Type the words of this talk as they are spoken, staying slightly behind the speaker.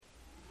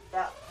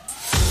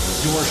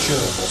your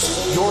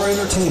shows, your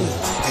entertainment,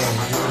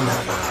 and your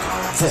network.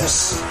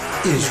 This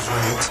is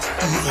Rant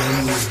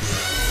EN Media.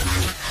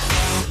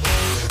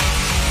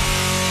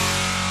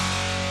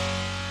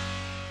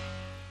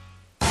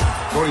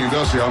 Tony and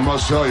Dusty, I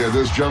must tell you,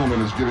 this gentleman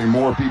is giving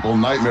more people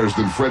nightmares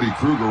than Freddy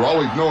Krueger. All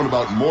we've known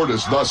about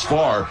Mortis thus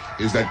far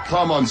is that,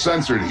 come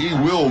uncensored, he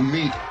will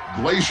meet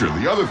Glacier.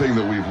 The other thing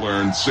that we've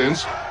learned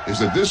since is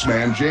that this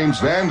man, James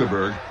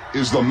Vandenberg,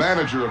 is the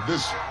manager of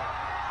this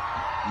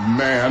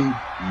man,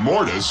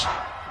 Mortis,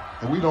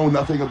 and we know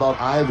nothing about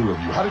either of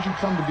you. How did you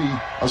come to be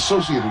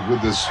associated with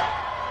this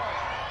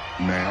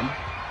man?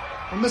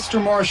 Well,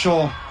 Mr.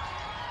 Marshall,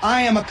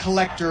 I am a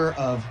collector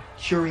of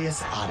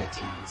curious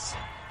oddities.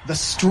 The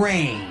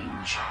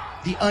strange,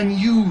 the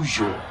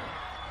unusual,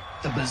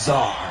 the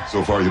bizarre.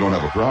 So far, you don't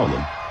have a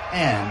problem.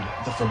 And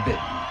the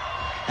forbidden.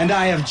 And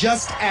I have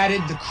just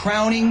added the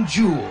crowning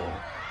jewel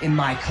in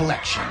my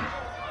collection.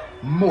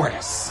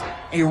 Mortis,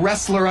 a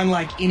wrestler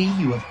unlike any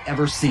you have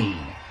ever seen.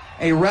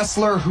 A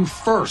wrestler who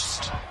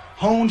first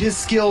honed his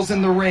skills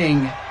in the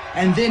ring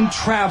and then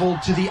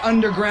traveled to the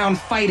underground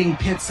fighting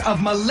pits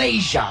of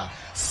Malaysia,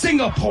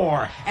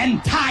 Singapore,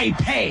 and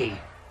Taipei,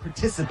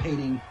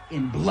 participating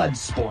in blood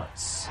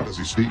sports. Does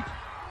he speak?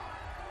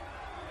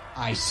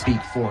 I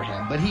speak for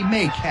him, but he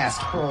may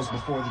cast pearls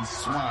before these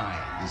swine.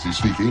 Does he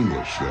speak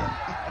English, then?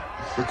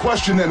 The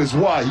question then is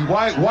why?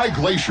 Why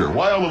Glacier?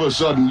 Why all of a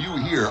sudden you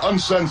here,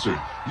 uncensored,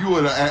 you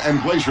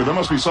and Glacier? There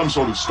must be some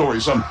sort of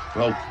story, some,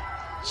 well,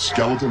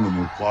 skeleton in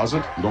the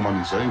closet? You don't mind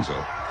me saying so.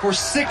 For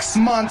 6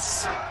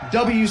 months,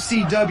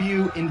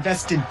 WCW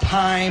invested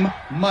time,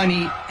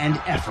 money, and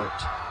effort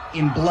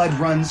in Blood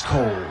Runs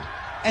Cold.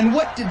 And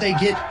what did they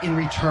get in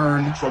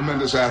return?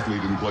 Tremendous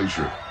athlete in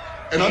Glacier.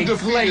 An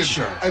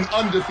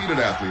undefeated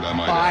athlete, I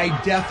might add.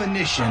 By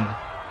definition,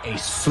 a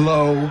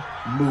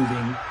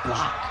slow-moving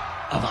block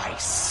of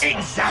ice.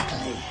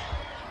 Exactly.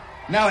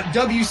 Now at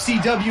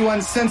WCW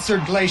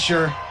Uncensored,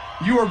 Glacier,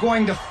 you are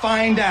going to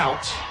find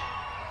out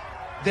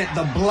that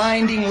the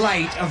blinding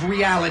light of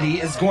reality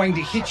is going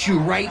to hit you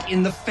right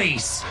in the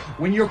face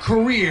when your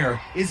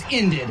career is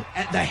ended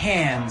at the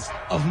hands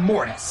of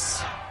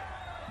Mortis.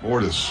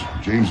 Mortis,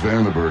 James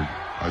Vandenberg,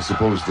 I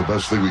suppose the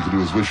best thing we can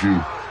do is wish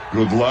you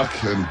good luck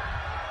and...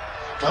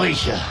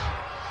 Glacier,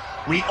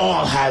 we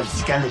all have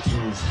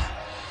skeletons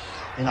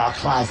in our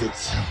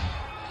closets.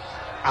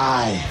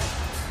 I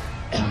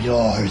am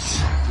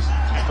yours.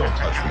 Don't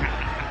touch me.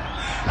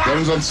 That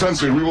is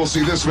Uncensored. We will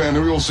see this man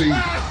and we will see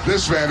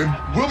this man, and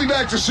we'll be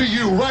back to see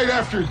you right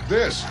after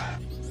this.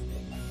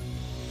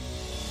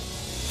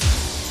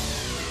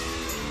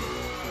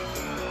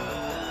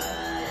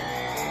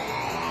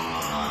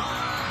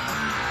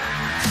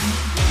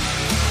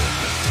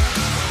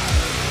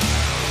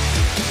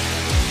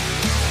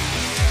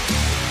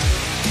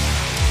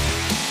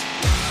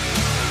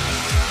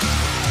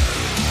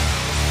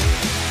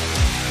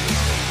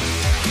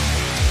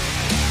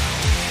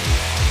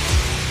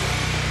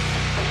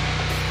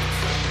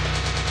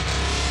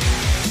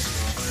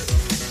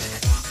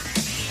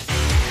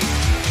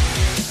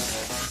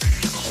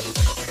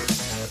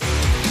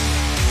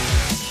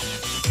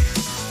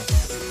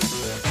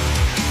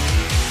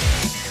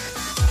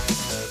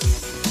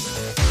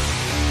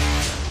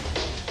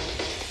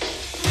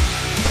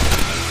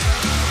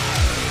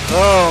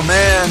 Oh,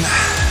 man.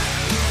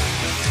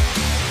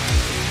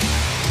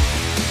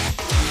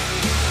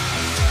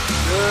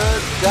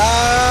 Good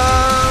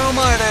God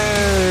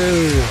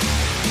Almighty.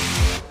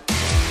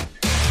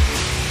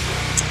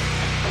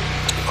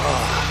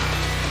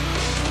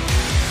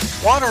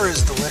 Water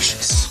is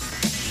delicious.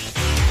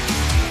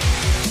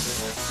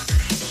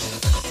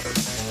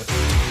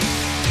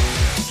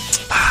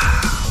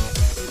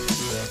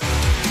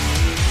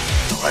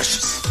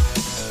 Delicious.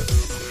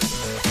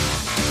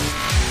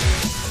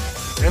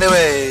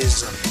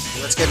 Anyways,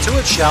 let's get to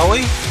it, shall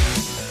we?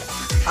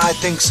 I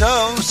think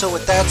so. So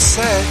with that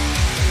said,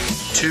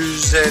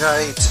 Tuesday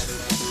night,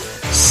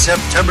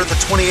 September the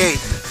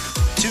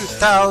 28th,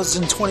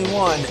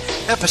 2021,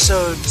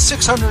 episode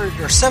 600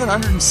 or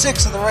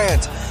 706 of The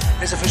Rant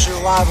is officially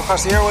live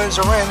across the airwaves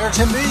of Rant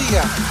Entertainment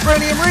Media,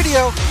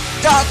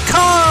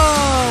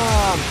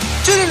 RantiumRadio.com,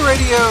 TuneIn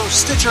Radio,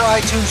 Stitcher,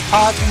 iTunes,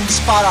 Podbean,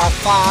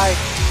 Spotify,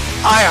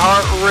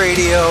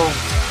 iHeartRadio,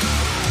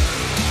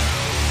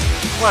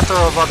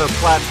 plethora of other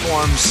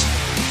platforms.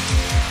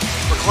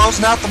 We're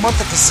closing out the month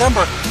of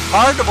December.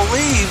 Hard to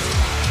believe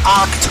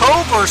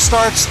October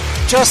starts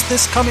just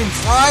this coming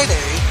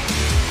Friday.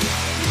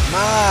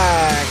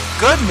 My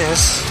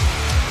goodness.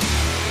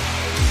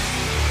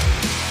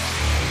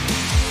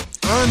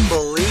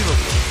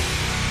 Unbelievable.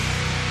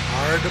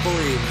 Hard to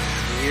believe,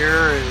 man. The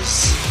year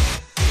is...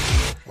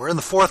 We're in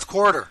the fourth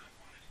quarter.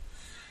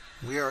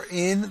 We are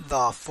in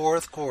the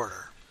fourth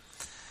quarter.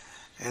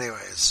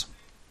 Anyways...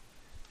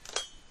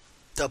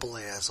 Double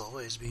A, as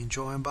always, being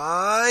joined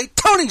by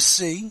Tony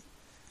C.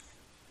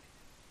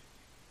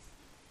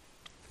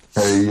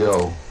 Hey,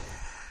 yo.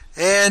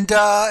 And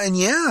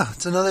yeah,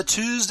 it's another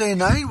Tuesday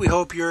night. We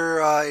hope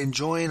you're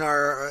enjoying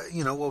our,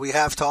 what we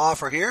have to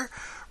offer here.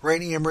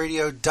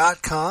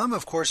 RantEMRadio.com.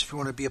 Of course, if you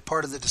want to be a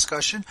part of the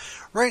discussion,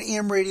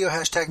 RantEMRadio,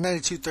 hashtag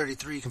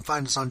 9233. You can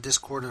find us on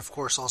Discord, and of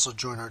course, also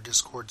join our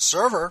Discord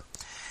server.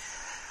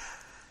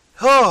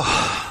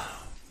 Oh,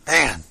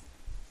 man.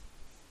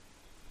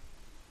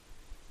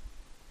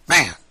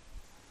 Man.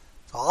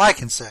 That's all I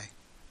can say.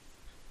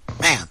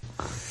 Man.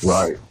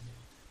 Right.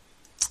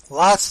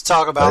 Lots to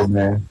talk about. Hey,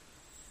 man.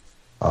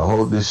 I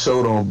hope this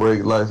show don't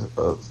break like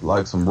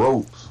some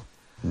ropes.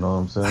 You know what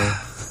I'm saying?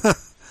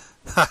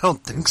 I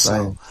don't think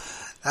so.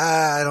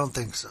 I don't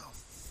think so.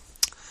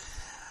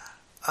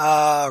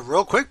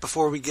 Real quick,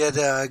 before we get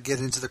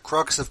into the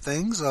crux of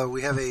things,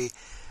 we have a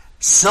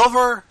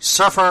Silver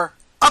Surfer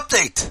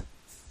update.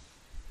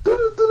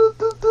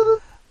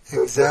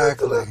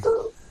 Exactly.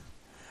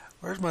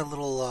 Where's my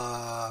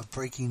little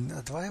breaking...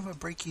 do I have a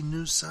breaking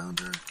news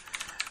sounder?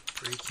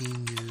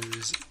 Breaking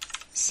news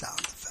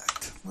sound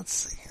effect. Let's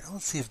see here.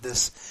 Let's see if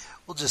this...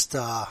 We'll just...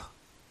 No,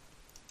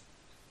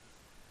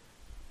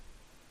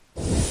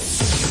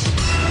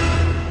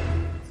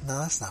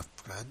 that's not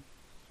good.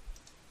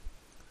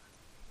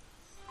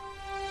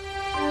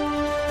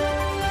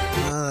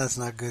 No, that's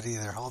not good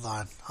either. Hold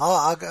on.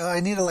 I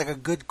need a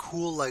good,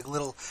 cool, like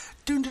little...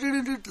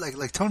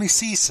 Like Tony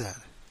C said.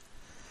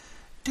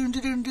 Or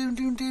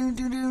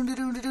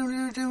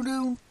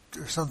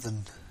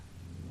something.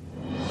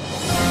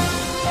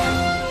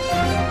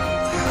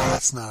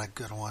 That's not a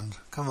good one.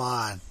 Come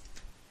on.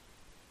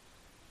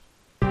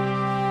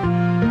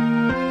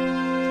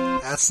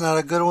 That's not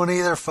a good one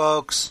either,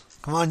 folks.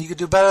 Come on, you could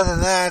do better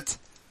than that.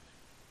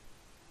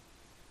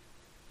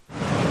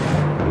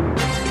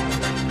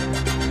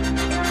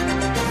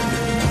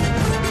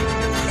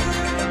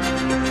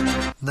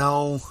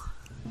 No.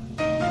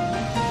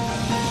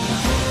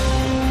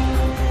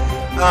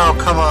 Oh,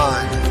 come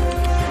on.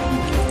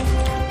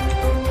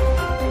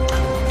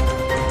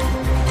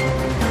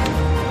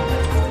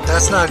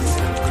 That's not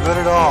good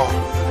at all.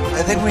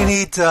 I think we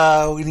need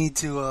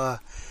to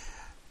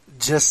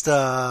just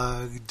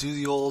do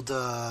the old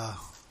let's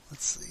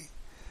see.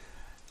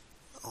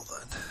 Hold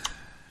on.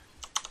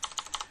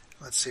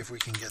 Let's see if we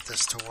can get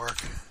this to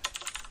work.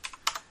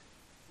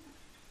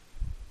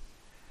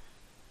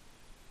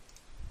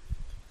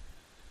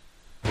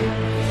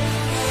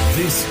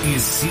 This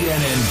is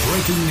CNN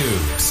Breaking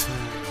News.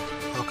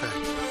 Okay.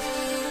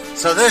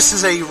 So this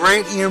is a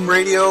Rant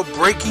Radio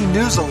breaking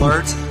news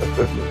alert.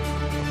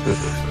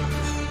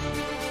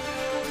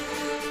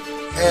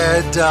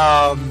 And,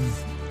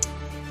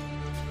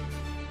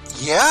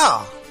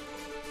 yeah.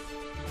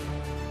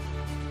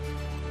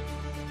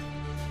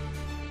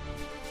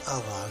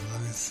 Hold on,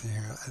 let me see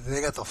here.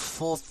 They got the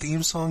full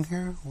theme song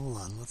here? Hold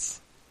on,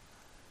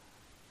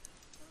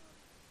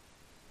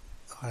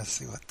 I want to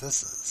see what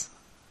this is.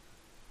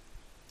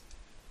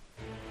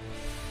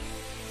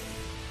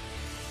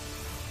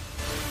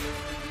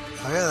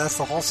 Oh yeah, that's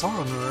the whole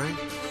song, alright.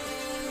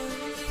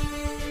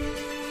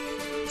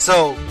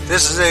 So,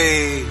 this is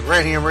a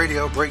Rant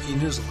Radio breaking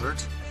news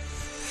alert.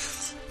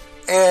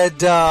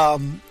 And,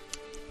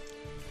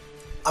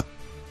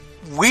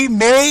 we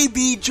may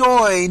be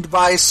joined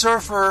by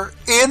Surfer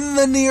in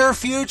the near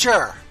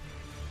future.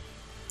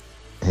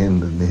 In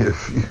the near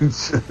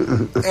future.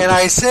 And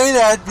I say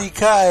that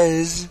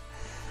because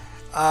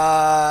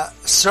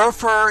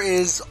Surfer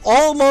is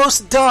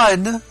almost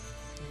done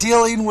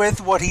dealing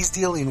with what he's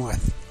dealing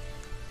with.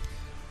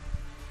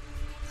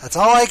 That's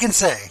all I can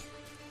say.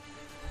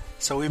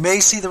 So we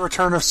may see the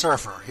return of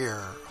Surfer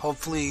here,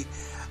 hopefully,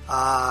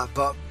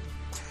 but,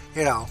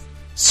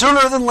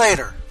 sooner than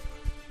later.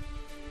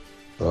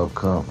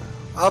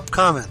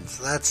 Upcoming.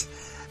 So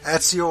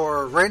that's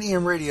your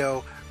Rant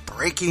Radio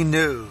breaking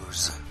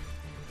news.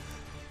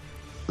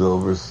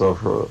 Silver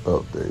Surfer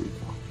update.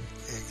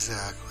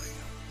 Exactly.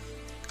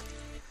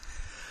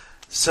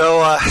 So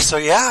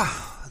yeah,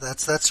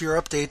 that's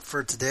your update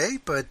for today.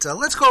 But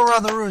let's go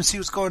around the room and see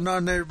what's going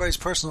on in everybody's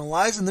personal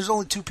lives. And there's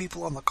only 2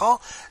 people on the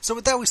call. So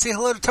with that, we say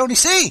hello to Tony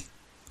C.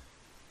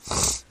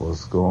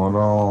 What's going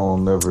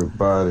on,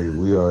 everybody?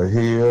 We are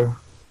here.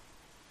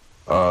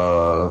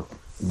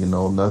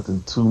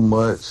 Nothing too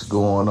much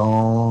going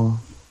on.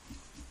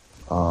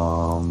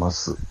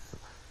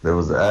 There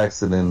was an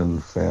accident in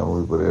the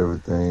family, but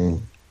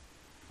everything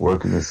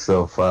working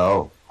itself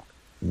out.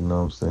 You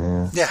know what I'm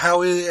saying? Yeah,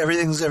 how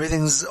is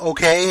everything's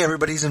okay?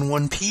 Everybody's in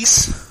one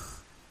piece?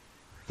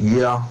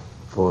 Yeah,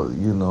 for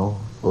the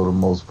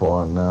most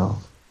part now.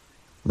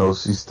 No,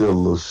 she's still a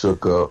little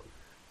shook up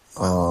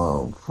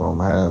from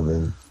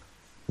having,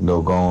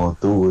 going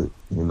through it,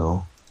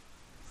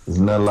 It's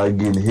not like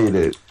getting hit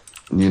at,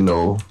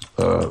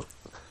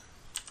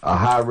 a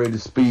high rate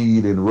of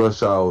speed and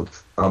rush hour,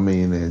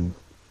 and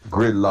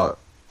gridlock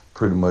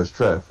pretty much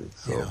traffic.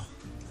 So. Yeah.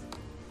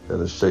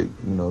 That'll shake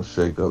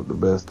up the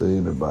best of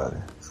anybody.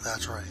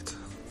 That's right.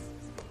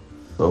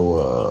 So,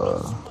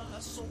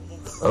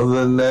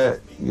 other than that,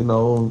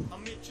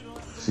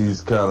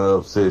 she's kind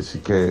of upset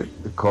the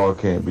car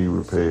can't be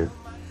repaired.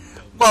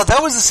 Well,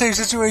 that was the same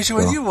situation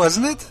with you,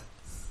 wasn't it?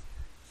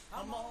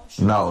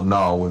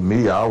 No, with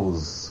me, I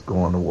was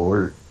going to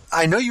work.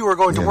 I know you were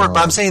going to You work, know.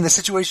 but I'm saying the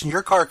situation,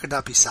 your car could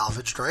not be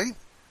salvaged, right?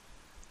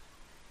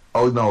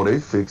 Oh no, they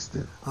fixed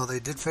it. Oh, they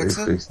did They fix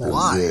it? fixed it.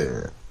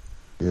 Why?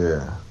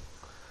 Yeah.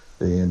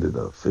 They ended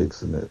up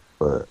fixing it,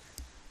 but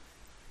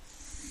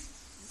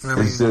I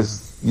mean, it's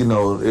just, you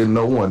know,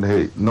 no one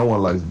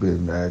likes being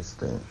in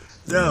accidents.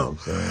 You No. know what I'm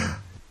saying?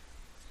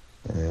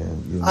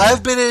 And you know,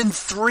 I've been in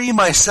 3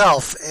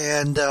 myself,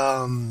 and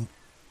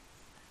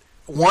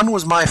one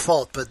was my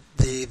fault, but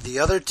the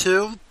other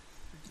 2,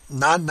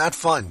 not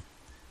fun.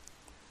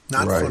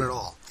 Not Right. fun at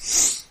all.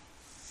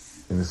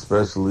 and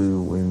especially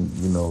when,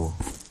 you know,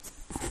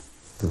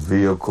 the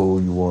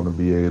vehicle, you want to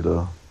be able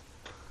to,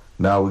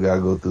 now we got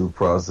to go through the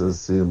process,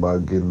 see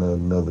about getting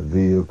another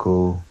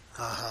vehicle.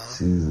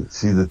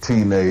 She's a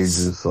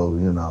teenager, so,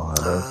 you know,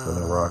 that's going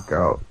to rock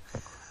out. You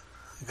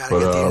gotta But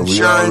get the we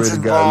insurance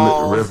already got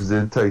involved.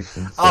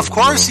 representation. So, Of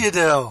course know, you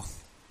do.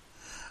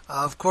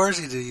 Of course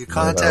you do. You that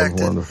was contacted.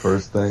 one of the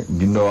first things.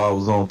 You know, I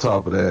was on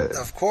top of that.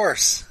 Of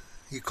course.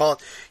 You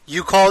called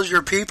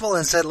your people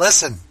and said,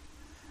 listen,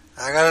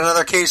 I got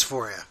another case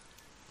for you.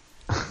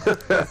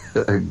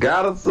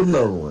 Got us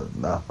another one.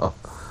 No.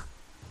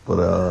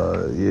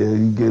 But, yeah,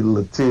 you get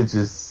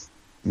litigious,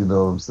 you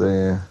know what I'm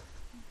saying?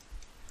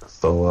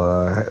 So,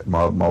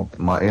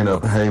 my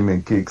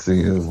entertainment kicks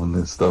in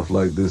when stuff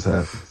like this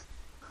happens.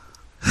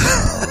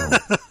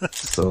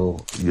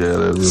 So, yeah,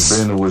 the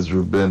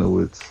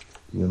Rabinowitz,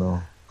 you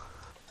know.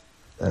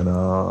 And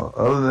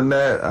other than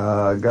that,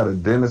 I got a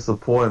dentist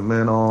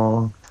appointment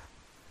on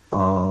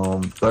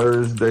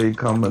Thursday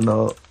coming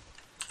up.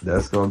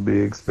 That's going to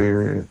be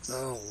experience.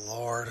 Oh,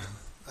 Lord.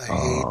 I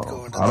hate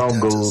going to the I don't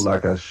dentist. go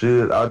like I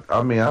should.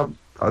 I mean, I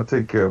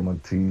take care of my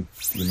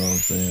teeth, you know what I'm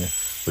saying?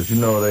 But you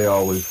know they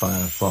always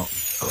find something.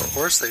 So, Of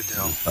course they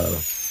do.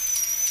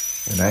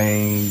 and I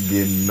ain't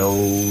getting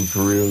nose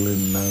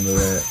drilling, none of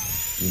that.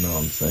 You know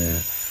what I'm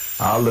saying?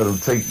 I'll let them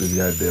take the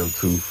goddamn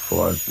tooth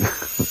before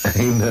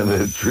ain't none of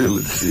that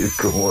drilling shit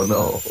going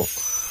on.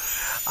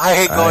 I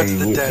hate going to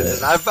ain't the with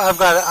dentist.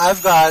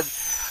 that.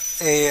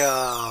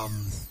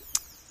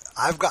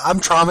 I'm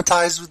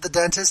traumatized with the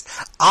dentist.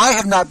 I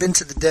have not been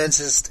to the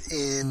dentist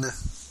in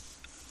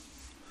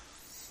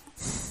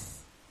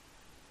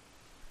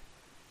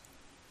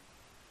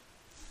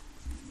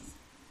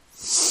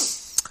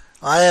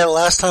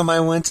last time I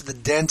went to the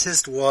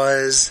dentist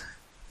was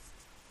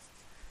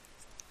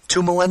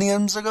 2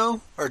 millenniums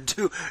ago, or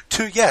two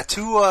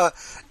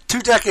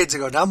decades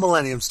ago, not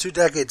millenniums, 2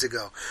 decades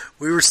ago.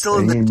 We were still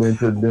in You the ain't been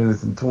to the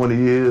dentist in 20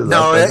 years?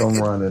 No, I think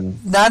I'm running.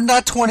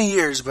 not 20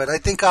 years, but I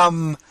think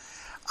I'm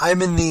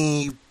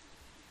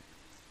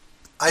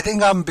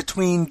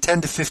between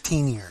 10 to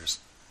 15 years.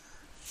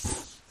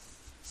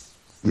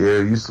 Yeah,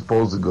 you're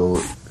supposed to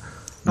go.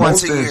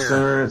 Once Most a year.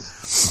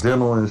 insurance,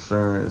 dental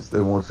insurance, they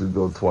want you to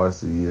go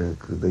twice a year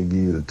because they give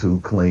you the 2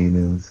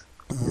 cleanings,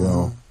 you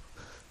know.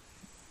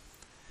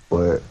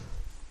 But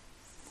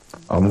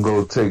I'm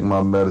going to take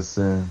my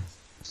medicine,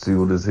 see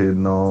what it's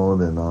hitting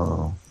on, and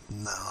No,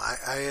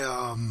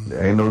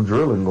 there ain't no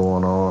drilling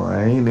going on.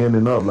 I ain't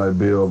ending up like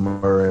Bill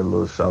Murray and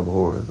Little Shop of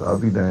Horrors. I'll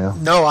be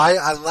down. no,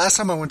 I last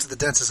time I went to the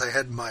dentist, I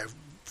had my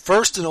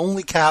first and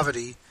only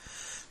cavity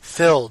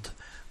filled,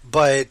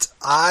 but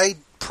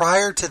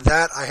prior to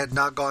that, I had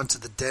not gone to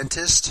the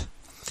dentist.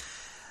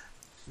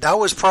 That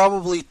was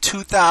probably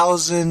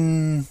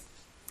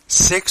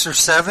 2006 or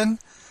 7,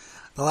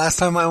 the last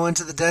time I went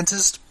to the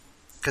dentist,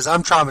 because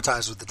I'm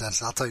traumatized with the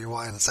dentist. I'll tell you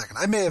why in a second.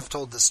 I may have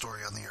told this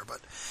story on the air, but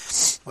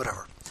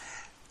whatever.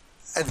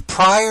 And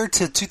prior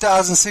to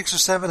 2006 or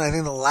 7, I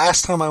think the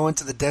last time I went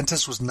to the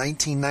dentist was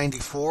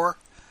 1994.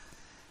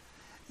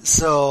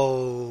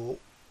 So,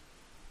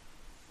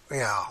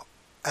 yeah.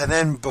 And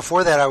then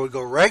before that, I would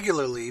go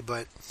regularly,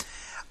 but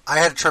I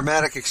had a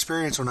traumatic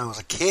experience when I was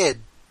a kid,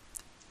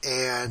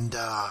 and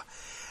I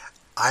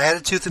had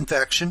a tooth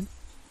infection,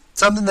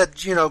 something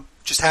that, you know,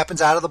 just happens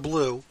out of the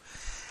blue,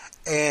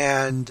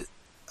 and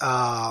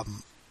my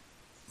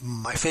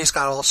face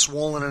got all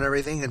swollen and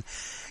everything, and,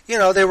 you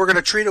know, they were going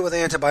to treat it with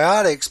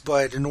antibiotics,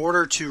 but in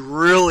order to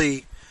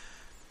really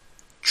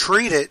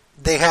treat it,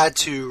 they had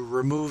to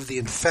remove the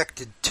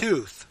infected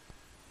tooth,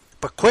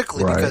 but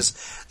quickly, Right. because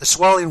the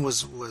swelling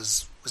was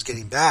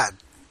getting bad.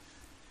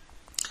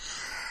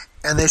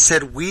 And they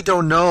said, we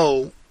don't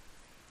know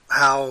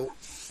how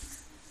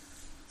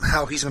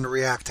he's going to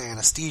react to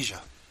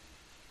anesthesia.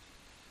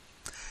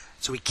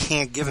 So we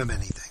can't give him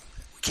anything.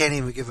 We can't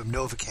even give him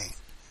Novocaine.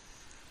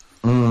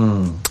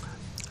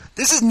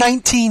 This is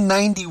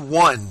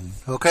 1991,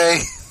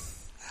 okay?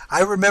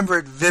 I remember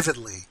it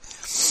vividly.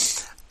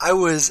 I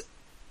was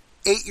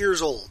 8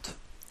 years old,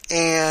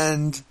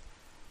 and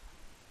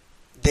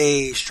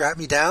they strapped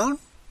me down,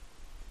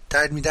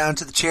 tied me down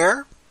to the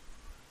chair,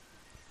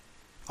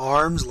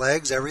 arms,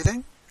 legs,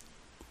 everything.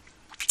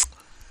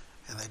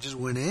 And they just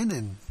went in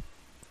and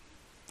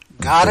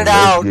got it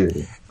out.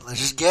 Let's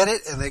just get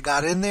it. And they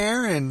got in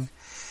there and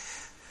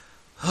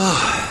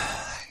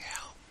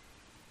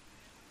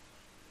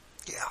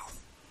yeah.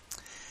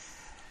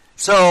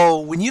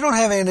 So when you don't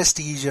have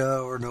anesthesia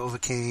or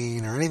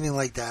Novocaine or anything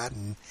like that,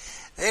 and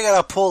you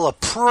gotta pull a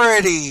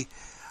pretty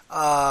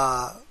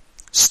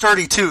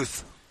sturdy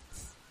tooth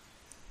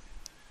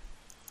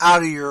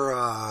out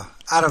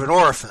of an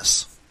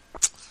orifice.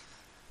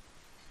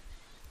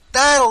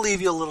 That'll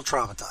leave you a little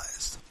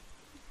traumatized.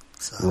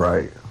 So,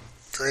 Right.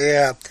 So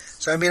yeah.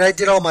 So I mean, I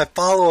did all my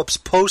follow-ups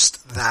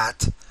post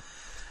that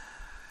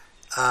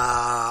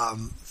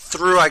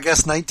through, I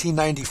guess,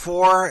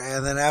 1994,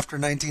 and then after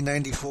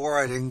 1994,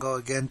 I didn't go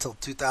again till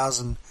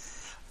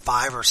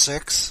 2005 or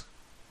 6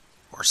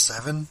 or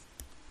 7,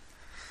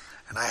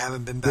 and I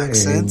haven't been back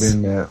since.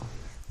 Ain't been that.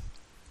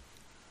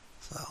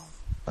 So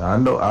I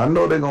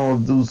know they're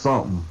gonna do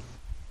something.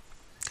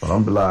 But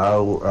I'm like,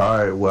 all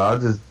right, well, I'll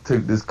just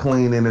take this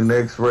clean in an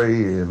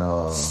X-ray and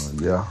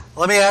yeah.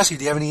 let me ask you: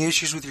 do you have any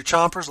issues with your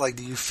chompers? Like,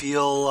 do you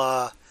feel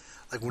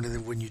like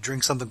when you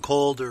drink something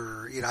cold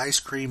or eat ice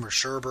cream or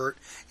sherbet?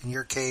 In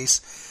your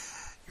case,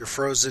 you're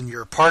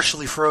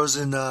partially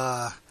frozen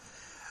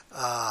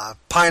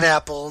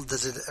pineapple.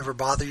 Does it ever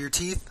bother your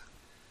teeth?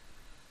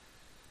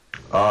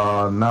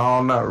 No,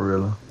 not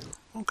really.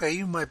 Okay,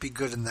 you might be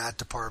good in that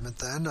department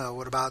then.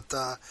 What about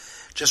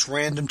just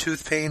random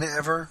tooth pain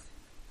ever?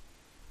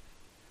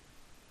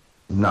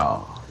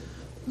 No.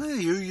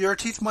 Your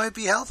teeth might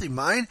be healthy.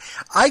 Mine,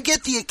 I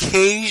get the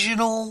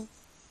occasional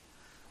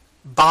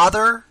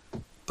bother,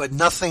 but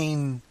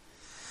nothing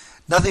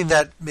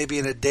that maybe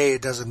in a day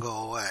it doesn't go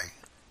away.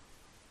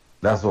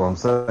 That's what I'm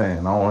saying.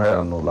 I don't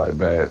have no like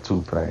bad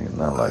tooth pain,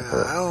 nothing like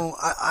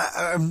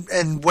that.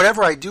 And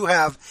whatever I do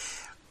have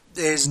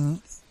is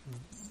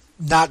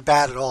not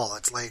bad at all.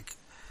 It's like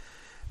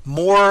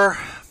more.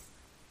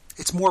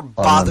 It's more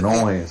bothering. An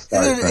annoyance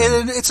type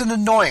thing. It's an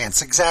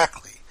annoyance,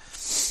 exactly.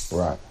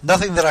 Right.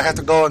 Nothing that I have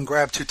to go and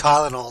grab 2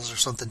 Tylenols or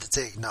something to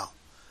take. No.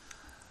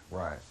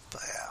 Right.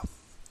 But yeah.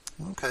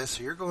 Okay,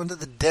 so you're going to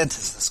the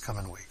dentist this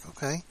coming week.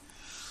 Okay.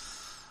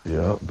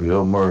 Yep,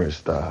 Bill Murray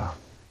style.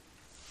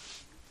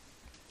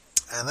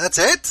 And that's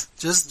it?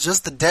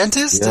 Just the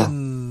dentist, Yeah.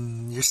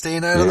 and you're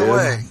staying out of the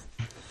way.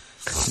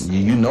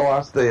 You know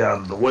I stay out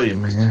of the way,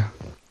 man.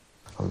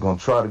 I was going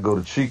to try to go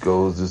to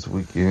Chico's this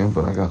weekend,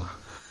 but I got a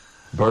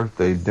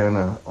birthday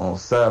dinner on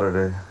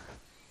Saturday.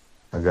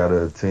 I got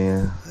to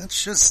attend. That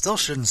still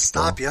shouldn't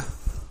stop you.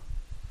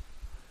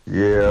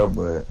 Yeah,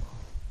 but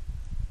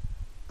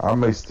I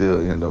may still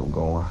end up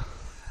going.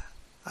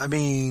 I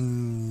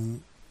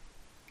mean,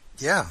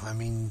 yeah, I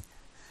mean,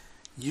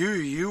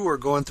 you were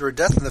going through a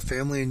death in the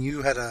family, and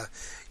you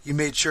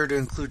made sure to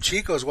include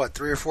Chico's,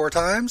 3 or 4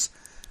 times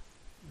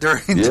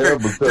during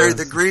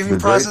the grieving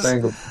process.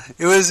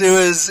 It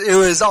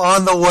was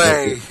on the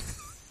way.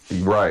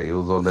 Right, it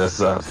was on that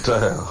side of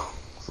town,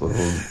 so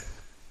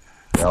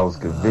that was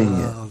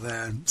convenient. Oh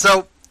man!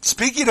 So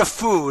speaking of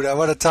food, I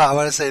want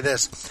to say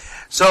this.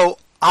 So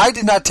I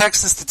did not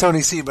text this to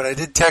Tony C, but I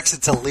did text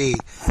it to Lee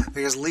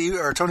because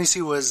Tony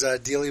C was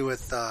dealing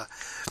with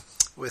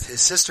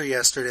his sister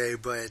yesterday.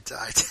 But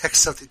I texted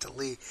something to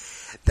Lee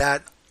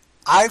that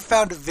I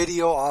found a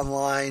video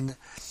online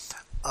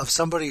of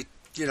somebody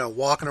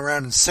walking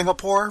around in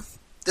Singapore.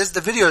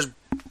 The video is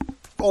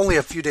only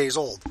a few days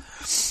old,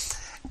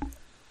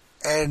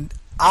 and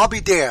I'll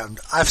be damned.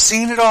 I've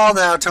seen it all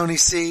now, Tony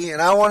C,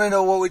 and I want to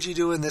know, what would you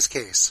do in this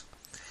case?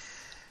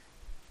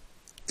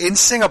 In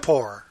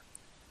Singapore,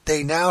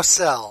 they now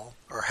sell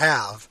or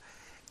have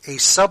a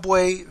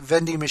Subway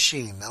vending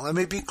machine. Now, let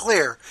me be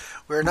clear.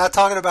 We're not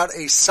talking about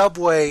a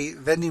Subway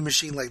vending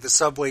machine like the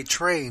Subway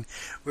train.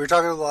 We're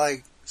talking about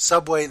like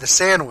Subway the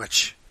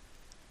sandwich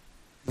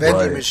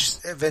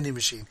vending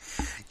machine.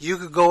 You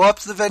could go up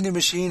to the vending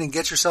machine and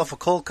get yourself a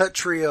cold cut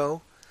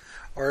trio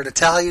or an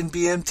Italian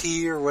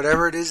BMT or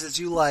whatever it is that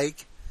you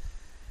like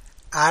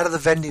out of the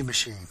vending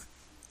machine.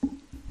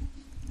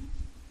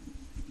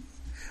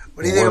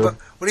 What do you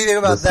think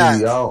about that?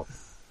 See,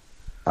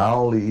 I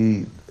only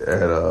eat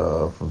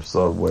from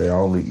Subway. I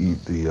only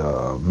eat the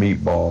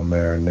meatball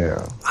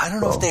marinara. I don't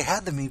know if they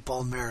had the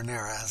meatball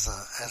marinara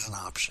as an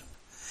option,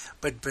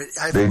 but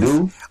they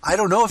do. I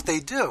don't know if they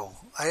do.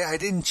 I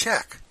didn't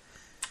check.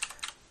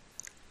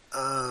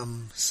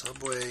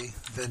 Subway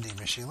vending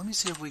machine. Let me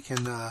see if we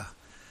can.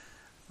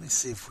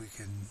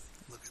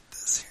 Look at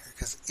this here,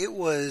 because it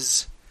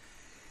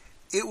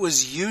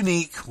was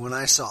unique when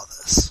I saw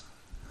this.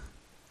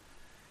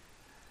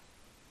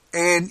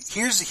 And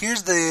here's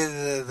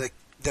the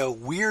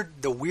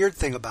weird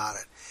thing about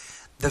it.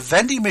 The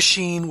vending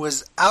machine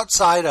was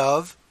outside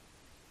of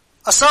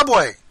a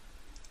Subway.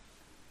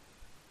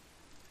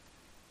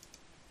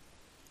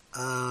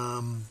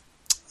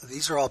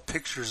 These are all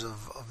pictures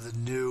of the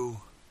new.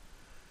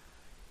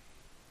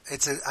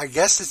 I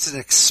guess it's an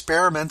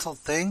experimental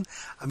thing.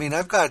 I mean,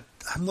 I'm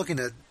looking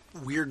at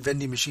weird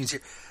vending machines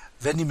here.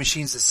 Vending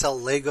machines that sell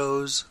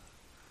Legos.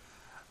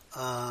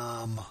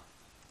 Let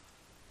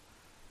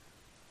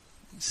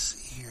me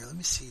see here. Let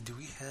me see. Do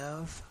we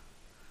have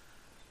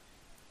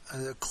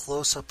a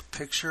close-up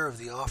picture of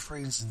the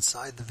offerings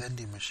inside the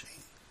vending machine?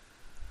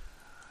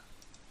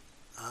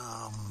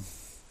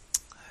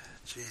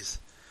 Jeez.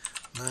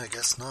 No, I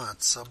guess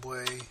not.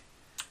 Subway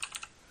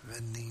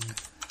vending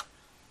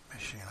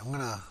machine. I'm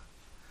gonna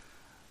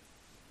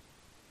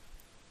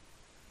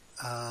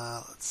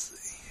Let's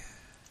see.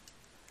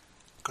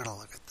 I'm going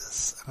to look at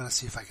this. I'm going to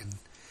see if I can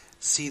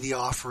see the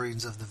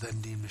offerings of the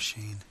vending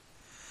machine.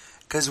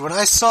 Because when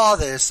I saw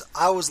this,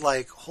 I was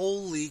like,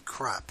 holy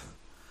crap.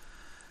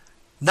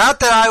 Not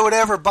that I would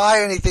ever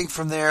buy anything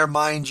from there,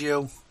 mind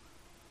you.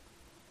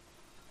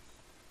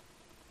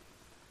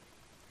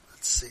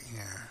 Let's see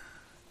here.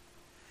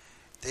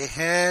 They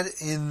had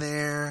in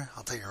there,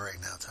 I'll tell you right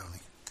now, Tony.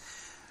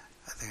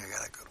 I think I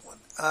got a good one.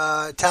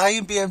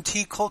 Italian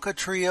BMT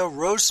Colcatria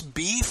roast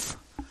beef,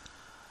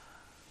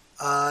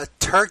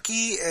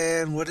 turkey,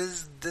 and what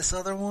is this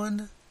other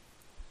one?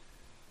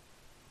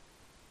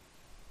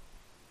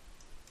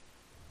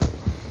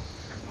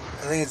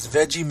 I think it's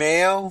veggie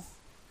mayo.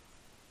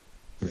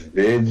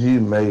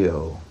 Veggie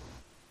mayo.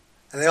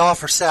 And they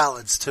offer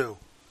salads too.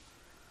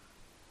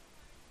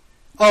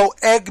 Oh,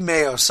 egg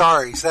mayo,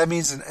 sorry. So that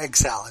means an egg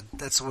salad.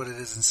 That's what it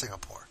is in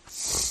Singapore.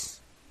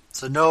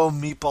 So no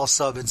meatball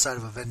sub inside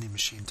of a vending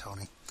machine,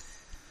 Tony.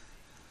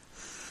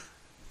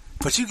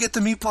 But you get the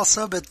meatball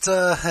sub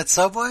at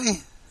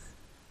Subway?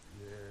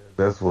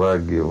 That's what I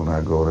get when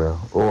I go there.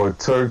 Or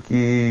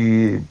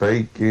turkey,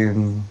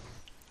 bacon,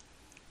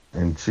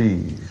 and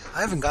cheese.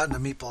 I haven't gotten a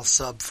meatball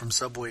sub from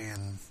Subway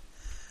in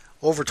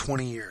over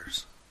 20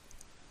 years.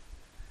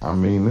 I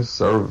mean, it's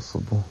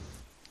serviceable.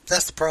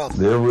 That's the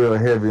problem. They're real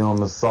heavy on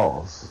the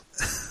sauce.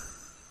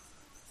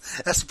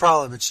 That's the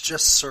problem. It's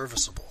just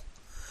serviceable.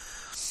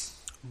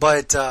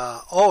 But,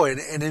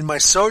 and in my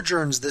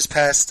sojourns this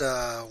past,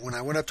 when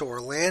I went up to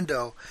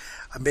Orlando,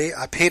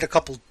 I paid a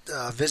couple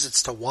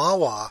visits to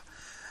Wawa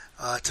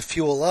to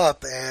fuel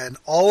up, and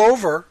all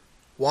over,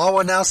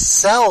 Wawa now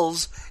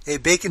sells a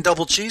bacon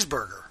double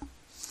cheeseburger.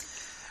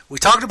 We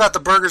talked about the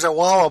burgers at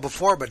Wawa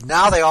before, but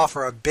now they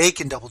offer a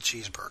bacon double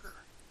cheeseburger.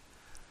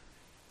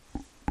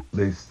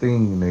 They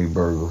steam their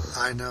burgers.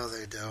 I know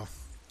they do.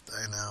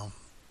 I know.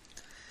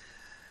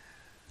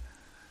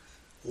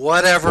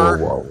 Whatever.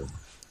 Wawa.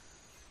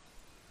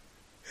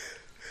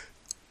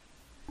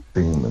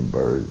 Steaming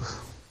burgers.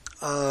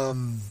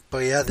 But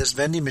yeah, this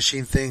vending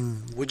machine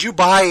thing. Would you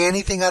buy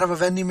anything out of a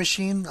vending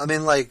machine? I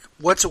mean, like,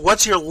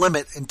 what's your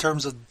limit in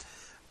terms of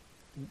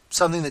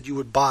something that you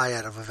would buy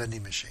out of a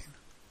vending machine?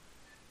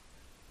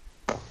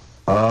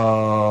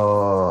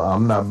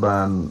 I'm not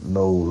buying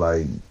no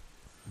like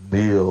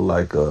meal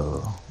like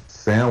a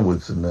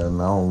sandwich or nothing.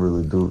 I don't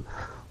really do.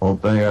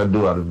 Only thing I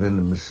do out of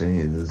vending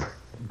machine is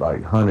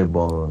like honey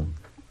bun,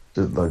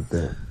 just like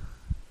that.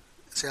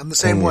 See, I'm the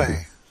same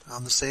way.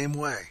 I'm the same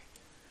way.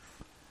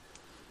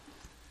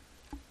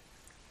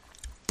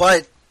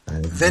 But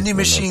vending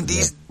machine,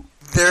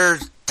 there are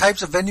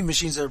types of vending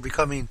machines that are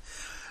becoming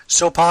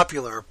so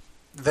popular.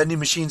 Vending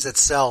machines that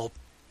sell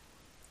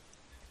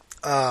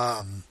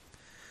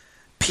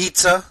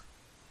pizza,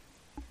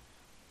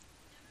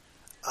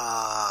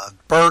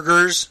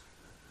 burgers.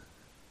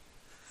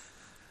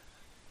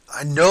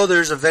 I know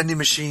there's a vending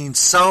machine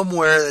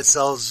somewhere that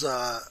sells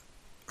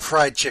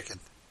fried chicken.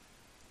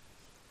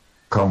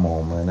 Come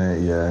on, man.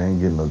 I ain't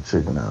getting no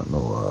chicken out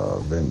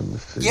no vending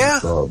machine. Yeah.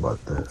 Sorry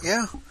about that.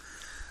 Yeah.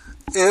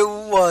 It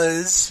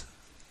was...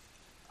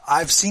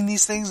 I've seen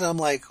these things and I'm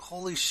like,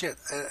 holy shit.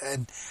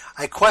 And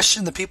I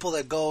question the people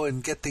that go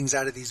and get things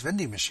out of these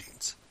vending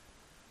machines.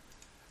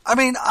 I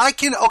mean,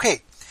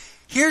 okay,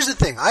 here's the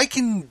thing. I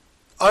can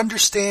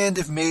understand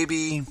if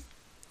maybe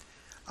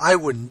I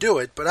wouldn't do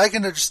it, but I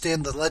can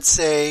understand that, let's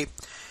say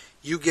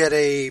you get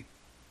a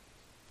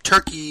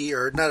turkey,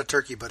 or not a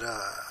turkey, but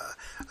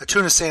a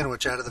tuna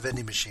sandwich out of the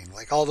vending machine.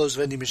 Like all those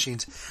vending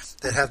machines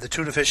that have the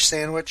tuna fish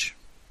sandwich,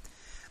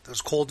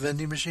 those cold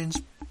vending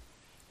machines.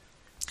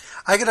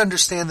 I can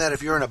understand that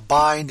if you're in a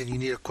bind and you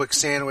need a quick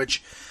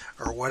sandwich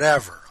or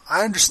whatever.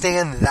 I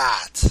understand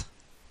that.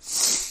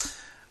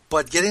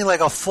 But getting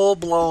like a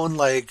full-blown,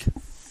 like,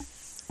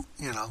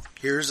 you know,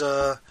 here's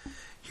a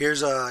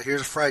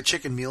fried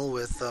chicken meal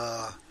with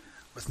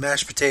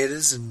mashed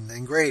potatoes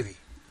and gravy.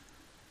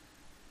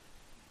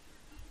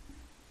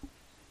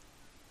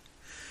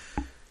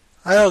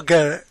 I don't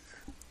get it.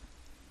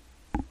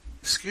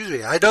 Excuse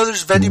me. I know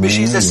there's vending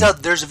machines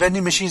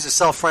that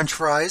sell French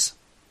fries.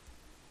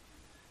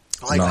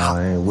 Like no,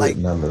 I ain't with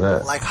none of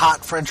that. Like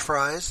hot French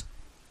fries.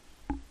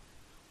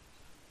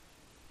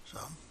 So.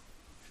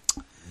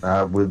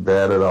 Not with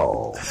that at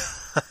all.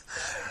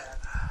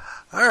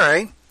 All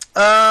right.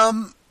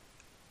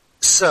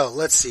 So,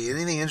 let's see.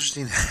 Anything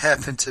interesting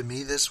happened to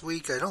me this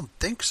week? I don't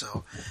think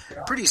so.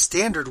 Pretty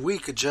standard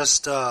week. It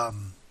just was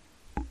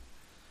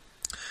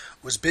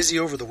busy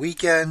over the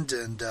weekend,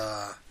 and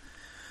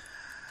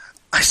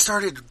I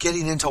started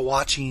getting into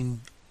watching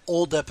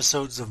old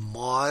episodes of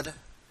Maude.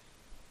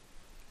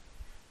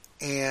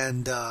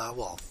 And,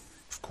 well,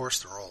 of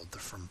course they're old. They're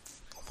from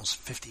almost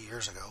 50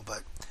 years ago,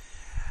 but...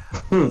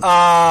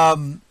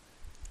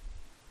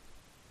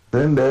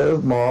 Then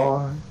there's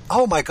Maude.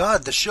 Oh, my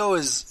God, the show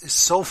is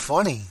so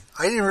funny.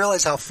 I didn't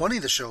realize how funny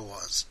the show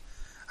was.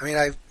 I mean,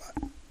 I've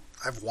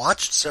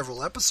watched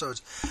several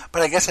episodes,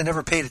 but I guess I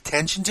never paid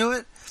attention to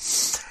it.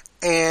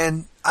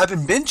 And I've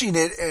been binging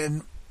it,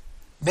 and,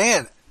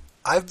 man,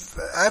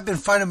 I've been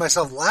finding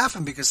myself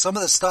laughing because some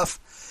of the stuff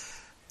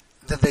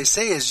that they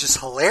say is just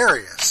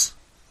hilarious.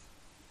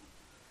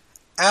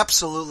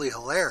 Absolutely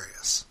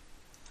hilarious.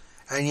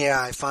 And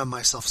yeah, I find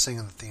myself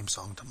singing the theme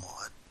song to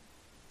Maude.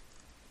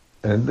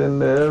 And then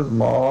there's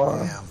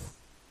Maude. Yeah.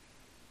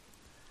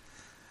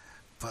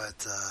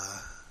 But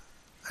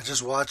I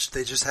just watched,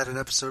 they just had an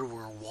episode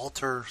where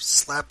Walter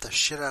slapped the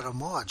shit out of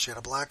Maude. She had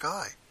a black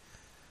eye.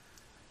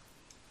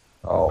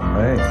 Oh,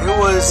 man.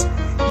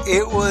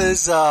 It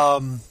was,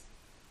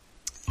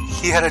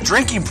 he had a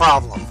drinking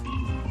problem.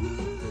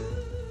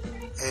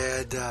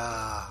 And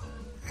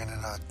in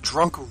a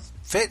drunk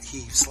fit,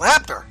 he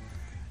slapped her.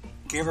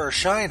 Gave her a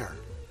shiner.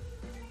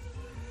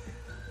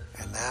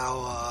 And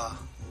now,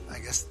 I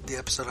guess the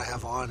episode I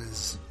have on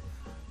is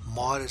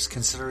Maude is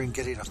considering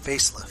getting a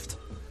facelift.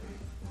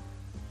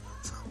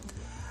 So,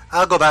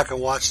 I'll go back and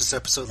watch this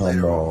episode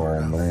later.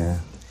 Oh, man.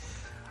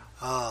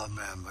 Oh,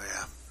 man, but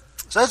yeah.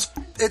 So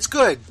it's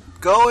good.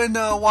 Go and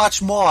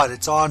watch Maude.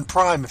 It's on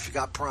Prime if you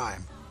got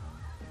Prime.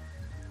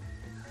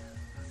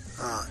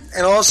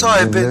 And also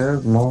I've been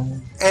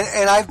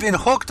and I've been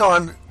hooked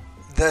on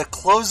the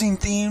closing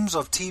themes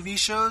of TV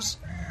shows.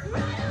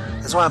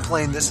 That's why I'm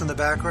playing this in the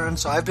background.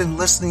 So I've been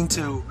listening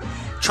to,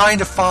 trying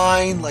to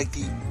find like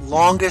the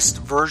longest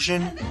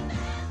version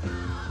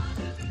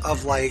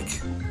of like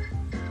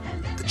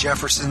the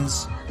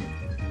Jeffersons,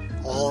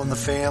 All in the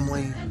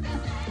Family,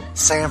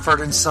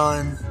 Sanford and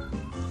Son.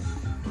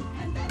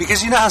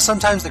 Because you know how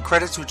sometimes the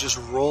credits would just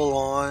roll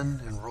on,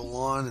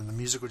 and the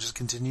music would just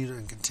continue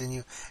and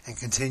continue and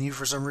continue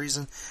for some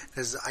reason.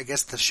 Because I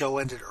guess the show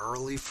ended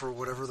early for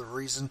whatever the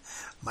reason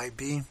might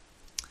be.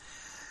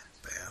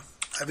 But yeah,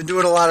 I've been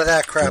doing a lot of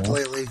that crap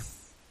lately.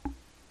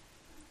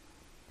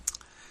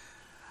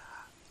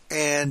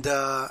 And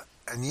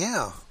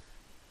yeah.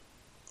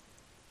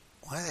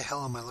 Why the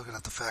hell am I looking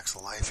at the Facts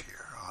of Life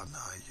here on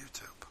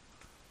YouTube?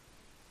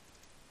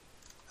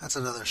 That's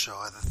another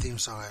show, the theme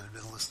song I've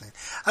been listening.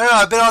 I don't know,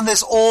 I've been on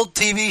this old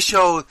TV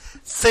show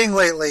thing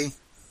lately.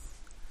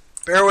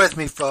 Bear with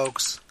me,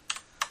 folks.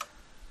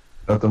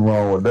 Nothing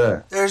wrong with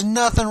that. There's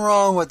nothing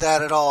wrong with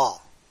that at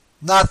all.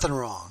 Nothing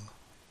wrong.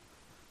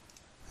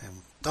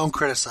 And don't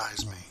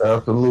criticize me.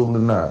 Absolutely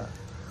not.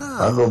 No.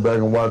 I go back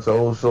and watch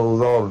old shows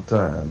all the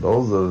time.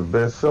 Those are the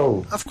best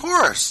shows. Of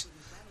course.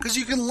 Because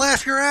you can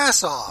laugh your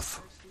ass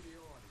off.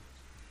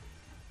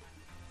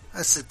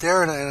 I sit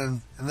there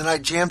and then I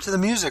jam to the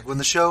music when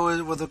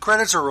the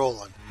credits are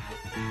rolling.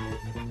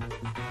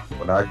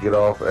 When I get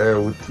off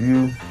air with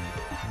you,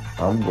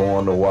 I'm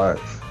going to watch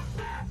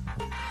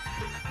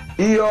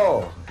ER.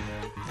 No,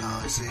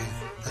 I see.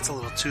 That's a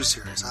little too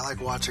serious. I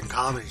like watching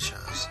comedy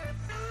shows.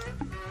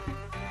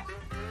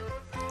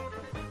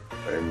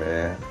 Hey,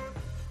 man.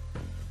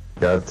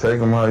 Gotta take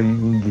them how you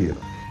can get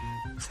them.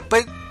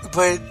 But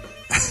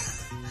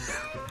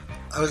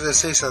I was going to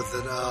say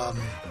something.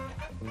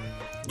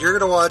 You're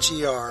going to watch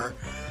ER.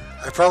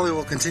 I probably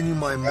will continue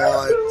my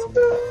Maude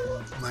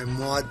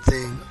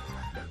thing.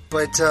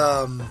 But,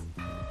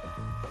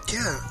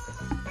 yeah.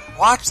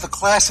 Watch the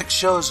classic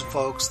shows,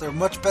 folks. They're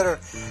much better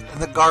than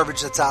the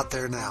garbage that's out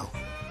there now.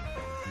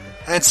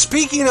 And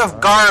speaking of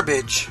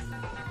garbage...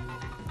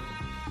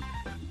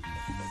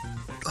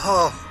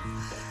 Oh.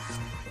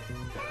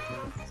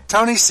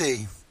 Tony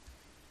C.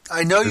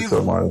 I know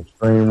you've... my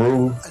Extreme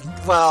Rules?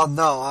 Well,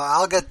 no.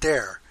 I'll get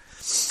there.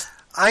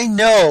 I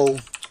know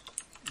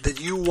that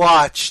you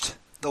watched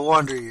The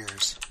Wonder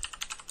Years.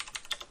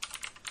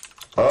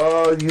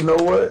 You know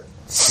what?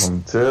 I'm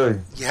going to tell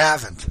you. You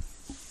haven't.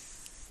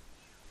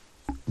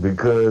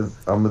 Because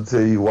I'm going to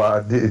tell you why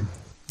I didn't.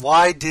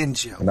 Why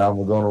didn't you? And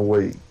I'm going to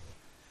wait.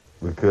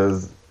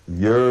 Because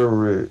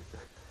your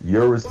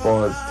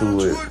response to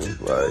it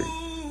was like,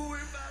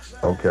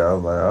 okay, I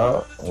was like,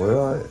 oh,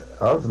 well,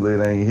 obviously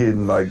it ain't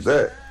hitting like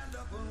that.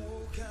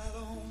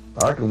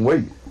 I can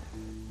wait.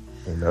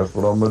 And that's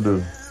what I'm going to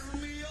do.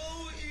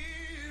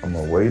 I'm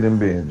going to wait and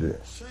binge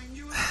it.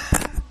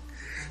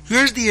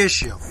 Here's the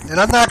issue, and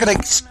I'm not going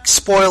to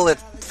spoil it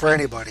for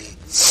anybody.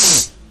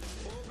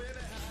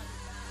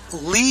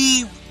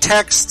 Lee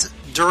texted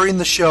during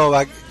the show,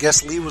 I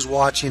guess Lee was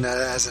watching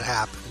as it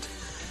happened.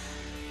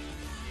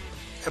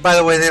 And by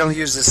the way, they don't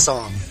use this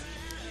song.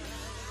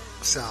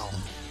 So,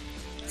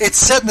 it's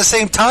set in the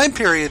same time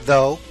period,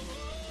 though.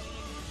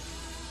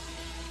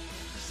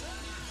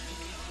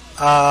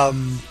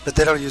 But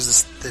they don't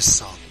use this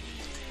song.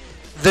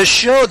 The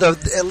show,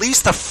 at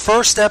least the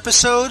first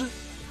episode,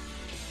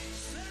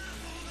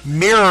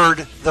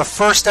 mirrored the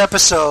first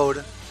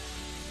episode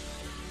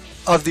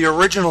of the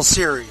original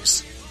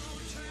series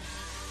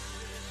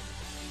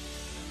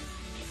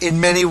in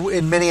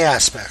many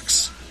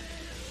aspects.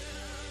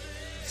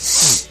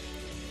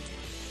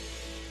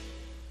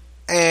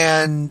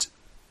 And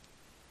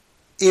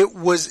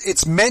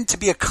it's meant to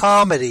be a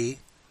comedy,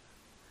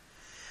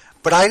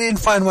 but I didn't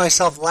find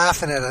myself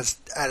laughing at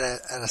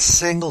a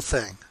single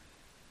thing.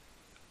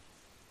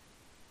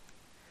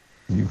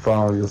 You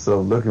found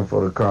yourself looking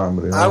for the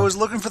comedy, huh? I was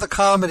looking for the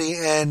comedy,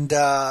 and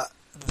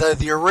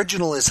the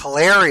original is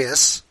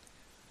hilarious.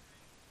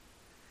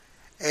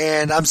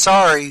 And I'm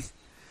sorry,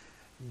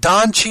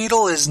 Don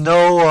Cheadle is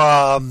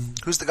no,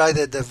 who's the guy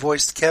that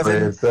voiced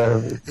Kevin? Fred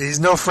Savage. He's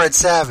no Fred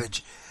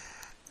Savage.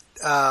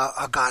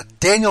 Oh God,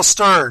 Daniel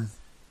Stern.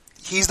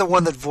 He's the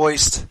one that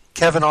voiced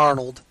Kevin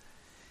Arnold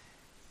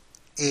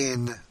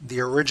in the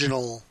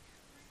original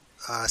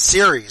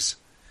series.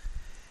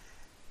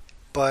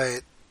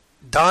 But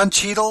Don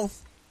Cheadle,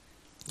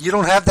 you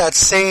don't have that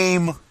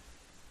same,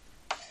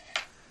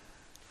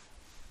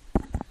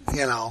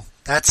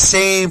 that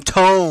same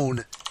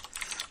tone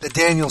that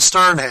Daniel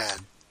Stern had.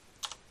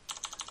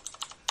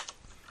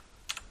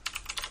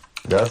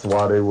 That's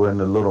why they were in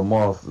the Little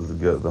Monsters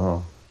together, huh?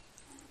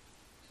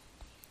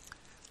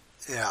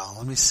 Yeah,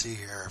 let me see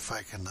here if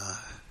I can,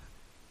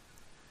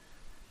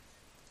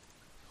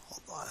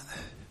 hold on.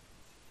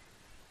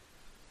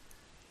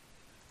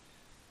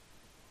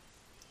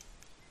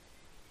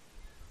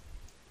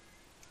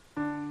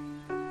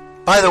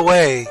 By the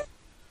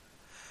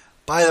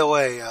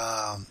way,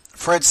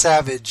 Fred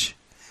Savage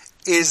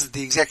is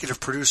the executive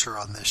producer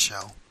on this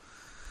show.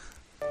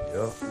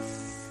 Yep.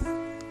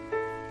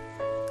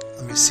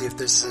 Let me see if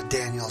this is a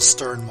Daniel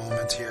Stern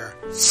moment here.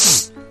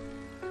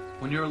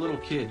 When you're a little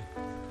kid,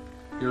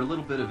 you're a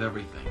little bit of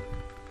everything.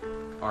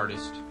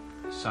 Artist,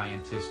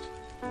 scientist,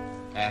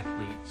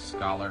 athlete,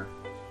 scholar.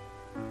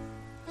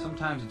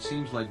 Sometimes it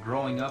seems like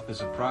growing up is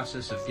a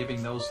process of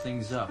giving those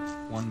things up,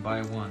 one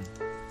by one.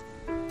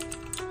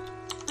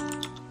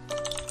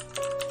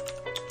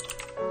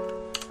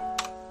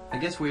 I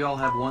guess we all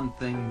have one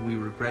thing we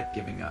regret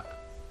giving up.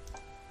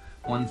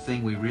 One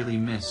thing we really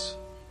miss.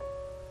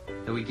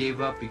 That we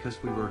gave up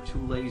because we were too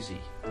lazy.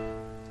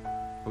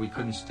 Or we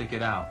couldn't stick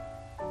it out.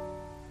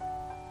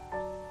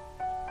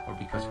 Or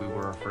because we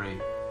were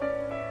afraid.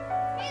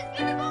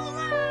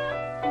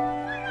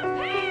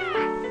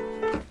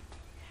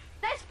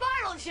 That's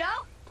Bartle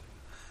Show.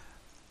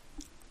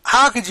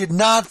 How could you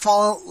not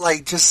fall,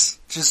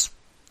 just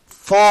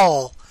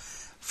fall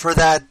for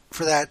that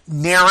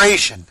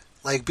narration?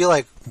 Be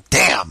like,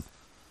 damn.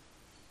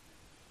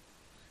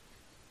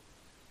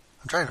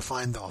 I'm trying to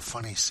find, though, a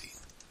funny scene.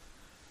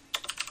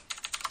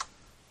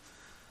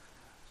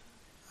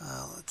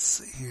 Let's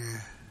see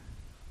here.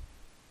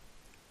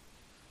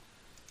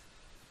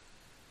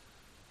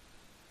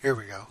 Here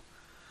we go.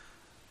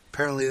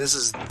 Apparently this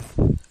is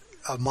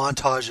a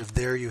montage of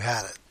There You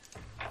Had It.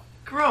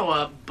 Grow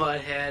up,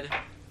 butthead.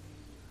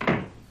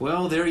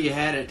 Well, there you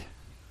had it.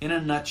 In a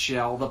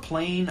nutshell, the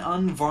plain,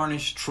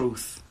 unvarnished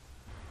truth.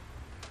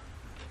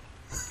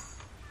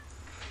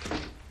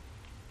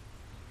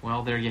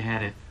 Well, there you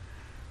had it.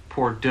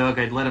 Poor Doug,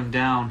 I'd let him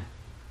down.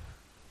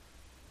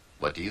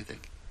 What do you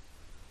think?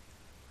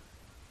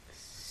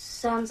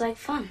 Sounds like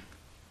fun.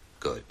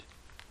 Good.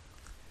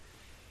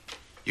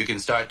 You can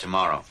start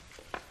tomorrow.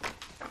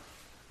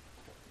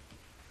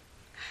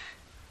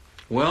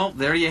 Well,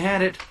 there you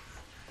had it.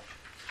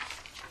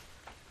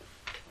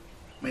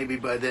 Maybe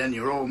by then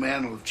your old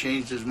man will have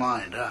changed his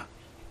mind, huh?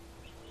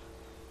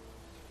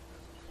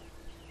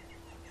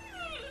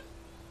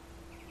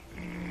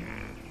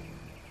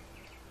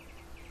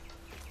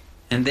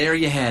 And there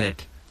you had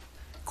it.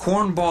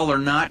 Cornball or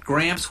not,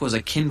 Gramps was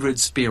a kindred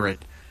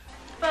spirit.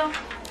 Well,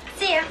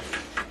 see ya.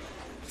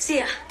 See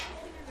ya.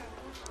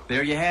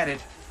 There you had it.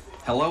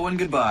 Hello and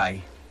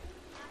goodbye.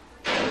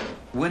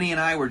 Winnie and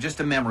I were just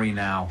a memory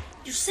now.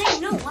 You say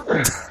no.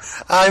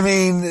 I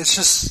mean, it's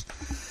just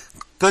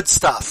good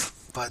stuff.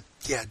 But,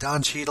 yeah,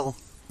 Don Cheadle.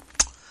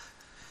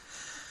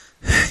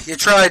 You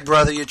tried,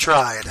 brother, you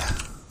tried.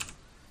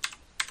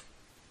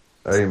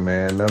 Hey,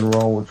 man, nothing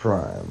wrong with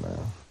trying, man.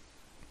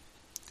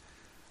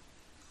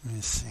 Let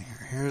me see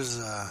here. Here's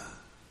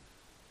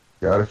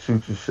Gotta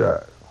shoot your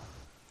shot.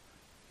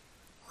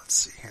 Let's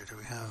see here. Do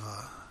we have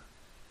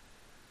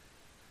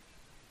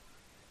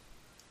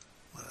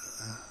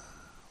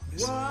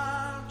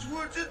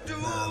What would you do?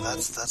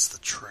 that's the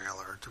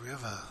trailer. Do we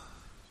have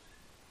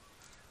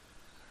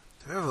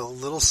a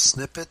little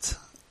snippet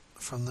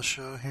from the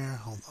show here?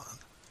 Hold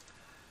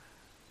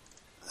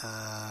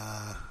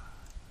on.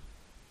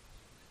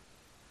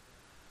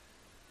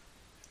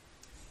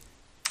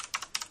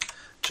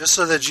 Just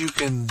so that you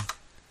can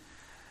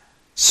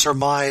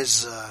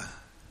surmise.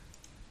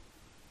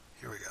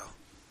 Here we go.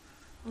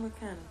 What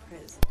kind of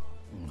present?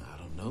 I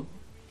don't know.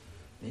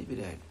 Maybe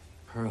that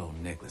pearl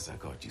necklace I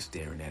caught you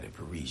staring at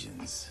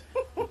Parisians.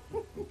 Well,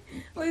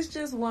 it's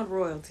just one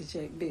royalty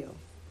check bill.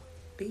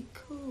 Be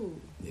cool.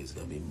 There's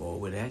gonna be more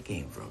where that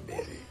came from,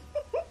 baby.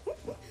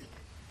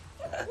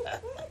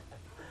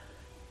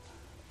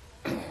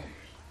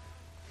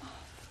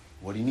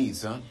 What do you need,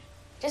 son?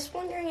 Just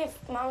wondering if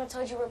Mama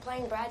told you we're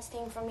playing Brad's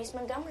team from East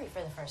Montgomery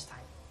for the first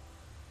time.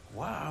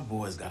 Why our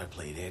boys gotta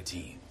play their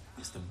team?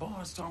 It's the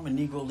Barnstorming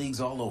Negro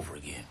Leagues all over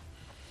again.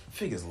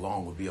 Figures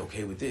Long would be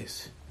okay with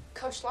this.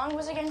 Coach Long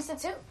was against it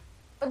too.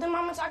 But then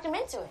Mama talked him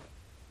into it.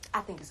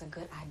 I think it's a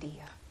good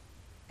idea.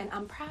 And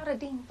I'm proud of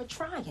Dean for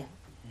trying.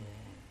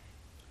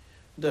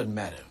 Doesn't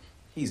matter.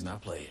 He's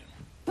not playing.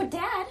 But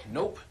Dad...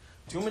 Nope.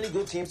 Too many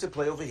good teams to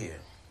play over here.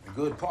 And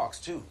good parks,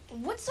 too.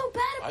 What's so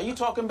bad about... Are you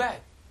talking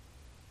back?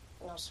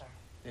 No, sir.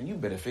 then you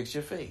better fix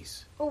your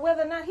face. Well,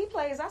 whether or not he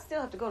plays, I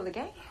still have to go to the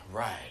game.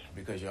 Right,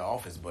 because your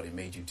office buddy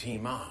made you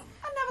team mom.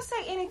 I never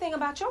say anything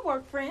about your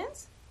work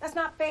friends. That's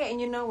not fair, and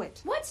you know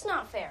it. What's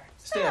not fair?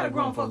 Stay out of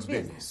grown folks'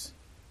 business.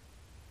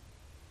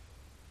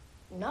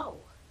 No.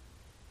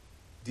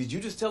 Did you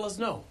just tell us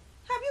no?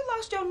 Have you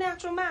lost your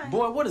natural mind?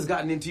 Boy, what has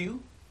gotten into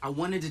you? I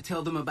wanted to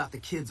tell them about the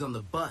kids on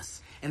the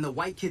bus, and the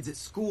white kids at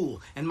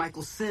school, and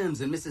Michael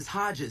Sims and Mrs.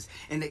 Hodges,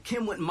 and that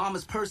Kim went in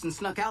Mama's purse and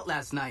snuck out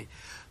last night.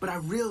 But I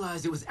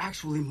realized it was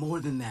actually more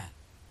than that.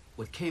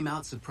 What came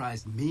out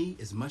surprised me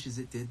as much as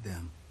it did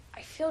them.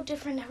 I feel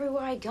different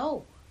everywhere I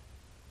go.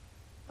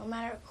 No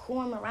matter who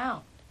I'm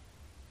around.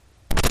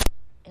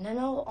 And then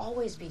it'll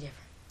always be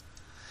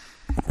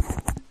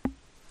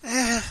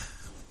different.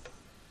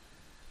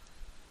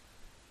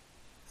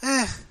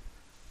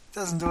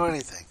 Doesn't do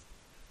anything.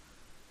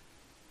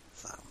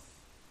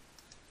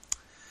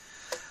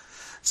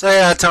 So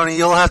yeah, Tony,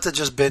 you'll have to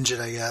just binge it,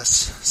 I guess.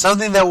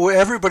 Something that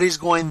everybody's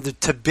going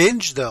to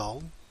binge,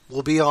 though,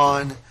 will be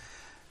on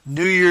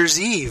New Year's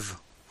Eve.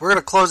 We're going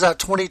to close out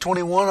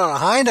 2021 on a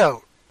high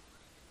note.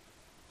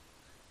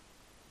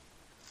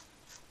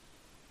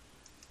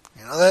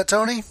 You know that,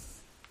 Tony?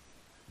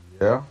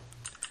 Yeah.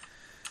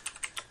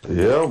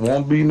 Yeah,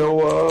 won't be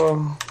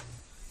no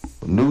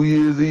New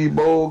Year's Eve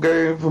bowl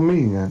game for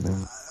me.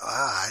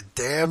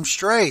 Damn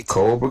straight.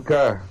 Cobra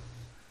Kai.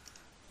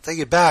 Take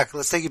it back.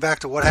 Let's take you back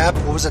to what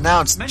happened. What was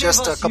announced Many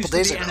just of a us couple used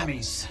days to be ago.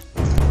 Enemies,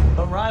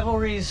 but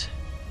rivalries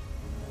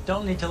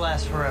don't need to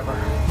last forever.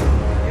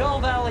 The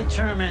All Valley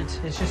Tournament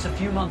is just a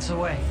few months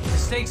away. The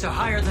stakes are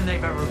higher than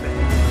they've ever been.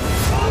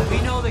 We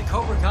know that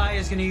Cobra Kai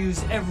is going to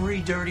use every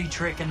dirty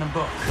trick in the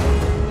book.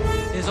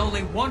 There's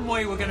only one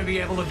way we're going to be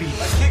able to beat them.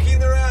 By kicking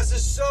their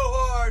asses so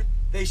hard,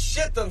 they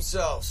shit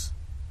themselves.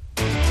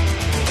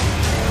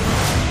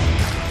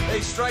 They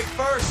strike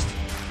first.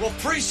 We'll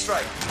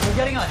pre-strike. We're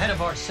getting ahead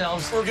of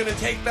ourselves. We're gonna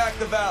take back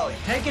the valley.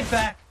 Take it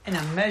back in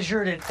a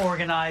measured and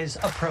organized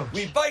approach.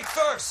 We bite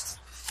first.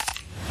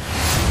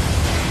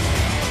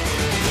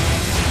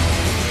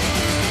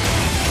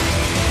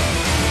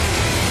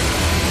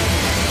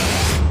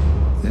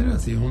 They're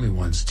not the only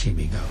ones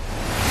teaming up.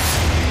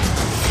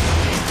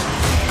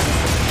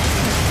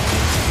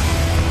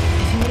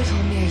 If you would have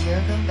told me a year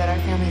ago that our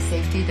family's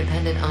safety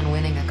depended on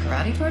winning a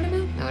karate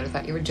tournament, I would have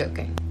thought you were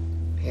joking.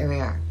 Here we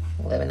are,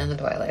 living in the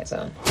Twilight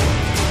Zone.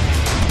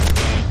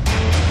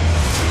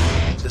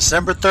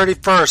 December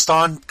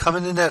 31st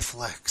coming to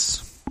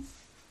Netflix.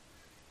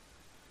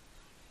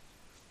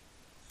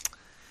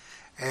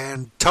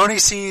 And Tony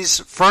C's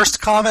first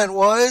comment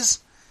was,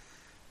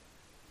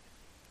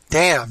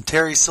 damn,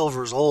 Terry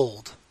Silver's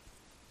old.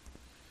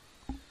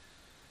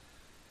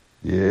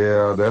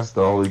 Yeah, that's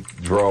the only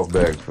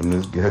drawback from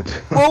this guy.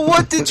 Well,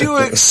 what did you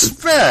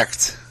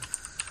expect?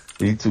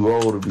 He too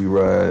old to be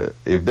riding.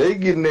 If they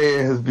getting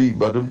their ass beat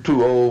by them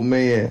two old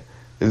men,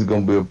 it's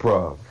going to be a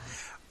problem.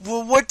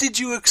 Well, what did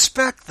you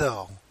expect,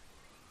 though?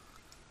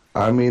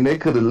 I mean, they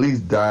could at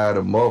least dyed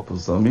him up or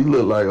something. He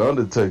looked like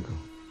Undertaker.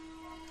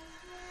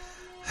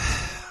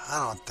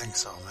 I don't think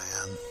so,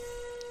 man.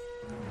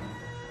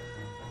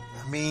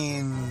 I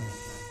mean,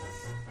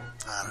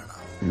 I don't know.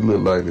 He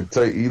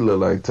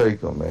looked like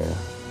Taker, man.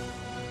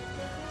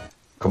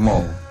 Come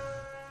on.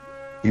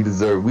 We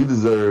deserve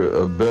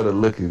a better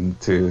looking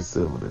Terry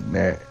Silver than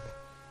that.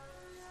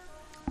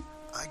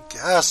 I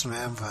guess,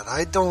 man, but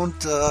I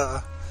don't,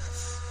 yeah.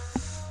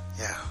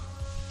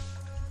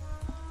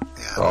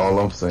 That's all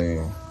I'm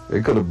saying.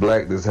 They could have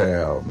blacked his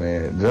hair out,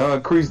 man.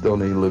 John Kreese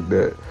don't even look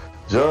that.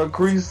 John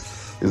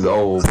Kreese is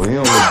old, but he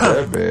don't look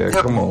that bad.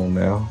 Yep. Come on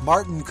now.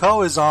 Martin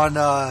Coe is on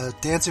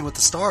Dancing with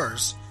the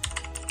Stars.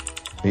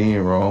 He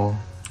ain't wrong.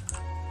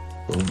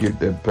 Go get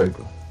that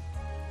paper.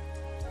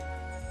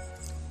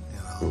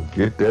 Go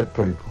get that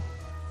paper.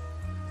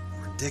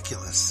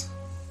 Ridiculous.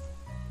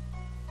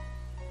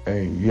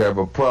 Hey, you have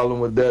a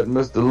problem with that,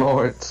 Mr.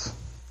 Lawrence?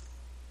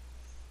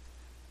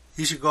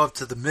 He should go up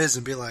to the Miz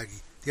and be like, do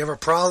you have a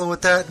problem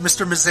with that,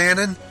 Mr.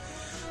 Mizanin?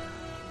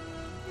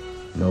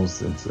 No,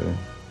 Sensei.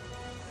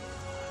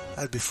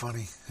 That'd be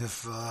funny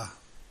if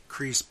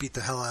Kreese beat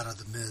the hell out of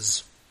the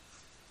Miz.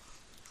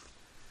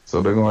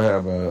 So they're going to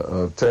have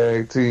a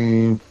tag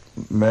team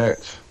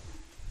match?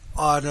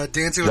 On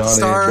Dancing with Johnny the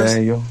Stars? And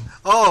Daniel?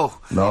 Oh.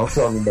 No, I'm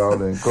talking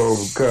about in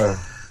Cobra Kai.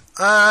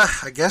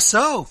 I guess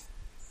so.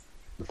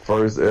 The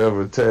first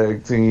ever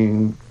tag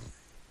team.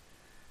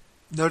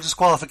 No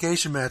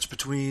disqualification match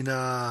between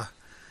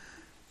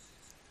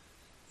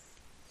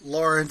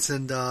Lawrence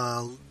and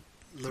LaRusso.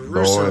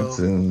 Lawrence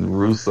and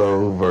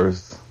Russo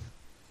versus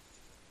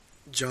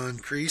John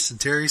Kreese and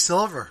Terry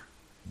Silver.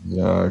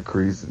 John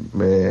Kreese,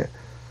 man.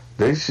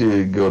 They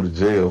should go to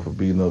jail for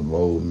beating up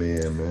old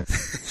men, man.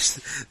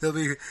 They'll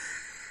be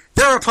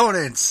their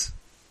opponents.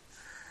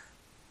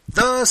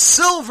 The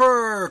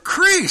Silver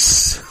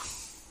Kreese.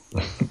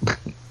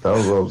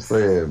 That's what I'm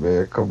saying,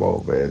 man. Come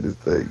on, man. This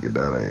thing getting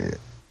out of hand.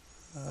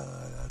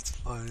 That's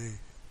funny.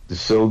 The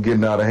show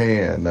getting out of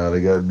hand. Now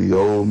they got the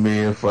old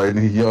men fighting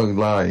the young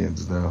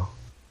lions now.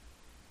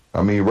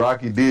 I mean,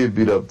 Rocky did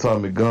beat up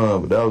Tommy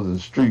Gunn, but that was a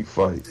street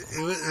fight.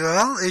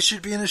 Well, it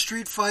should be in a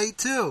street fight,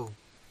 too.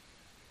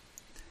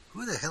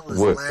 Who the hell is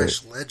What?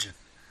 Lash Legend?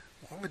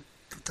 I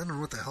don't know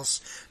what the hell.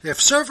 If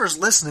Surfer's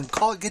listening,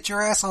 get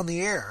your ass on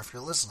the air if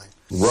you're listening.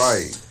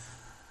 Right.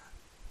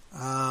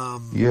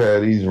 You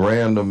had these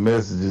random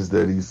messages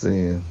that he's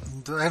saying.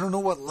 I don't know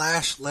what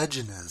Lash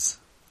Legend is.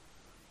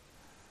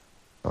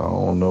 I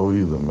don't know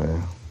either,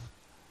 man.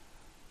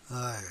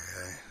 But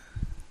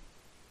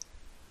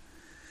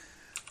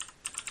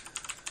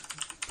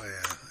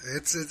yeah,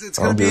 it's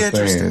going to be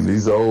interesting. Saying,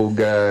 these old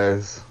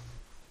guys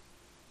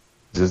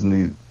just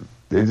need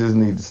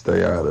to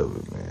stay out of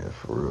it, man.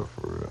 For real,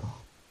 for real.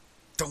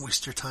 Don't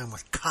waste your time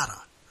with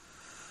Kata.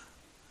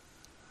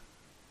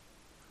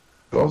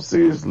 I'm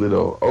seriously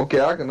though. Okay,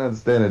 I can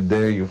understand that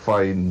Daniel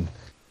fighting.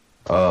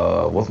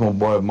 What's my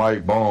boy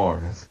Mike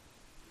Barnes?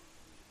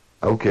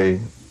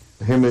 Okay,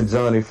 him and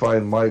Johnny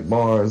fighting Mike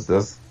Barnes.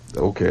 That's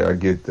okay. I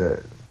get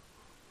that.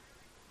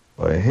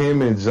 But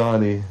him and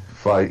Johnny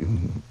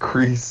fighting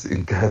Kreese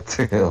and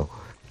goddamn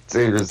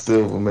Terry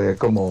Silver, man.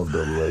 Come on,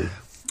 AA.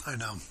 I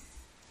know.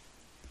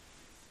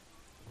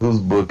 Who's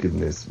booking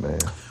this, man?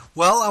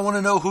 Well, I want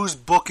to know who's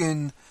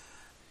booking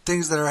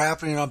things that are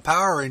happening on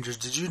Power Rangers.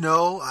 Did you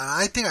know?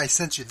 I think I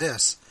sent you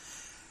this.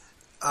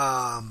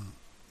 The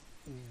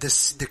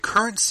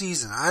current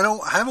season. I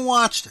haven't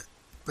watched it,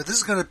 but this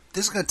is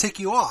gonna tick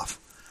you off.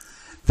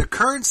 The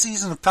current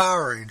season of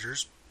Power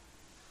Rangers,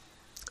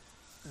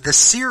 the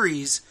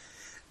series,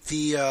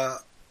 the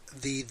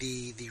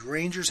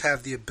Rangers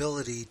have the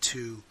ability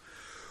to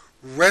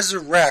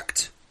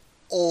resurrect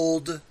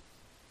old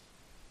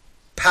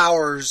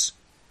powers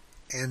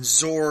and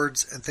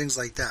Zords and things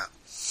like that.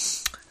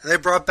 They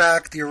brought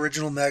back the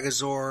original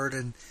Megazord,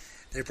 and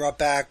they brought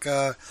back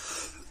the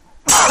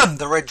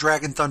Red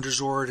Dragon Thunder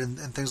Zord and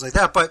things like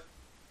that. But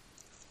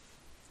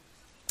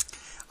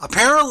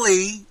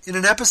apparently, in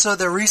an episode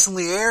that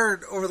recently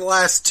aired over the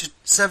last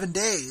 7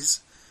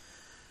 days,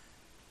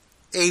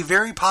 a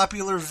very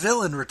popular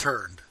villain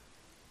returned.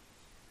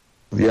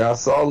 Yeah, I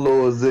saw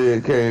Lord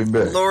Zed came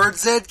back. Lord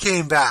Zed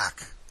came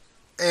back,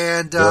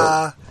 and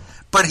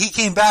but he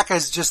came back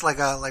as just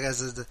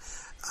as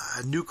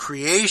a new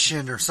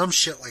creation or some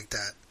shit like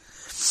that.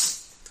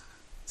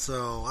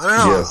 So I don't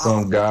know. Yeah,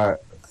 some guy.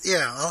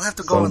 Yeah, I'll have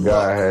to go and look.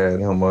 Some guy had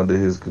him under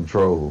his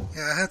control.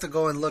 Yeah, I have to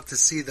go and look to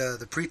see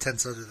the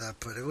pretense under that.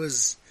 But I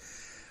was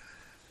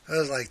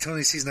like,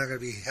 Tony C's not going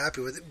to be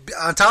happy with it.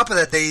 On top of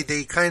that,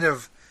 they kind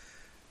of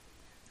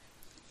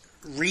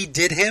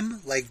redid him,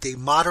 like they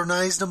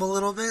modernized him a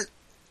little bit.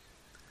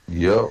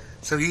 Yep.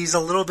 So he's a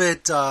little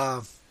bit,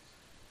 I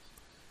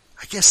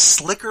guess,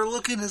 slicker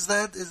looking. Is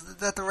that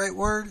the right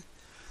word?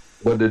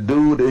 But the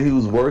dude that he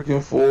was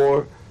working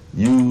for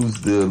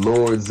used the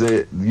Lord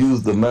Zed,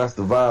 used the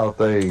Master Vile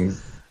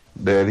things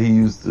that he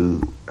used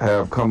to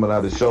have coming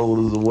out his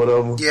shoulders or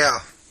whatever. Yeah.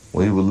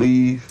 When he would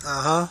leave.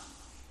 Uh-huh.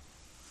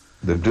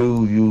 The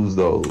dude used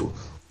those.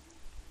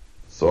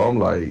 So I'm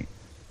like,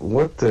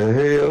 what the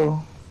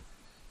hell?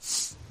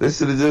 They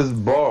should have just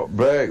brought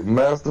back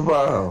Master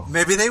Vile.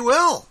 Maybe they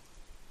will.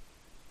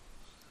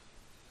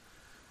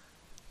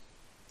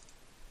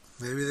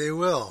 Maybe they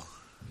will.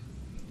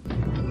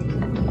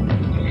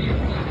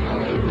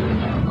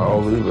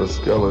 I'll leave a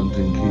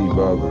skeleton key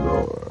by the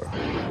door.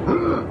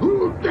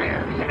 Who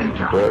dares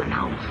enter our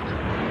house?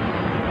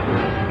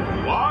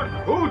 What?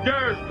 Who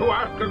dares to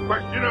ask a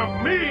question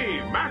of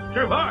me,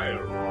 Master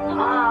Vile?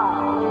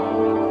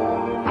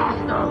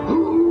 Master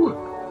who?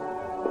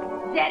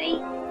 Zeddy?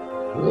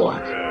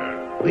 What?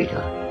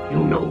 Rita, you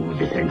know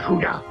this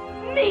intruder?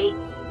 Me?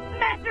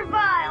 Master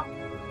Vile?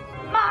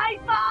 My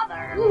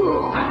father?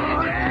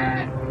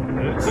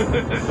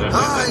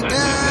 Hi,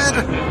 Dad!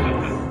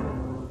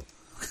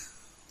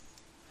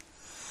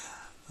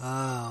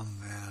 Oh,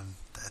 man.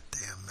 That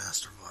damn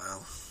Master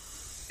Vile.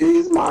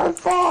 He's my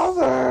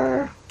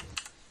father.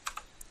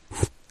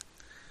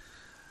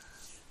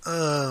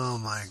 Oh,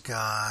 my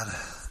God.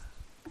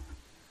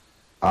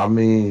 I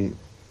mean,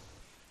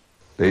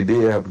 they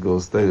did have to go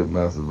stay with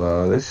Master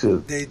Vile. That's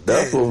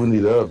what we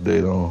need to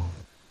update on.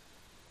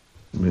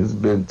 I mean, it's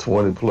been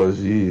 20 plus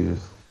years.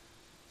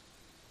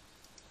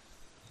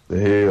 The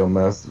hell,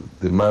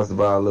 did Master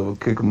Vile ever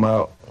kick him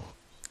out?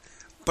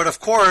 But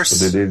of course,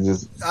 did they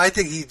just... I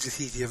think he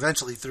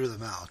eventually threw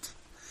them out.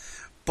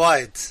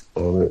 But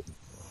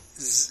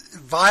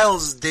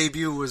Vile's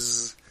debut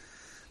was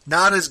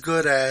not as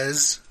good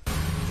as...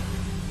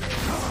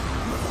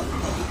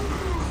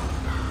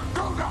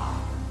 Goga,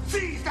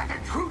 seize that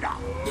intruder!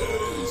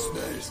 Yes,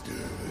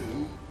 Master.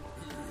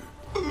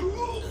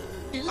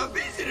 A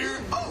visitor?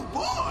 Oh,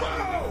 boy!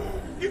 Wow!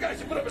 You guys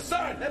should put up a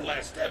sign. That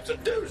last step's a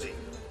doozy.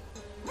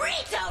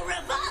 Rito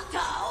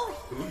Revolto?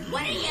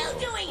 What are you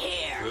doing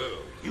here?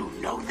 You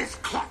know this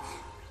klutz?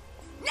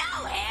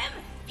 Know him?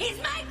 He's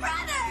my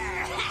brother!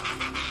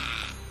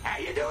 How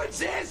you doing,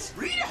 sis?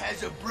 Rita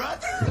has a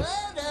brother?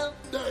 Oh,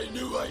 no. I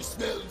knew I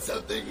smelled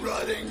something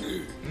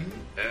rotting.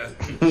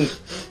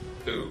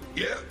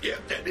 Yep,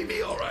 that'd be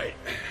me, all right.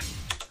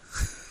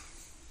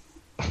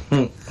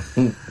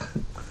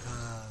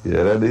 Yeah,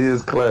 Yeah, that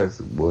is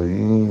classic, boy.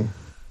 You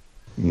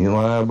ain't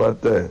lying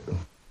about that.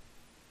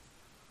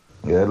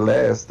 Yeah, that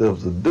last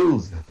step's a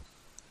doozy.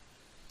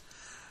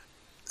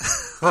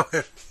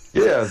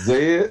 Yeah,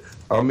 Zed.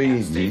 I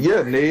mean,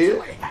 yeah,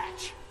 Ned.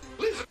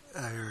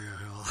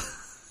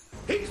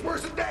 He's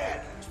worse than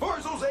Dad. As far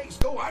as those eggs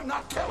go, I'm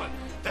not telling.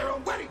 They're a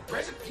wedding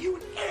present for you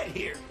and Ed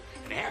here.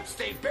 And they have to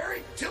stay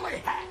buried till they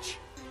hatch.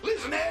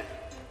 Listen, Ed.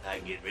 I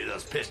can get rid of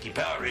those pesky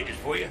Power Rangers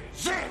for you.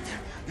 Zed!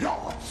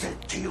 Lord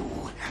said to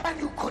you, and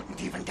you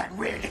couldn't even get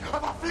rid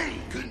of a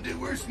flea. Couldn't do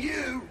worse than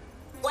you.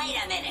 Wait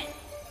a minute.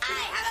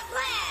 I have a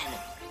plan.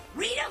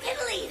 Rito can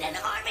lead an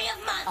army of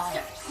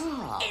monsters.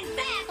 In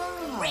fact,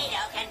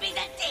 Rito can be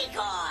the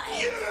decoy.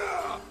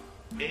 Yeah!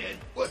 Ed,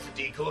 what's a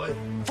decoy?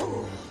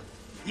 Fool!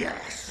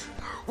 Yes!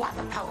 While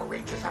the Power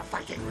Rangers are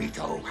fighting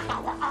Rito,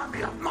 our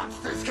army of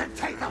monsters can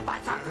take them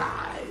back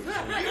alive!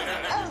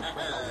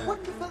 Oh,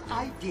 wonderful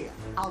idea.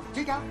 I'll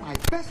dig out my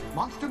best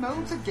monster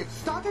molds and get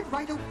started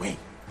right away.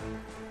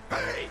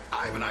 Hey,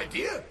 I have an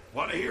idea.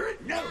 Want to hear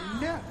it? No.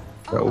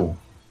 Oh.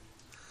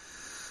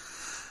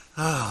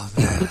 Oh,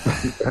 man.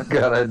 I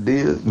got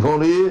ideas. You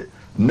want to hear it?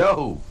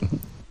 No.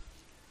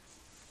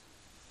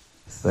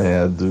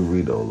 Man, I do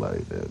Rito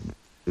like that.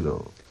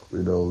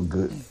 Rito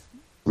good.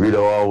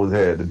 Rito always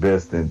had the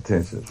best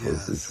intentions for the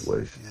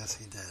situation. Yes,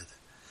 he did.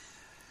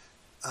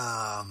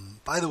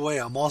 By the way,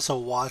 I'm also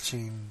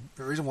watching.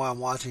 The reason why I'm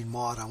watching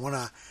Maude, I want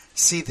to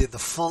see the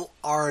full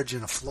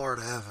origin of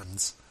Florida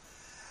Evans,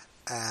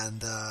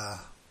 and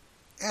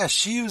yeah,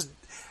 she was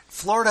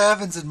Florida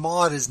Evans in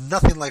Maude is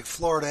nothing like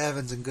Florida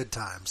Evans in Good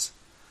Times.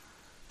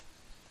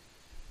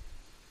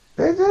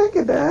 They take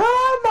it down,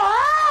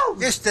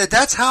 Maude. Yes,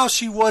 that's how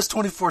she was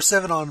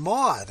 24/7 on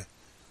Maude.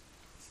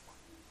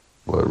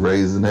 What,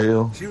 raising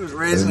hell? She was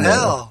raising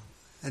hell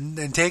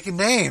and taking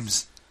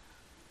names.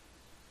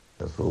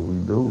 That's what we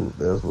do.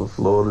 That's what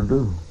Florida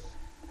do.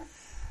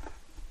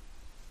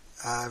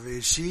 I mean,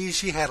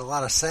 she had a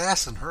lot of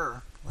sass in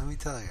her. Let me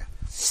tell you.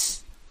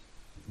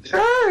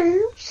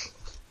 James.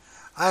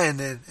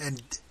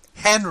 And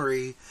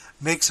Henry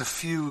makes a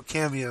few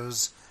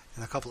cameos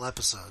in a couple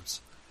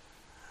episodes.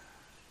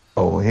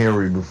 Oh,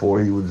 Henry before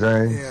he was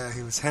James? Yeah,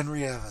 he was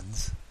Henry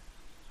Evans.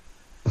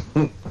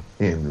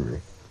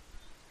 Henry.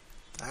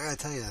 I gotta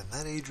tell you,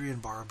 that Adrienne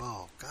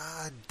Barbeau,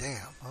 god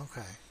damn,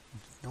 okay.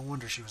 No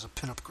wonder she was a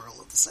pinup girl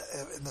in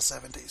the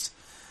 70s.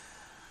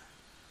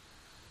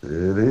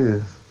 It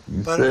is.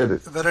 You said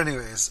it. But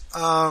anyways,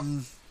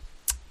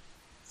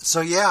 so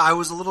yeah, I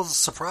was a little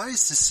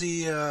surprised to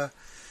see the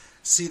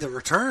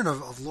return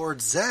of Lord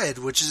Zed,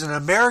 which is an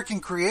American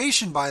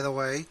creation, by the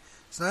way.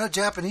 It's not a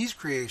Japanese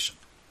creation.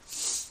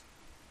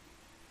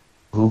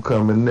 Who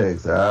coming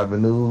next?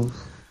 Ivan Ooze?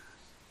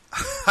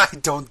 I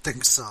don't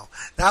think so.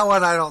 That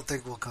one I don't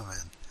think will come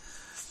in.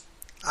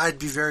 I'd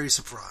be very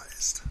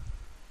surprised.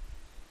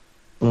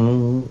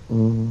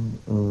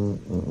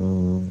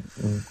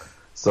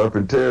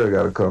 Serpentera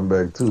got to come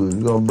back too. If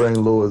you're gonna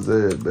bring Lord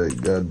Zed back, you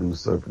gotta do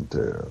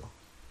Serpentera.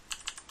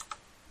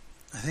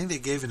 I think they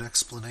gave an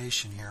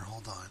explanation here.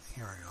 Hold on.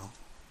 Here we go.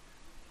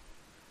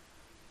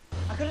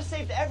 I could have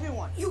saved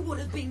everyone. You would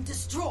have been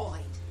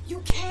destroyed.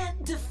 You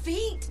can't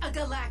defeat a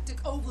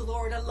galactic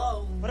overlord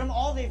alone. But I'm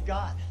all they've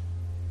got.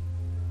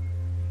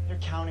 They're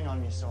counting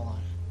on me,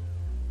 Solon.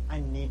 I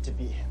need to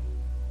beat him.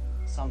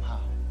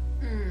 Somehow.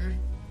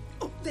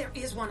 Oh, there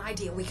is one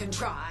idea we can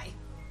try.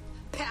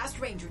 Past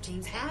Ranger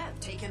teams have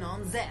taken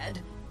on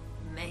Zed.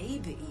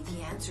 Maybe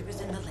the answer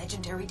is in the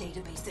legendary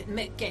database that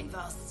Mick gave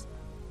us.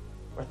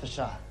 Worth a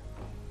shot.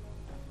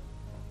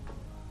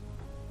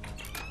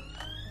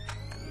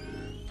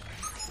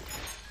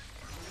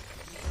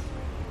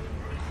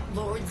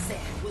 Lord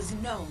Zed was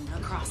known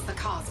across the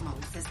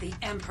cosmos as the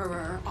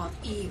Emperor of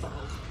Evil.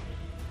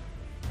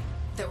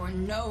 There were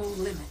no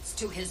limits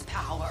to his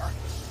power.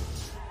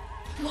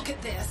 Look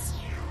at this.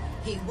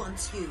 He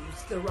once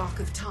used the Rock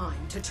of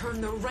Time to turn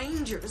the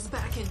Rangers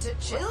back into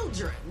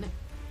children.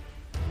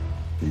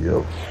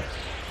 Yep.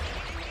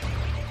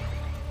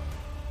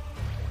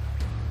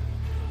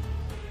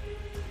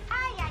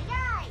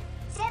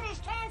 Zed has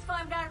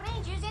transformed our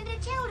Rangers into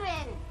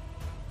children.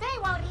 They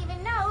won't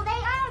even know they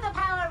are the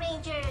Power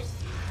Rangers.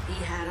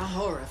 He had a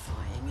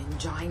horrifying and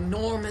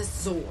ginormous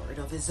Zord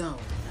of his own,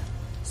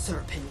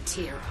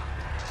 Serpentera.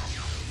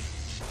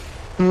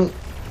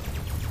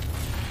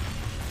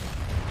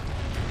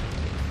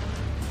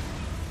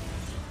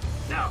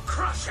 Now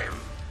crush him!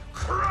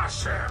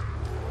 Crush him!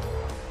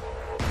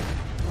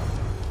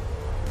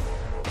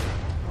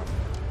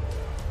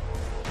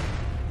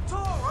 Thor,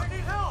 I need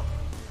help!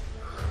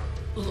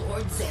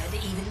 Lord Zed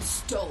even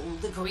stole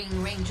the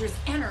Green Ranger's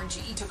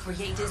energy to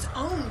create his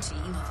own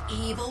team of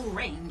evil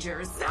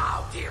Rangers.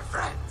 Now, dear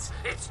friends,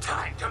 it's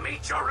time to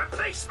meet your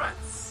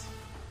replacements!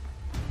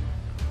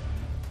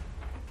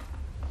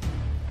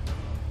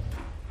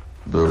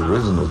 The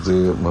original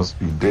Zed must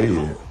be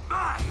dead.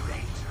 My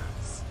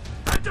Rangers!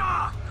 The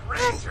Dark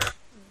Ranger!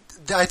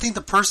 I think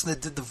the person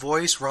that did the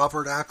voice,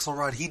 Robert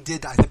Axelrod,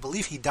 I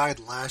believe he died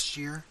last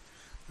year.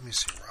 Let me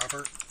see,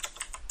 Robert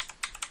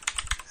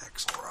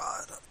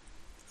Axelrod.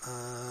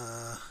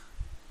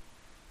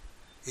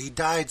 He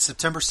died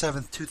September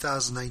 7th,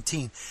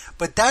 2019.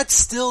 But that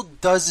still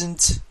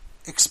doesn't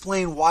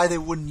explain why they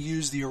wouldn't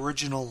use the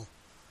original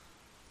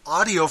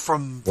audio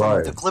from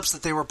the clips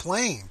that they were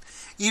playing.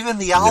 Even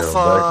the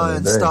alpha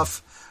and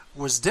stuff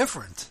was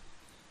different.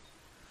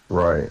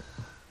 Right.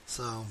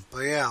 So,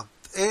 but yeah,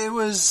 it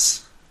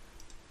was...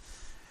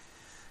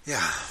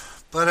 Yeah.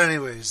 But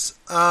anyways...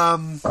 I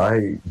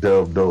hate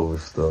dubbed over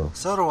stuff.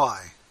 So do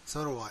I.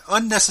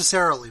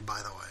 Unnecessarily,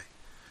 by the way.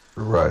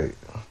 Right.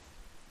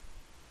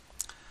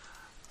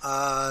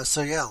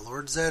 So yeah,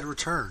 Lord Zed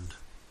returned.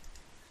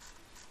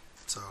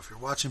 So if you're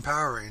watching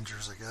Power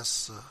Rangers, I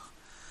guess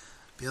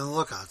be on the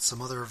lookout.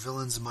 Some other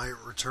villains might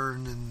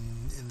return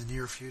in the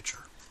near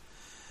future.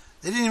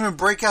 They didn't even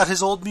break out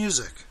his old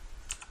music.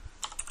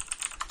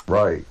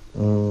 Right. I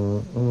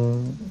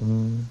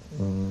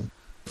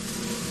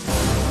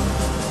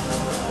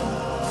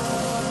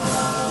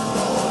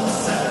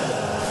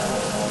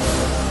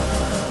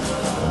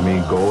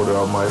mean,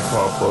 Goldar might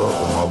pop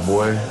up with my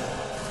boy.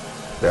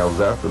 That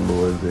was after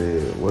Lord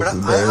Zed. What's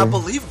his name? I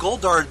believe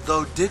Goldar,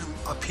 though, did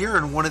appear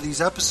in one of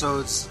these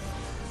episodes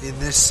in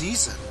this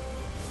season.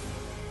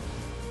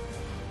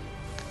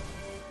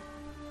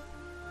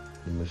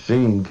 The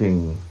Machine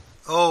King.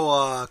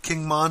 Oh,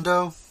 King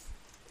Mondo?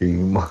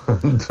 King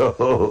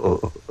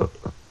Mondo.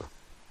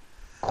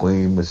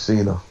 Queen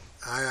Machina.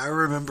 I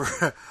remember.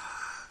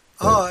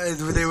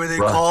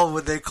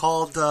 When they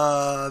called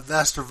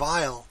Master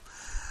Vile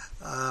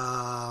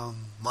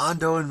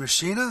Mondo and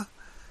Machina?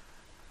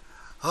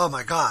 Oh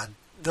my God,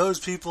 those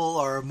people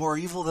are more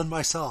evil than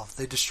myself.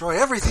 They destroy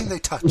everything they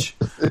touch.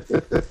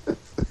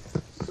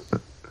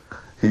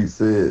 He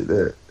said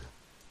that.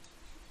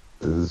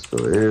 They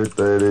destroy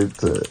everything they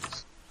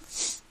touch.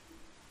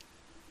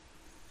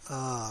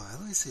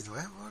 Let me see, do I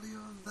have audio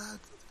of that?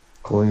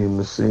 Queen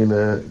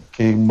Machina,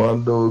 King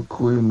Mondo,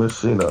 Queen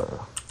Machina.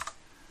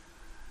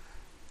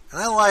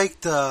 And I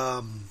liked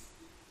look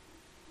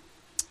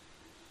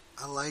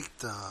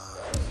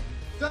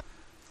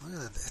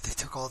at that. They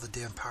took all the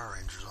damn Power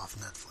Rangers off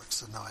Netflix,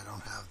 so no, I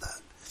don't have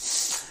that.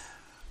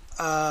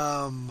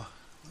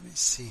 Let me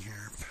see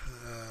here.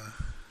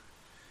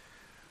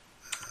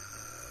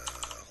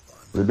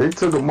 Hold on. They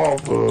took them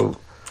off of...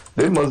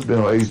 They must have been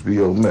on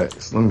HBO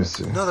Max. Let me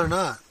see. No, they're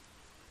not.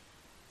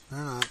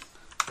 They're not.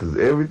 Because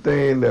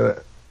everything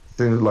that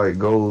seems like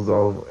goes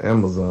off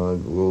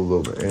Amazon goes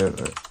over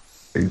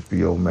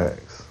HBO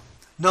Max.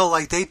 No,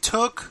 like they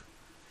took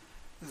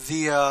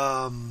the...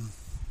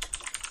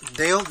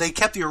 They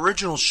kept the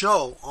original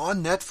show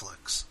on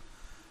Netflix.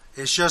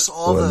 It's just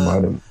all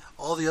the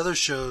other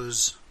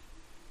shows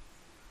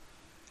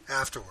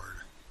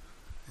afterward.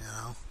 You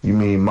know. You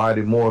mean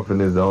Mighty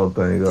Morphin is the only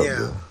thing up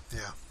there?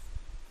 Yeah.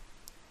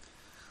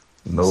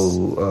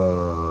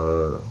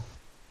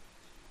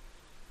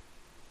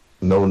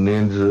 No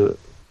Ninja.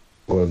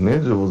 Well,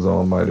 Ninja was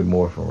on Mighty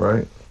Morphin,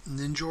 right?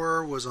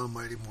 Ninja was on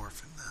Mighty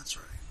Morphin. That's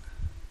right.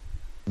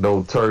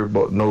 No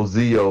Turbo. No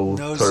Zeo.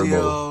 No Turbo.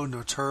 Zeo.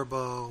 No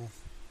Turbo.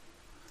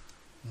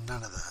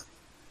 None of that.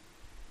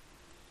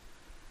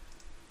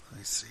 Let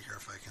me see here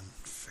if I can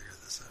figure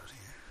this out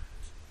here.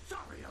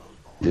 Sorry,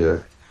 old boy. Yeah.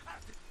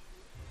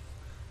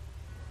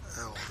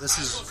 Oh, this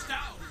is...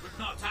 Down, but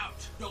not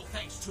out. No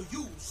thanks to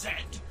you,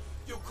 Zed.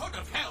 You could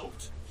have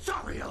helped.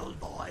 Sorry, old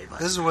boy. But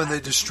This is when they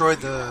destroyed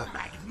the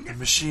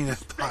Machine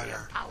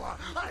Empire. power.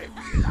 I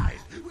realize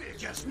we're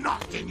just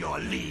not in your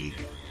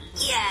league.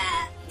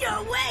 Yeah,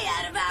 you're way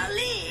out of our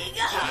league.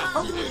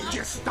 We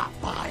just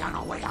stopped by on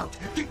our way out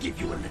to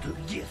give you a little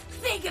gift.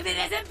 Think of it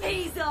as a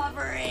peace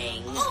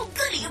offering. Oh,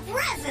 goody, a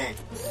present.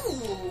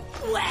 Ooh.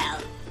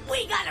 Well,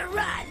 we gotta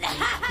run.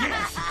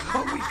 Yes,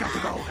 we've got to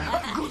go.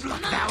 Good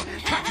luck now.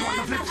 Catch you on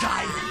the flip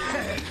side.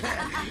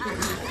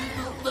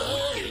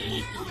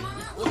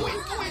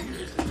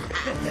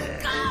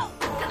 Go!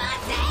 Come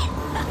on, Zed.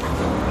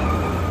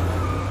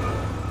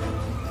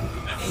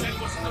 That Zed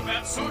wasn't a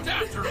bad sort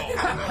after all.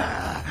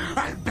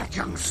 I bet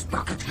young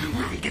Sprocket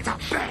really gets a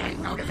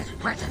bang out of his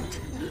present.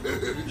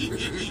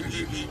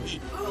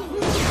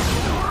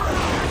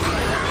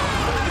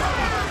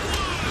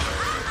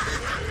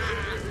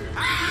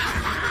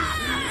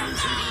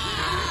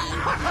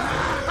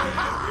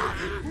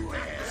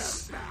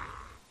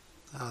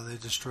 Oh, they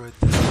destroyed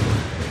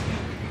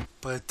that.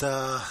 But,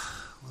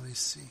 let me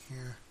see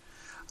here.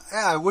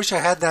 Yeah, I wish I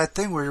had that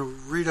thing where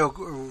Rita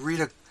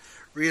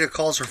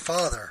calls her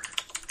father.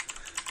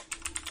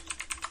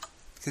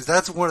 Because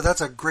that's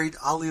a great,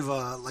 I'll leave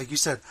like you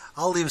said,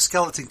 I'll leave a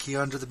skeleton key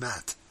under the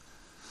mat.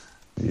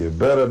 You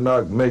better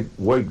not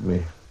wake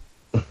me.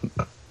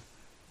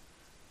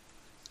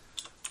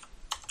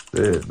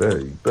 You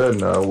better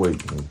not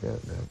wake me,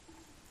 goddamn.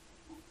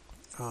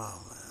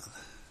 Oh,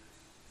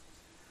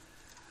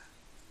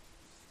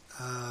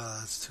 man.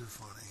 That's too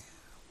funny.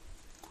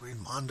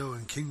 Queen Mondo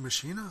and King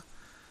Machina?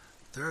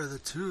 They're the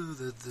two,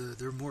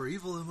 they're more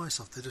evil than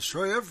myself. They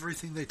destroy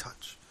everything they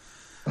touch.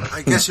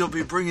 I guess you'll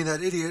be bringing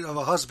that idiot of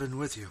a husband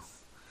with you.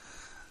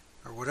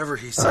 Or whatever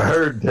he said. I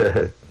heard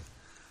that.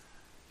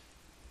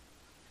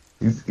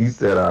 He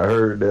said, I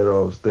heard that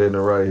I'm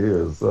standing right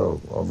here, so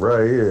I'm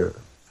right here.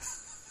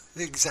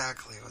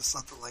 Exactly. It was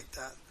something like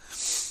that.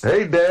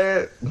 Hey,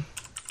 Dad.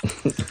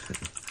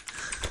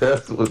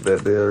 That's what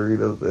that damn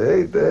Rito said.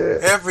 Hey,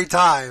 Dad. Every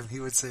time he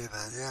would say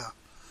that, yeah.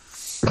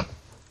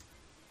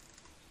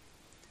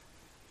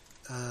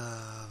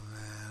 Oh,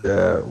 man.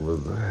 That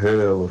was a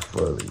hell of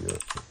funny. Yo.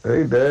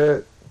 Hey,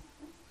 Dad.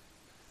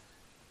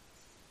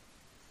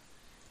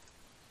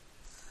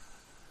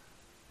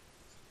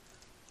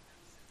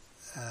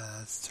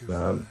 That's too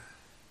funny.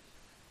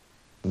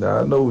 Now,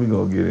 I know we're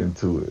going to get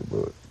into it,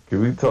 but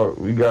can we talk?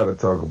 We got to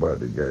talk about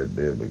the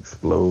goddamn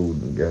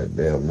exploding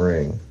goddamn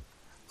ring.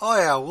 Oh,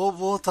 yeah,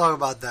 we'll talk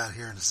about that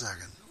here in a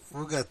second.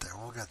 We'll get there.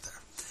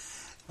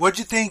 What'd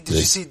you think? Did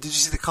you see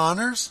the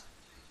Connors,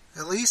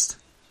 at least?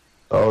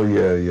 Oh,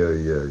 yeah.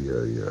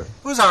 It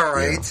was all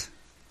right.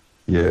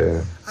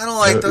 Yeah. I don't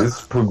like those.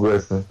 It's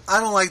progressing. I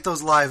don't like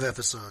those live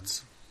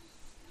episodes.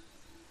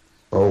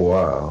 Oh,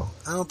 wow.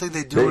 I don't think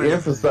they do They anything.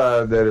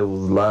 emphasized that it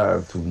was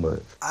live too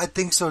much. I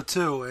think so,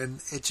 too,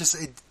 and it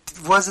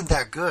wasn't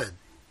that good.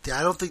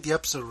 I don't think the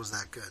episode was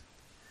that good.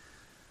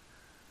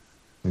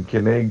 And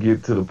can they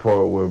get to the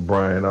part where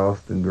Brian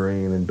Austin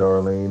Green and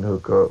Darlene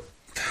hook up?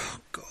 Oh,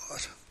 God.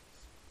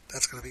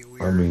 That's going to be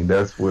weird. I mean,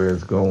 that's where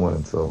it's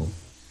going, so.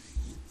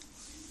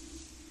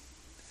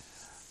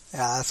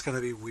 Yeah, that's going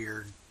to be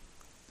weird.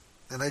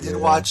 And I did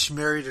watch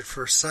Married at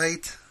First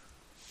Sight.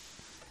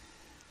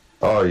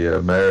 Oh, yeah,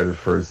 Married at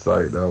First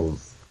Sight. That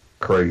was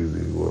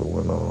crazy what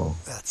went on.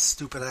 That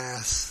stupid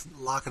ass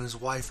locking his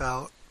wife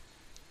out.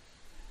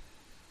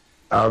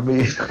 I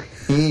mean,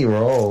 he ain't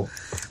wrong.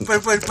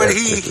 But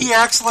he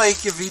acts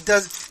like if he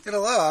does,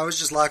 I was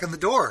just locking the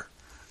door.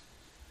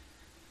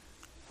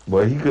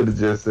 But he could have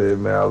just said,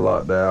 man, I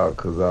locked her out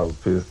because I was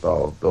pissed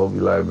off. Don't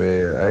be like,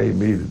 man, I ain't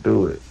me to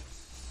do it.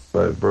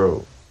 But,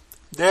 bro.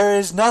 There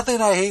is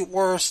nothing I hate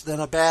worse than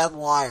a bad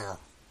liar.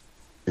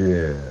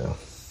 Yeah.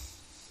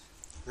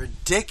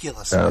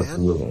 Ridiculous,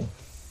 Absolutely. man.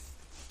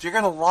 If you're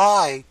going to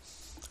lie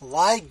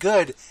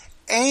good,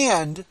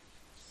 and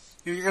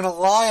if you're going to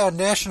lie on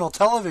national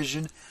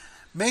television,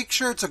 make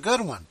sure it's a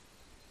good one.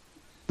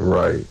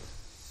 Right.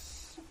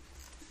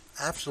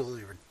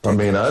 Absolutely ridiculous. I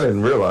mean, I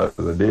didn't realize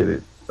I did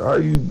it. How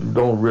you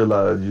don't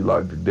realize you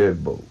locked the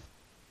deadbolt?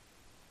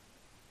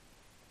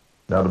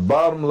 Now, the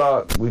bottom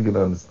lock, we can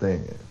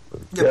understand.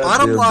 The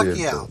bottom lock,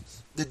 yeah.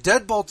 The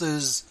deadbolt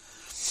is,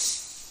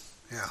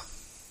 yeah.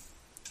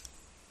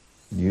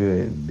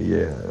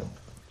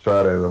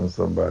 Try that on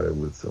somebody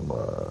with some,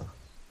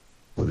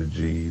 with a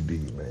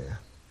GED, man.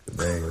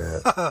 Dang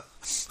that.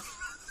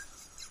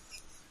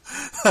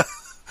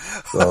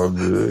 It's all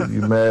good.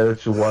 You mad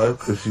at your wife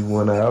because she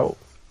went out?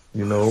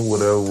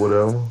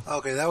 Whatever.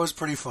 Okay, that was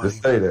pretty funny.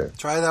 Just say that.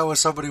 Try that with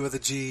somebody with a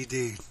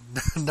GED,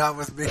 not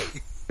with me.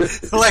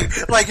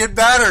 like it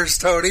matters,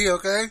 Tony.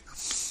 Okay.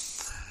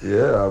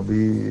 Yeah, I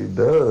mean it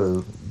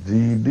does.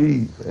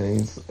 GED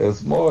ain't as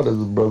smart as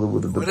a brother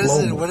with a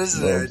diploma. What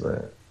is it?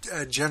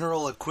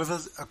 General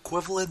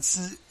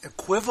equivalency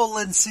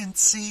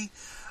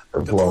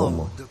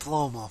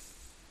diploma.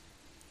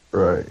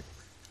 Right.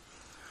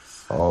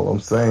 All I'm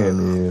saying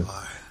is,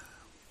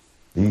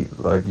 he,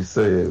 like you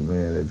said,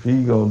 man, if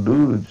he gonna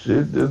do the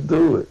shit, just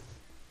do it.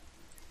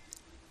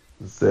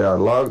 Just say I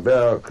locked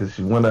out because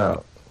she went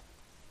out.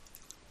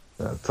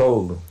 And I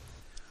told him,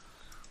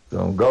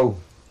 don't go.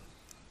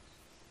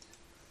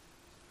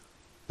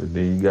 And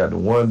then you got the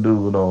one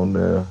dude on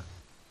there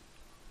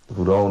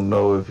who don't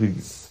know if he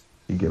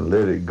can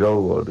let it go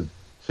or the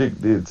chick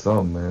did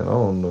something, man. I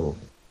don't know.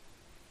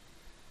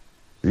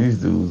 These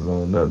dudes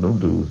don't know. Them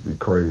dudes be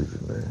crazy,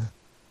 man.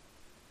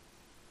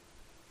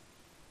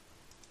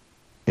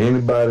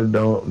 Anybody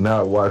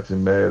not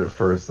watching Married at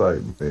First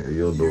Sight, man,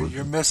 you'll know.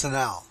 You're missing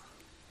out.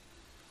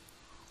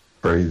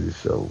 Crazy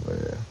show,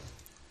 man.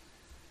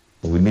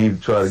 We need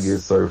to try to get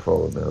Surf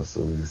on now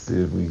so we can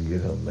see if we can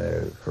get him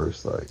Married at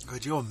First Sight.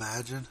 Could you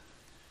imagine?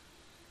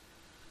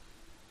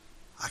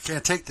 I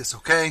can't take this,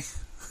 okay?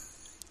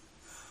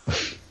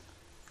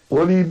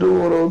 What are you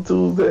doing on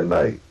Tuesday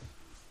night?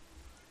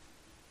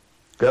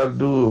 Got to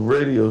do a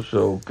radio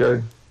show,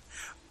 okay?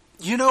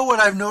 You know what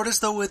I've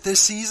noticed, though, with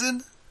this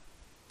season?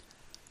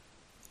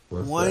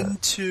 What's 1,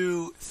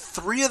 2,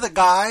 3 of the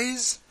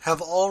guys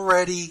have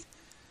already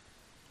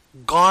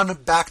gone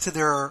back to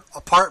their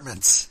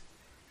apartments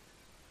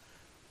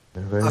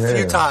a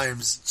few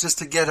times just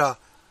to get a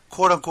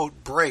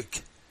quote-unquote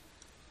break.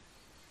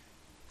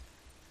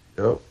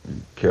 Yep,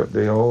 kept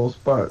their own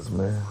spots,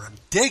 man.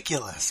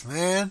 Ridiculous,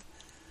 man.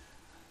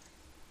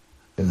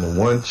 And the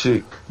one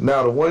chick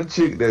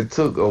that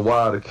took a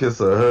while to kiss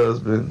her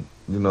husband,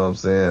 you know what I'm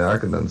saying? I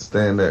can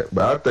understand that.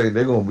 But I think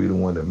they're going to be the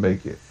one that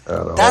make it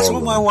out of That's all what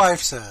of my them.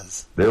 wife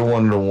says. They're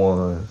one of the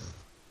ones.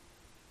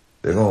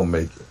 They're going to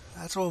make it.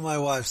 That's what my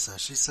wife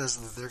says. She says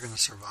that they're going to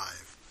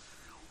survive.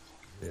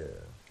 Yeah.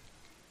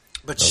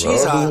 But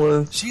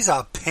Now, she's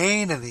a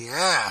pain in the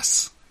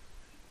ass.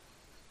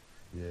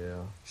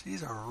 Yeah.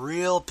 She's a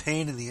real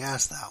pain in the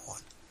ass, that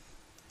one.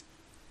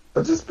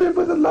 I've just been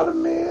with a lot of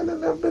men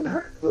and I've been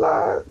hurt a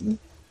lot.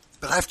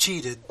 But I've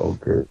cheated.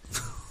 Okay.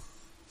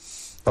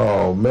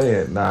 Oh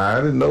man, nah,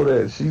 I didn't know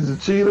that. She's a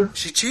cheater?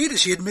 She cheated.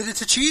 She admitted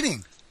to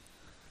cheating.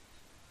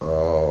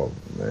 Oh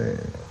man.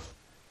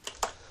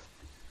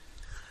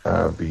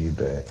 I'll be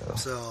damned.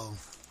 So,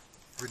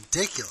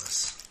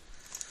 ridiculous.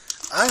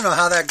 I don't know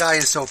how that guy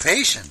is so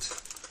patient.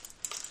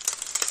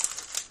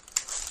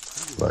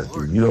 Like,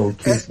 you don't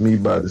kiss me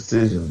by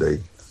decision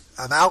day.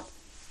 I'm out.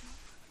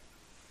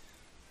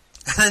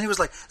 And then he was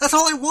like, that's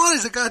all I want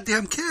is a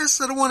goddamn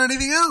kiss. I don't want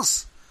anything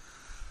else.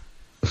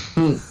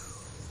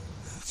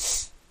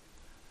 She's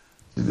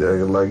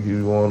acting like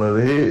you want her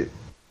to hit.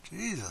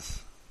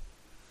 Jesus.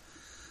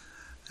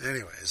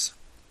 Anyways.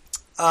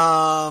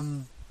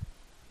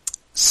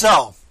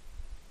 So,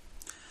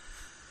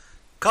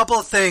 couple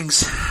of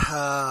things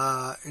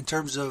in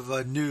terms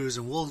of news,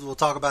 and we'll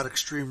talk about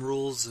Extreme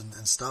Rules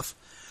and stuff.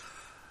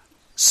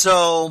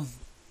 So,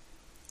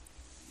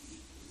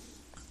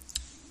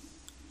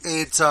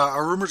 it's a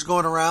rumor's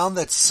going around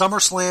that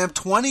SummerSlam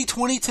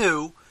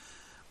 2022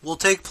 will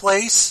take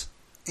place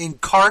in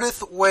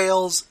Cardiff,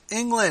 Wales,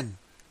 England.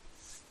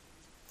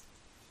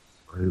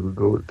 Here we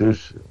go with this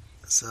shit.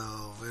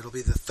 So it'll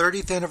be the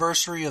 30th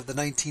anniversary of the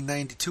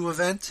 1992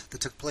 event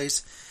that took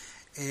place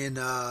in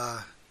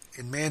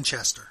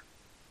Manchester.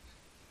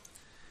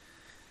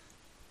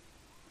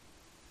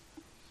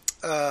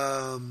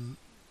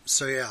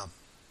 So yeah.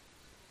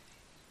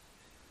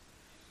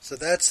 So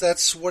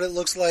that's what it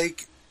looks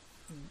like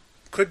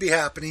could be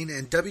happening,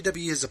 and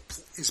WWE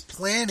is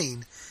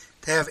planning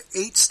to have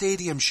 8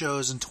 stadium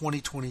shows in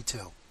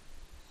 2022.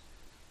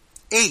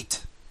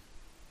 8.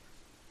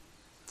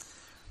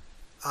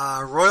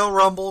 Royal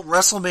Rumble,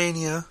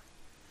 WrestleMania,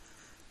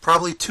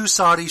 probably 2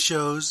 Saudi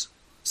shows,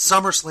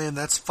 SummerSlam,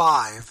 that's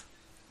 5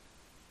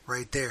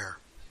 right there.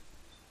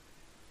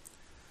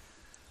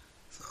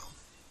 So,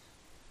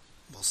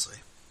 we'll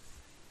see.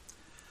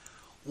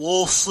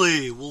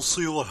 We'll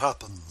see what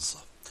happens.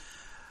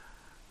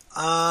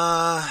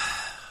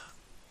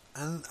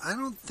 And I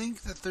don't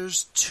think that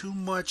there's too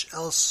much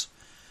else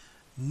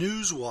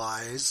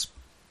news-wise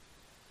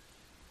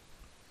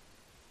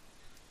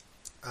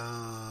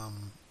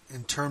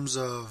in terms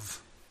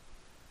of,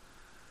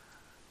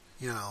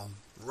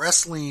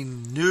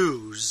 wrestling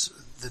news.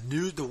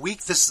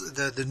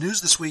 The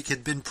news this week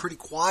had been pretty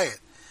quiet.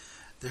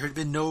 There had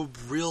been no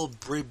real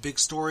big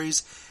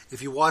stories.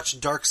 If you watched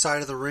Dark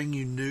Side of the Ring,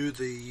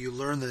 you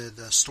learned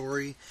the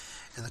story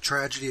and the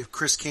tragedy of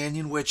Chris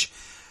Kanyon, which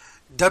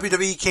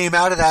WWE came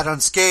out of that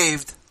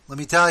unscathed, let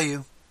me tell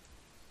you.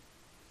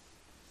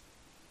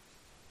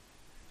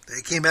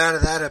 They came out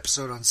of that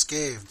episode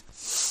unscathed.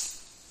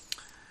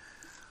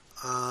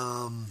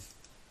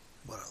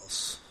 What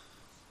else?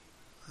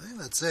 I think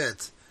that's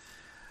it.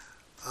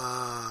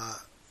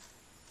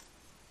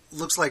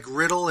 Looks like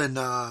Riddle and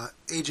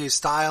AJ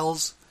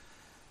Styles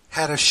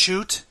had a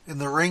shoot in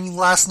the ring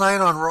last night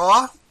on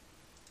Raw.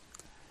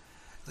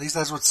 At least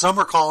that's what some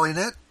are calling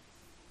it.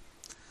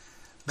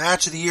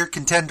 Match of the Year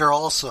contender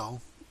also.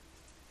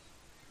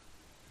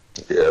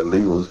 Yeah,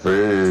 Lee was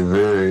very,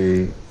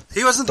 very.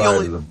 He wasn't the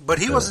only, but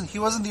he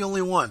wasn't the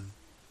only one.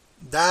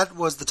 That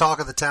was the talk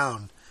of the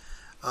town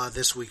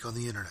this week on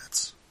the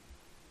internets.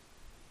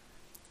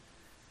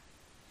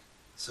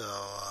 So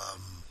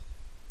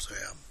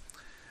yeah.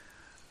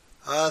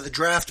 The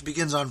draft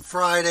begins on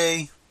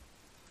Friday.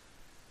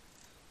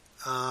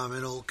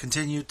 It'll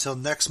continue till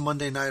next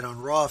Monday night on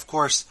Raw. Of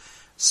course,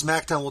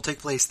 SmackDown will take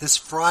place this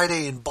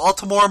Friday in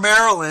Baltimore,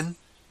 Maryland.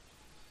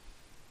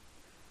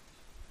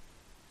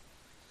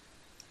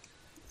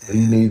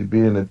 You need to be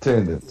in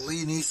attendance.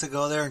 Lee needs to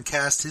go there and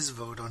cast his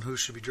vote on who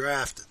should be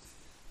drafted.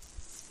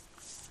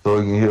 So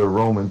you can hear a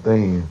Roman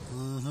theme.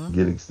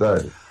 Get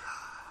excited.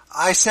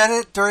 I said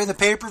it during the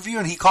pay-per-view,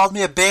 and he called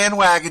me a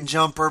bandwagon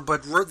jumper,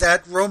 but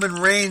that Roman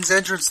Reigns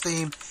entrance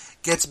theme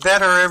gets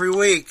better every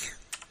week.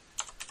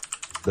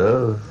 It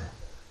does.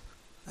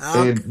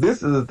 And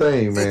this is the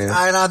thing, man.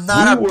 And I'm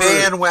not a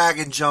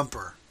bandwagon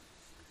jumper.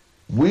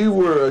 We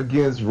were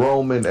against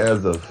Roman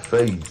as a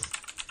face.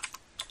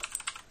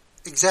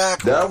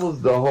 Exactly. That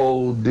was the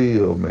whole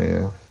deal,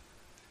 man.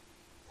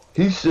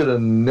 He should have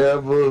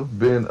never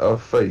been a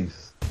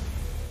face.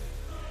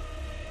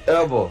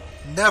 Ever.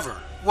 Never.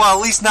 Well,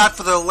 at least not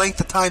for the length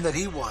of time that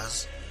he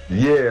was.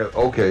 Yeah,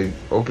 okay,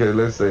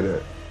 let's say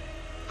that.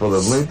 For the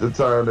length of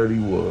time that he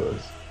was.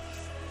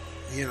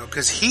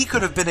 Because he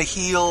could have been a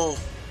heel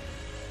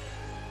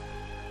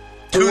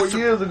 4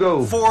 years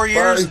ago. 4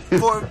 years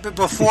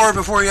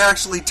before he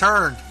actually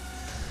turned.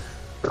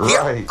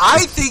 Right. I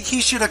think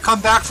he should have come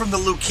back from the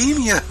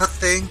leukemia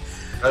thing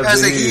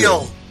as a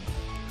heel.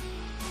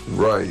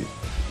 Right.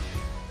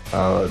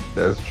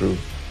 That's true.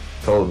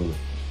 Totally.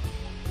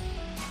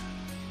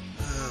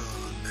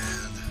 Oh,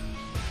 man.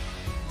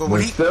 But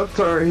when Steph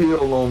turned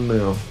heel on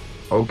them,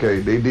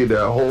 okay, they did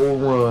that whole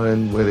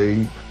run where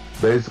they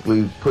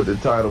basically put the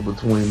title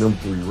between them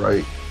three,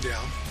 right? Yeah.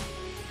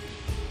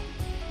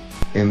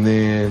 And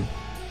then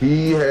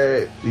he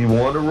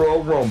won the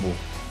Royal Rumble.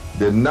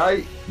 The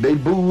night they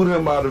booed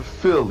him out of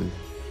Philly,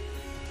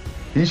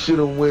 he should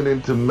have went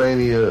into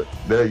Mania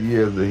that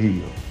year as a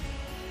heel.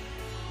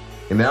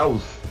 And that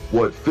was,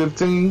 what,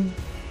 15?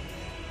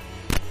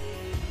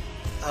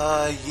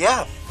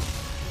 Yeah.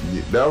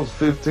 That was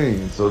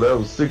 15, so that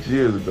was 6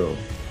 years ago.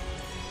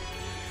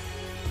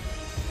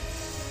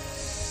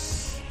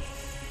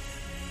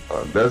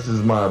 That's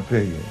just my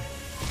opinion.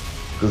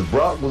 Because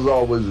Brock was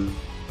always...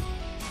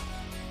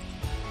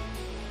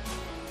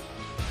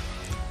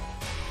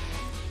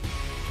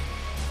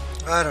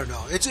 I don't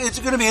know. It's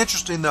going to be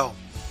interesting, though.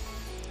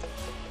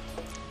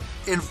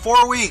 In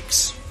 4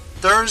 weeks,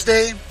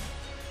 Thursday,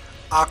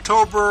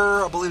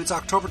 October, I believe it's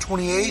October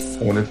 28th.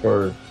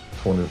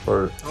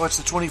 21st. Oh, it's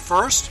the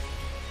 21st?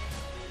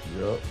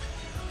 Yep.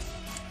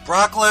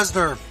 Brock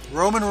Lesnar,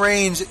 Roman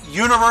Reigns,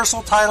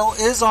 Universal title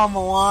is on the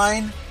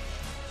line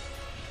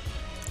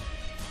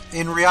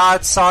in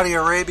Riyadh, Saudi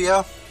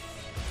Arabia.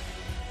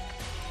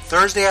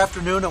 Thursday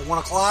afternoon at 1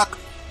 o'clock.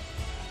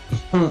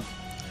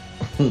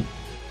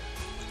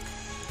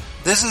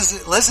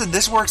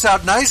 This works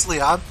out nicely,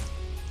 huh?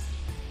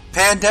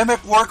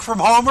 Pandemic work from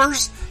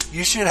homers,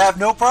 you should have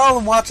no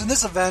problem watching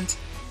this event.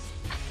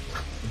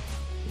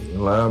 You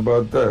lying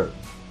about that.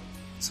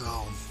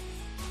 So,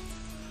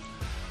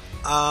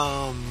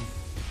 but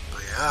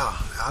yeah,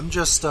 I'm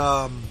just, See,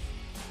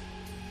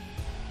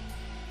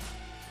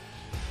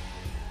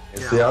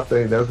 I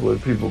think that's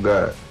what people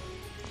got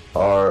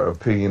our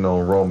opinion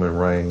on Roman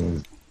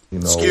Reigns, you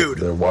know, skewed.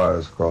 Their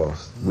wires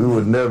crossed. We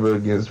were never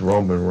against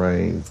Roman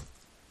Reigns,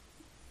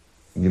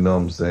 you know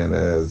what I'm saying,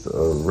 as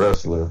a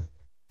wrestler.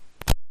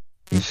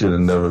 He should have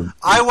never.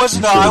 I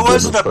wasn't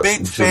a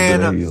big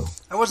fan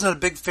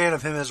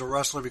of him as a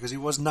wrestler because he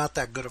was not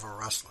that good of a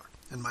wrestler,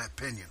 in my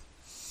opinion.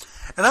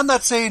 And I'm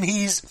not saying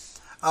he's,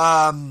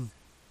 a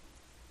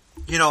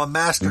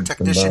master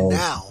technician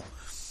now,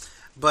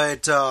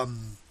 but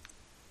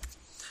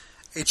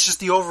it's just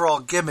the overall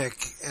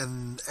gimmick,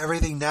 and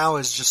everything now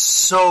is just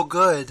so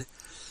good.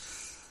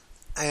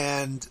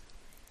 And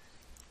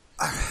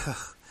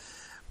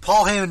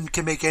Paul Heyman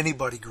can make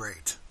anybody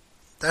great.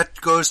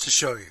 That goes to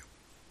show you.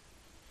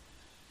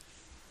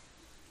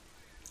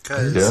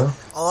 Because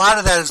a lot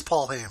of that is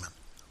Paul Heyman.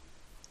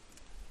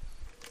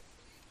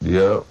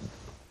 Yep.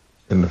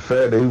 And the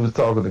fact that he was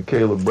talking to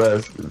Caleb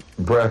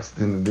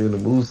Braxton and then the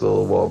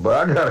Musso wall,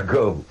 but I gotta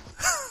go.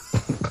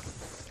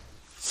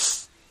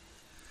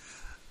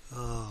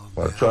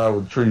 I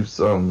Tribal Chief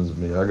summons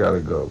me. I gotta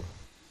go.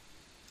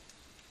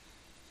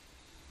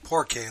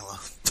 Poor Kayla.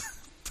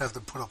 Have to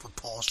put up with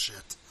Paul's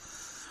shit.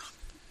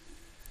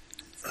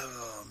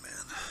 Oh,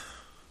 man.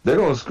 They're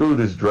gonna screw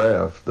this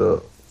draft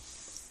up.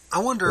 I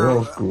wonder. They're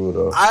gonna screw it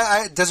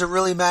up. Does it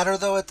really matter,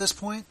 though, at this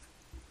point?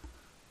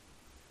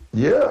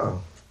 Yeah.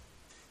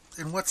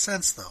 In what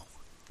sense, though?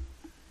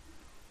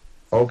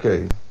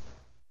 Okay.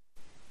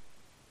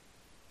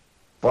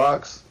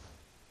 Fox.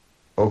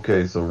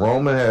 Okay, so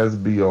Roman has to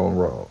be on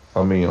Raw.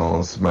 I mean,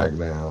 on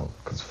SmackDown,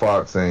 because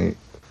Fox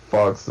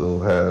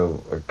will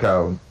have a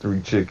cow and 3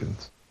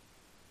 chickens.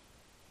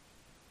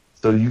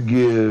 So you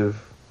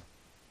give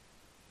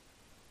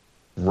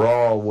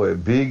Raw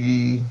with Big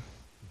E,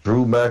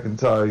 Drew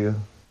McIntyre.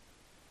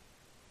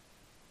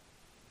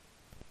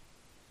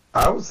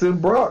 I would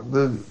send Brock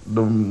the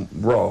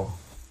Raw.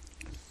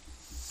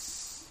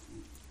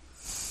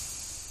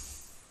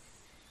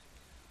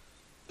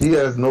 He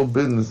has no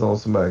business on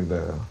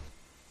SmackDown.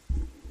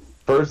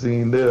 First, he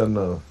ain't there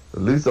enough.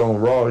 At least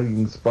on Raw, he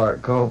can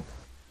spot come.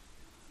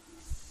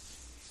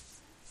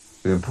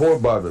 And poor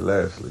Bobby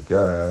Lashley.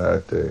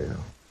 God damn.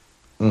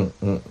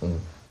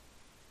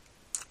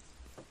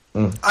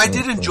 I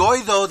did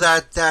enjoy, though,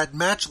 that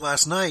match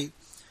last night,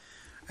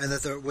 and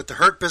that with the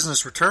Hurt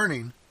Business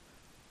returning.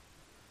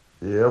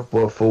 Yeah,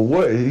 but for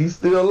what? He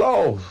still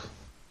lost.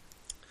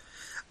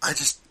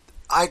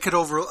 I could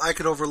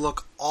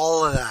overlook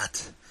all of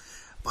that,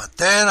 but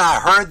then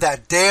I heard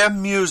that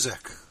damn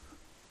music.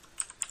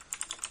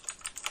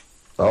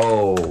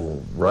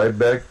 Oh, right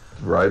back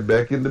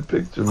in the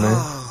picture, man.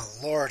 Oh,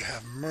 Lord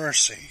have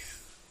mercy.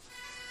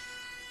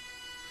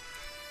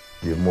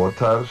 Get more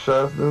title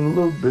shots than a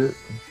little bit.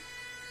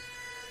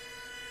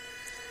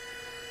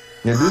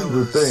 And this is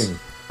the thing.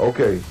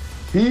 Okay,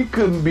 he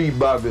couldn't beat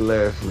Bobby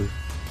Lashley,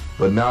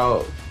 but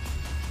now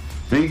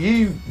Big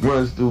E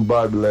runs through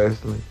Bobby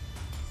Lashley.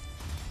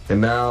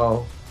 And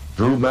now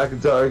Drew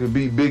McIntyre can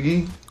beat Big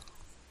E.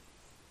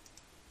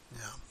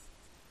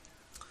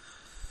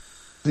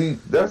 See,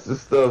 that's the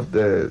stuff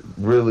that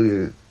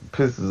really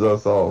pisses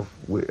us off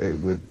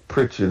with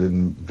Pritchard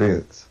and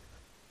Vince.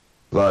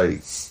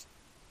 Like,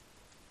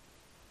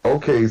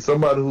 okay,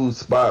 somebody who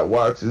spot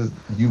watches,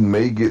 you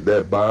may get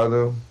that by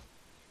them.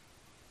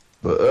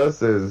 But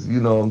us as, you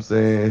know what I'm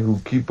saying,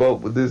 who keep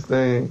up with this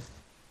thing,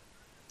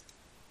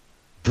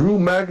 Drew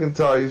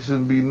McIntyre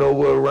shouldn't be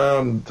nowhere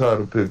around the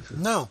title picture.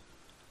 No.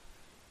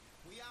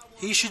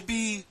 He should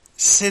be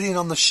sitting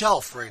on the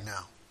shelf right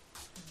now.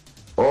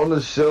 On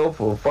the shelf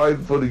or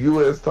fighting for the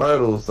U.S.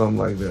 title or something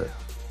like that.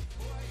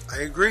 I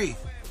agree.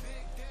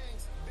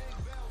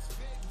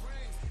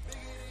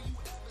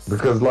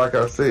 Because like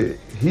I said,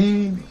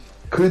 he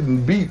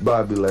couldn't beat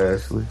Bobby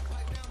Lashley.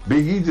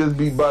 Big E just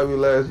beat Bobby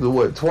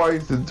Lashley,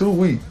 twice in 2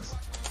 weeks.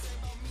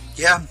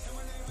 Yeah.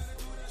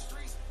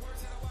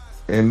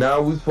 And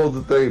now we supposed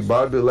to think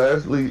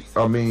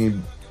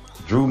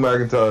Drew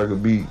McIntyre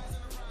could beat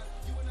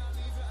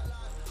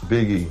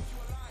Big E.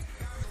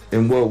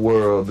 In what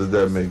world does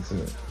that make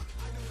sense?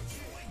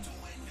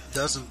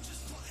 Doesn't.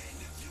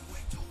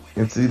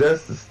 And see,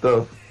 that's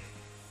the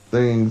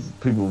things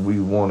people we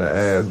want to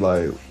ask,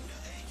 like,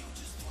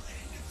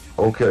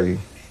 okay,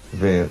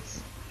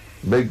 Vince,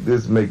 make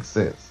this make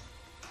sense.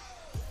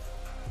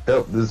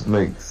 Help this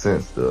make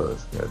sense to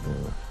us,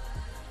 goddamn.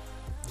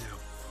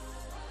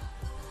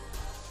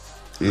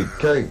 It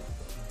can't.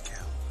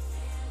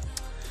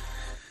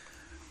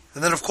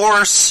 And then, of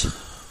course,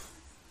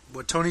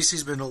 what Tony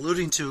C's been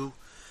alluding to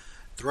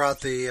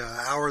throughout the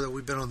hour that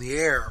we've been on the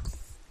air,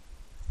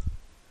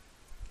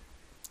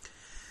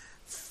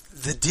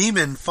 the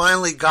Demon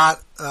finally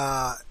got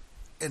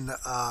an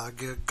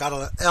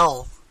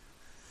L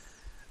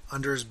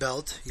under his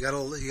belt. He got a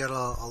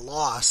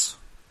loss.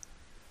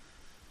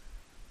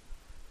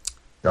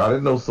 I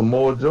didn't know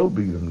Samoa Joe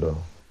beat him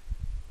though.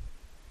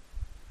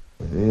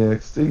 In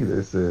NXT,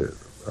 they said,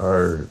 I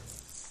heard.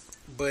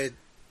 But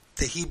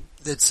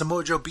did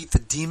Samoa Joe beat the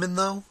Demon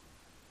though?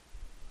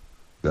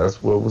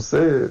 That's what was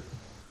said. Let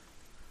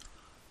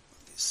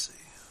me see.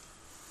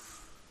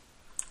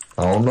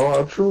 I don't know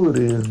how true it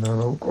is. Now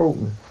don't quote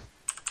me,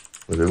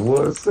 but it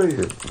was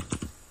said.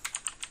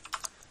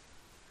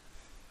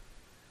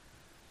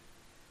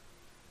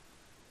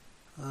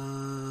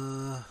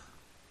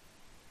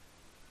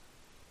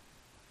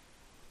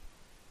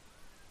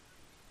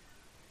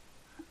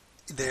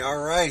 They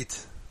are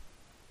right.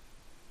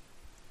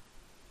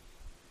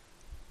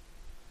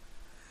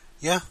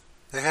 Yeah,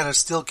 they had a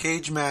steel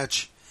cage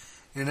match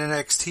in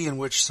NXT in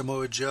which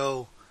Samoa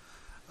Joe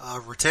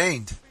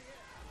retained.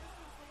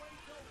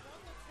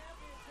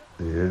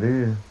 There it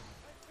is.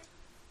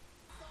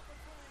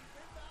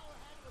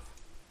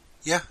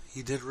 Yeah,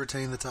 he did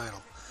retain the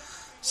title.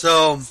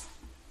 So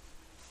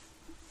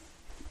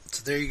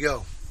there you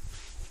go.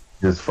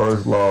 His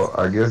first loss,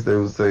 I guess they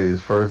would say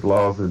his first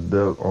loss is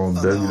on WWE on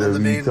the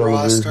main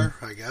television. roster,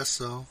 I guess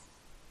so.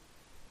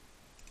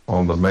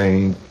 On the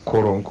main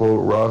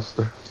quote-unquote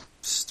roster.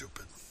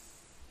 Stupid.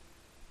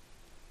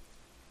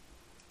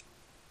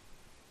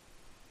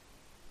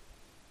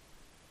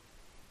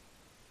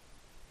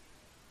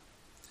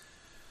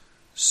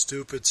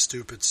 Stupid,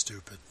 stupid,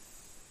 stupid.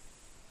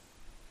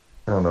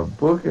 What kind of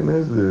booking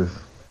is this?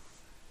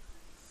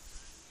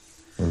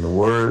 In the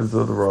words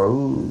of the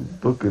Raul,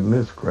 booking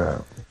this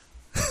crap.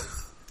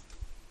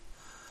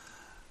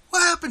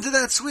 What happened to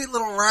that sweet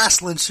little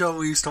wrestling show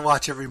we used to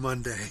watch every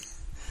Monday?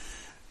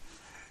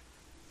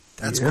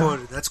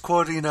 That's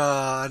quoting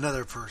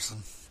another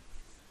person.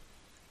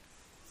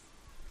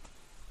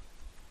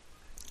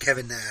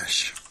 Kevin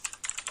Nash.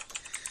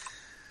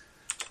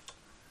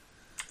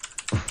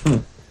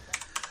 That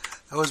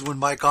was when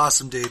Mike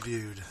Awesome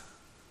debuted.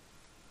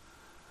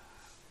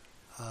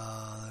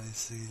 Let me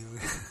see.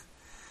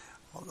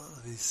 Hold on,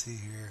 let me see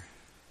here.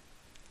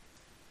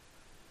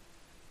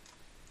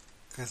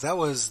 Because that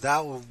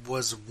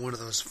was one of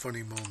those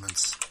funny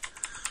moments.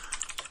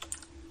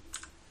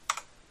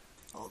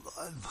 Hold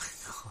on, Mike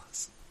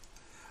Awesome.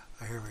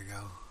 Oh, here we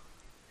go.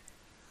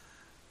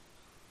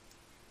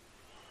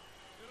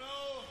 You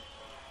know,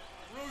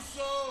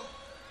 Russo,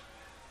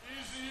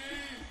 Eazy-E,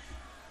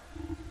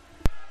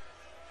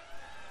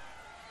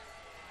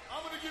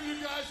 I'm going to give you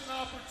guys an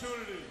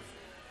opportunity.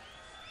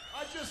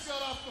 I just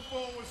got off the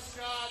phone with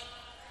Scott,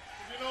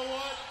 and you know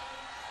what?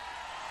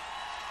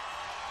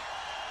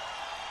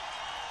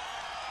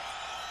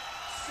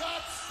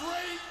 Scott's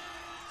straight,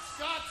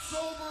 Scott's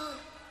sober,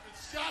 and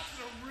Scott's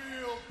in a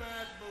real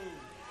bad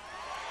mood.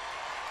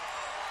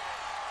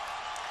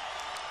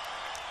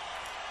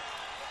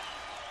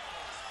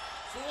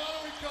 So why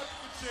don't we cut to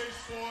the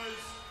chase,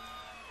 boys?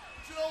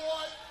 But you know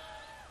what?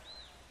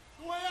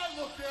 The way I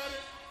look at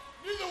it,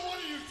 neither one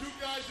of you two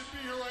guys would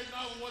be here right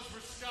now if it was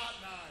for Scott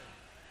and I.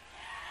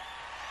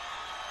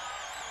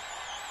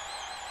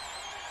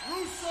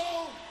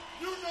 Russo,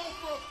 you know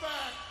for a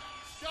fact,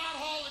 Scott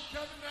Hall and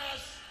Kevin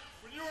Nash,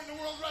 when you were in the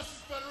World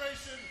Wrestling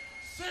Federation,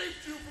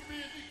 saved you from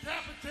being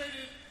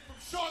decapitated from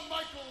Shawn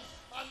Michaels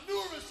on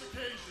numerous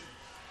occasions.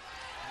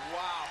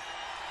 Wow.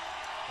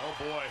 Oh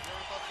boy.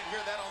 Never thought you'd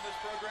hear that on this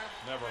program?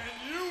 Never. And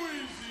you,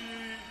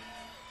 Eazy,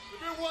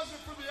 if it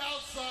wasn't for the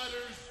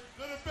outsiders,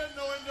 there'd have been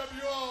no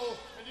NWO.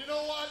 And you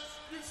know what?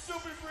 You'd still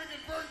be bringing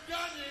Vern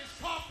Gagne's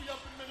coffee up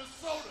in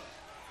Minnesota.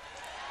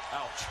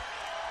 Ouch.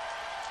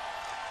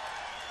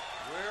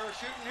 We're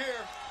shooting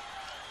here.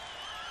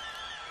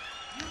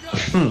 You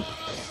guys want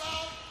us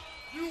out?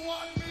 You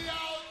want me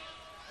out?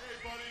 Hey,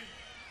 buddy,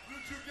 you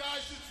two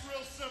guys, it's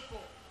real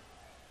simple.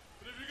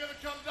 But if you're going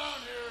to come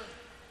down here,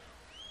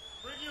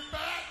 bring your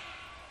bat,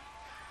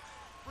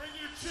 bring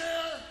your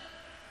chair,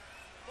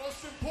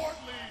 most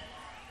importantly,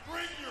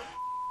 bring your...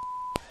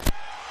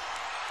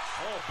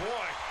 Oh,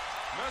 boy.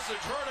 Message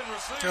heard and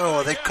received.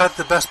 Oh, they cut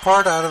the best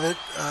part out of it,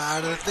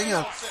 out of the thing,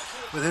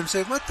 with him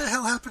saying, "What the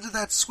hell happened to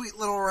that sweet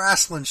little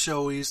wrestling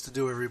show we used to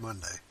do every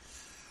Monday?"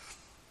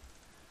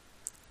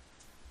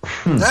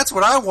 That's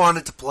what I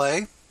wanted to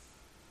play.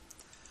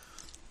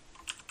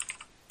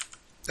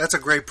 That's a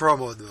great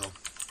promo, though.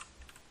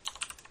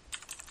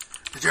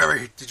 Did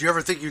you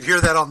ever think you'd hear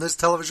that on this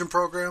television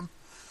program?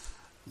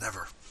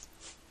 Never.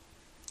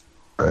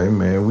 Hey,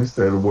 man, we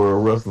say the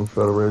World Wrestling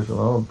Federation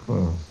all the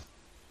time.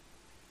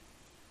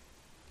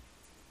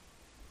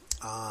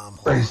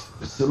 Hey,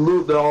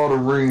 salute to all the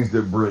rings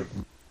that break.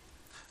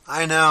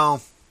 I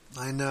know.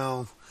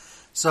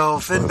 So,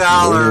 Finn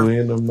Balor.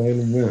 In the main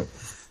event.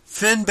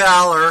 Finn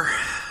Balor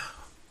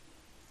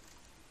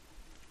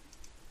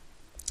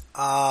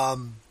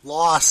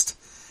lost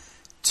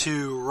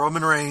to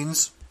Roman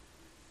Reigns.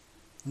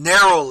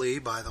 Narrowly,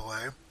 by the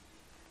way.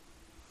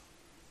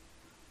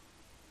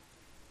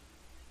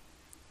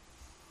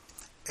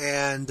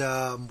 And,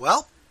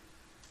 well,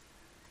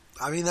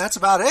 I mean, that's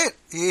about it.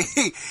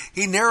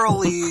 He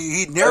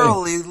narrowly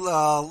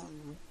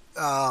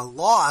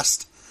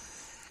lost.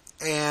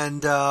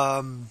 And,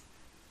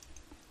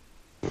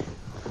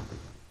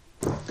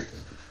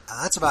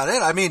 that's about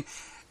it. I mean,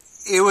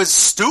 it was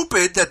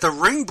stupid that the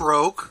ring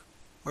broke,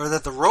 or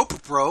that the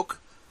rope broke,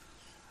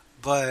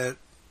 but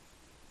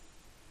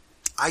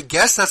I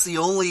guess that's the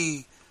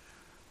only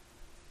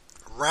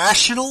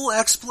rational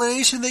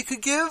explanation they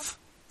could give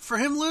for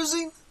him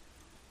losing.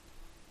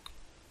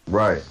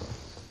 Right.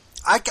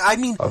 I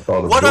mean, I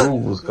thought what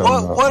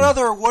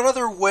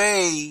other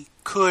way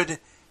could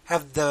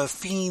have the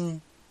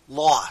Fiend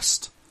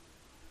lost?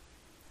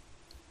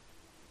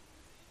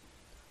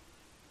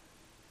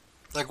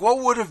 Like, what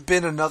would have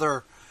been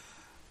another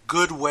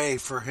good way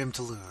for him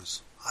to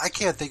lose? I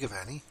can't think of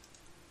any.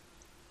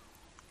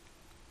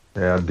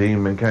 Yeah,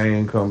 Demon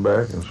Kane come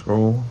back and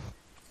screw him.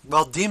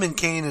 Well, Demon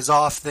Kane is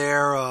off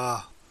there,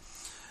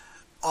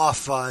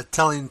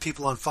 telling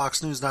people on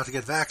Fox News not to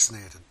get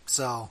vaccinated.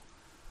 So,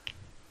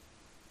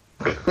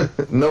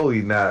 no,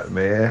 he not,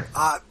 man.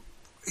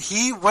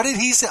 What did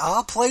he say?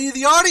 I'll play you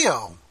the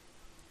audio.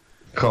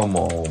 Come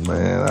on,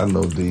 man. I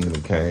know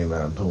Demon Kane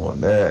not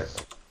doing that.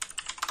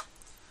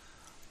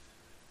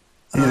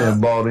 He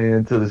done bought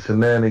into the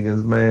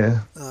shenanigans,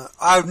 man.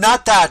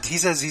 Not that. He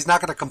says he's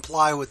not going to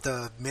comply with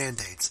the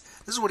mandates.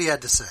 This is what he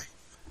had to say.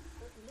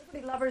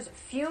 Liberty lovers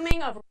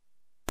fuming over.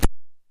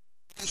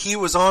 He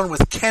was on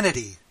with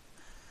Kennedy,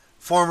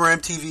 former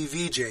MTV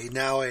VJ,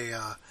 now a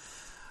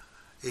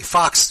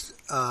Fox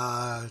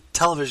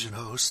television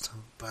host.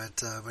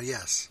 But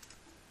yes.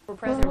 For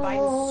President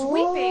Biden's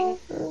sweeping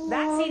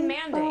vaccine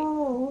mandate.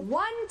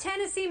 One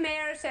Tennessee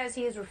mayor says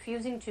he is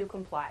refusing to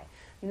comply.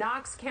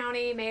 Knox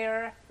County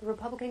Mayor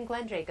Republican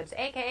Glenn Jacobs,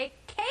 a.k.a.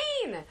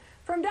 Kane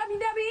from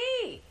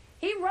WWE.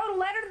 He wrote a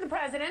letter to the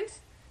president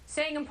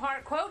saying in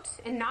part, quote,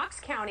 in Knox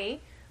County,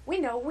 we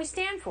know what we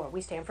stand for. We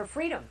stand for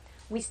freedom.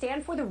 We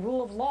stand for the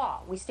rule of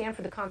law. We stand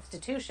for the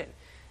Constitution.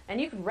 And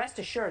you can rest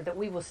assured that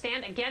we will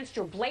stand against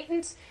your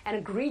blatant and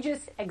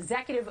egregious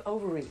executive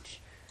overreach.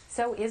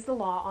 So is the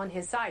law on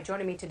his side?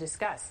 Joining me to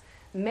discuss,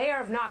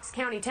 Mayor of Knox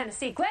County,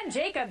 Tennessee, Glenn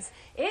Jacobs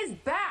is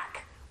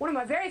back. One of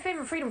my very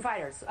favorite freedom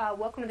fighters.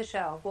 Welcome to the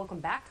show.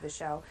 Welcome back to the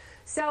show.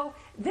 So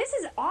this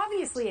is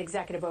obviously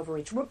executive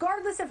overreach,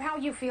 regardless of how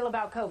you feel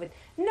about COVID.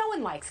 No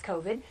one likes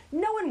COVID.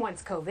 No one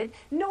wants COVID.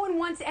 No one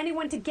wants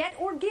anyone to get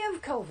or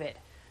give COVID.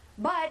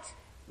 But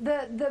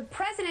the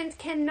president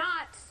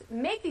cannot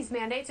make these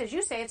mandates. As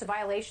you say, it's a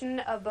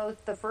violation of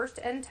both the First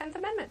and 10th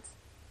Amendments.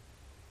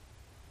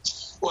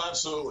 Well,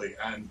 absolutely.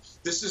 And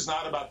this is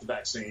not about the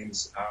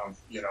vaccines.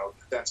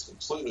 That's a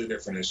completely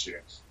different issue.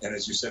 And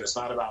as you said, it's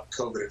not about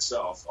COVID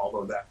itself,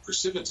 although that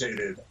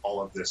precipitated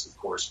all of this, of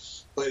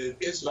course. But it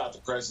is about the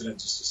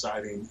president just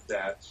deciding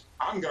that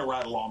I'm going to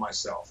write a law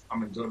myself. I'm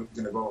going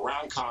to go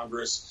around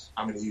Congress.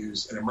 I'm going to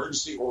use an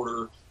emergency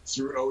order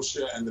through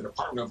OSHA and the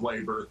Department of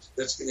Labor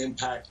that's going to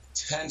impact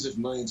tens of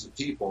millions of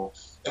people.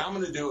 And I'm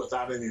going to do it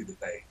without any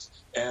debate.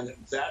 And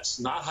that's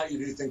not how you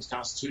do things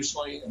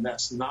constitutionally, and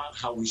that's not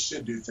how we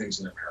should do things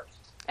in America.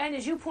 And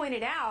as you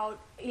pointed out,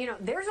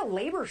 there's a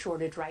labor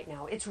shortage right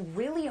now. It's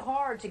really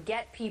hard to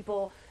get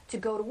people to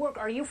go to work.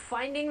 Are you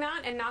finding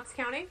that in Knox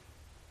County?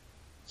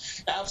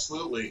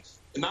 Absolutely.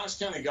 The Knox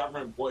County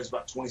government employs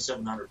about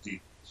 2,700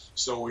 people.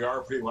 So we are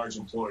a pretty large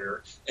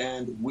employer,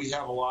 and we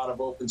have a lot of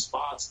open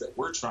spots that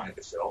we're trying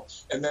to fill.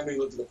 And then we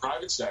look at the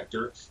private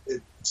sector,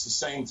 it's the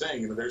same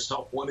thing. There's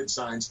help wanted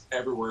signs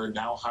everywhere,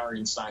 now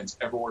hiring signs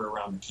everywhere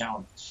around the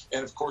county.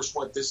 And, of course,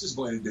 what this is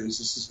going to do is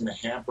this is going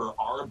to hamper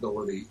our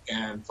ability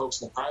and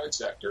folks in the private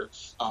sector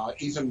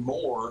even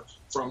more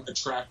from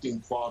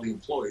attracting quality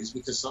employees,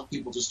 because some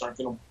people just aren't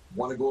going to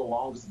want to go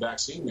along with the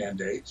vaccine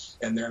mandate,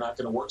 and they're not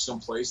going to work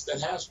someplace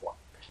that has one.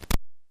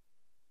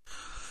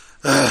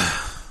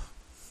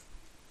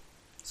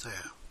 So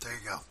yeah, there you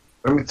go.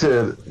 Let me tell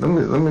you.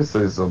 Let me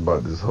say something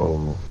about this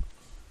whole.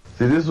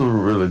 See, this was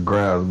really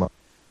grounds my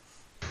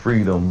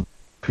freedom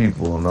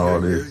people and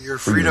all this your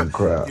freedom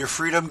crap. Your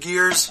freedom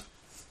gears.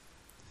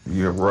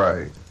 You're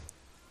right,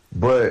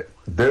 but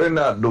they're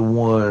not the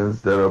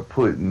ones that are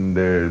putting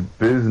their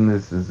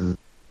businesses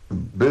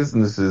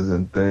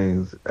and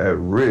things at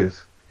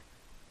risk.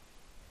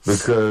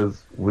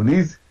 Because when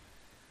these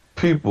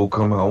people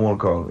come out, I want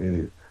to call them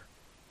idiots.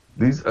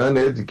 these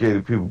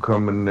uneducated people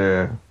come in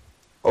there.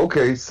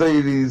 Okay,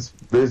 say these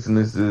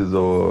businesses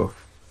or,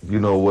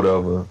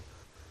 whatever,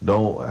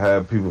 don't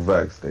have people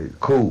vaccinated.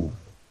 Cool.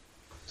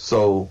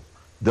 So,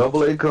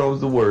 AA comes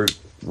to work.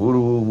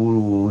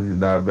 Woo, he's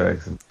not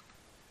vaccinated.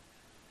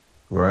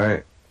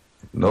 Right?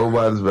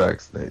 Nobody's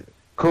vaccinated.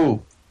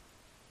 Cool.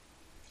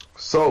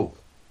 So,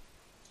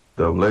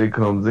 AA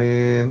comes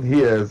in. He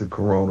has the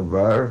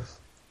coronavirus.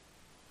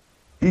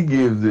 He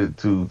gives it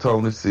to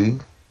Tony C.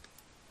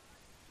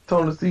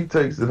 Tony C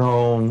takes it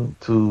home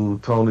to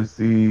Tony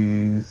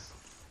C's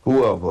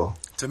whoever.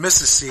 To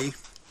Mrs. C.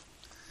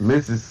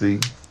 Mrs. C.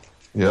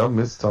 Yeah,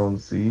 Miss Tony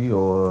C.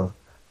 Or,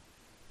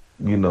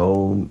 the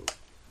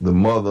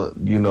mother,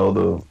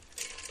 the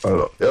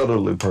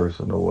elderly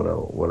person or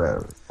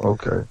whatever.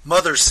 Okay.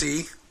 Mother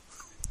C.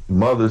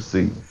 Mother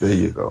C. There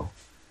you go.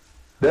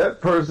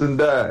 That person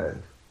died.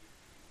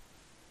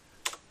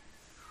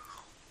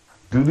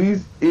 Do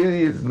these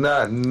idiots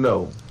not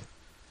know?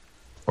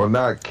 Or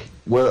not?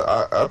 Well,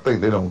 I think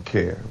they don't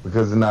care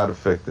because it's not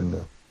affecting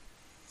them.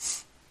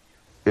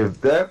 If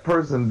that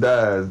person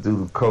dies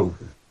due to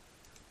COVID,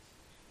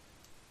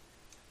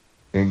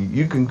 and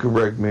you can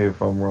correct me if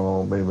I'm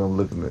wrong, maybe I'm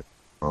looking at it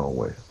the wrong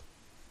way.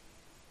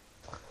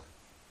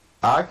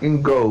 I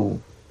can go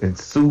and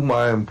sue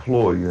my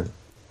employer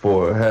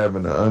for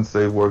having an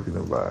unsafe working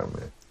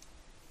environment.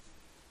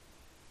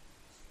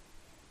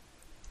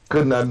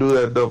 Couldn't I do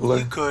that, AA?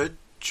 You could,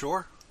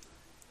 sure.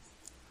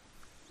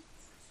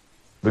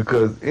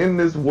 Because in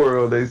this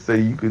world, they say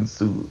you can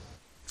sue.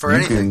 For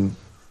anything. You can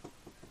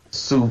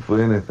sue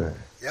for anything.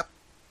 Yep.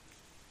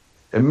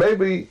 And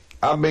maybe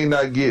I may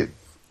not get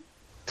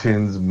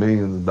tens of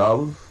millions of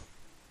dollars.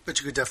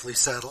 But you could definitely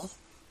settle.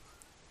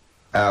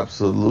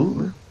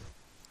 Absolutely.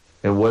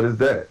 And what is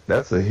that?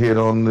 That's a hit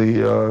on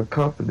the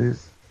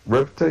company's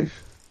reputation.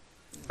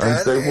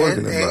 Unsafe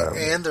working environment.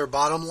 And their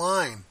bottom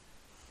line.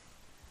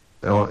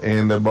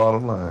 And their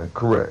bottom line,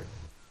 correct.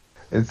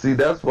 And see,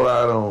 that's what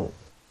I don't...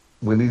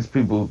 When these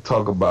people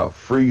talk about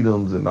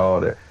freedoms and all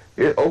that,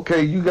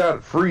 okay, you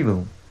got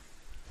freedom,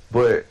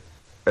 but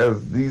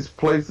as these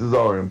places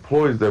are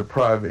employees, they're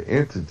private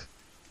entities.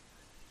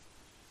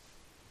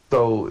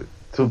 So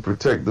to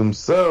protect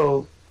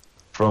themselves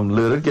from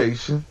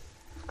litigation,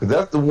 because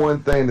that's the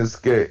one thing that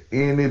scares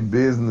any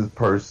business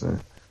person,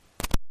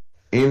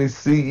 any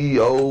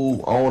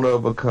CEO, owner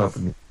of a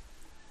company.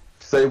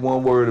 Say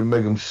one word and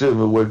make them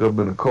shiver, wake up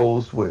in a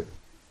cold sweat,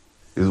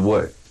 is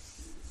what?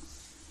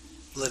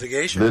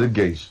 Litigation.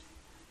 Litigation.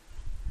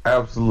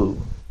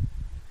 Absolutely.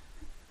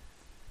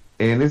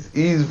 And it's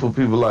easy for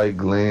people like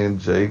Glenn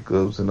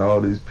Jacobs and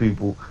all these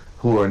people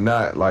who are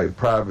not like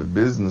private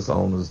business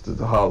owners to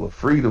holler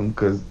freedom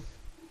because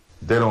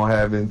they don't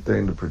have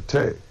anything to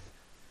protect.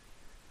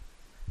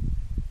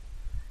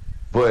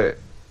 But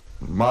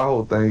my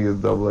whole thing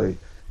is AA.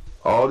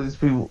 All these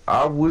people,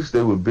 I wish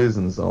they were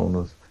business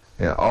owners,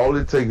 and all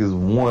it takes is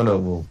one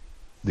of them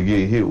to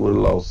get hit with a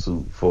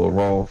lawsuit for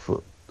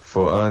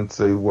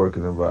unsafe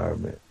working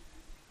environment.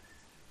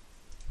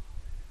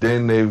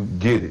 Then they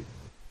get it.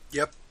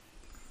 Yep.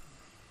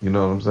 You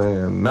know what I'm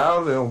saying?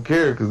 Now they don't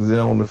care because they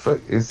don't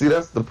affect. And see,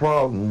 that's the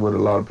problem with a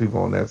lot of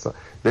people on that side.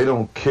 They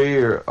don't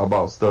care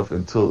about stuff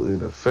until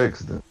it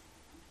affects them.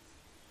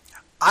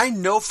 I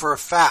know for a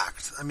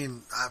fact, I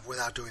mean,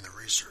 without doing the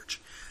research,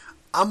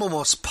 I'm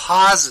almost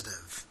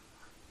positive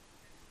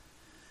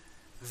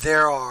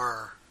there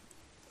are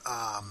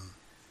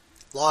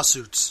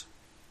lawsuits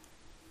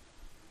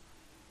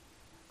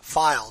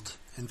filed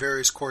in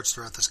various courts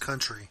throughout this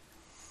country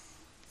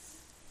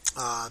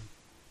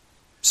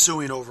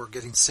suing over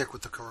getting sick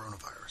with the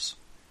coronavirus.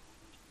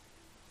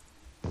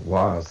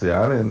 Wow, see,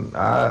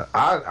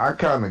 I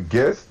kind of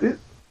guessed it.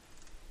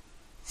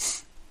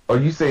 Are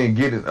you saying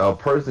a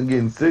person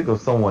getting sick or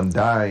someone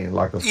dying,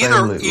 like a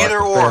family? Either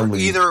or.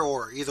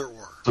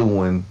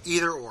 Suing.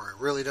 Either or. It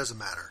really doesn't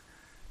matter.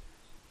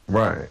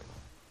 Right.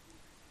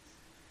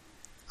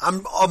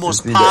 I'm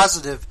almost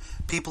positive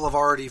people have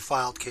already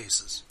filed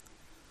cases.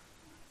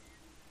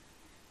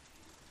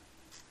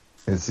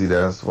 And see,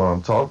 that's what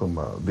I'm talking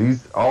about.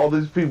 All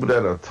these people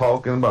that are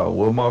talking about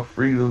my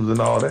freedoms and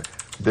all that,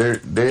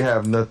 they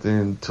have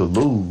nothing to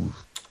lose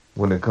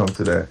when it comes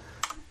to that.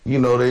 You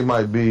know, they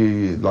might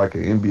be like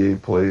an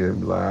NBA player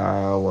and be like,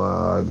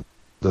 well,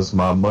 that's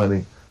my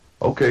money.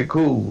 Okay,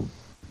 cool.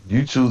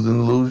 You choosing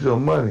to lose your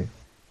money.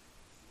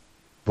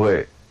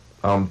 But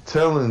I'm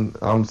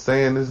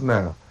saying this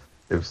now.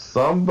 If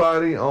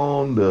somebody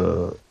on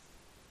the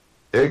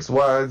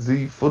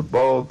XYZ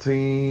football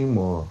team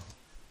or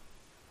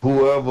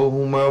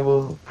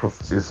whomever,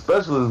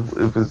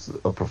 especially if it's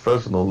a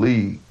professional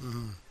league,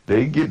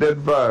 they get that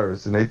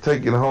virus and they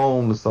take it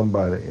home to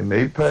somebody and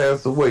they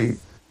pass away.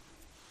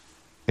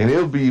 And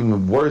it'll be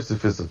even worse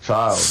if it's a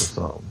child or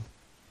something.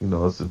 You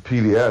know, it's a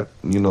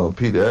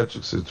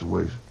pediatric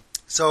situation.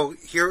 So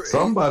here,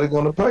 somebody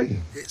gonna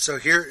pay. So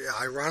here,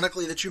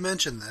 ironically that you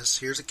mentioned this,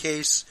 here's a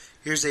case.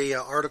 Here's a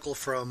article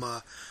from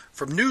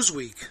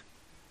Newsweek.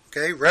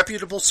 Okay,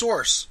 reputable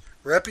source,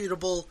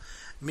 reputable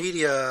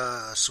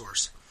media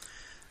source.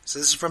 So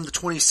this is from the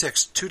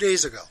 26th, 2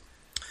 days ago.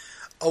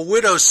 A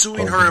widow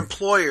suing her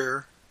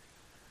employer,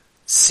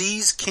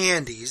 See's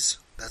Candies,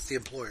 that's the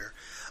employer,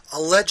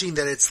 alleging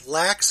that its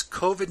lax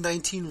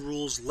COVID-19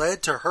 rules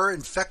led to her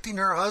infecting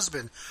her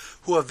husband,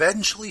 who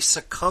eventually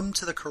succumbed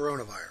to the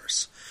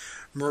coronavirus.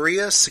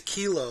 Maria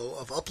Sakilo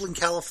of Upland,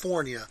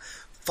 California,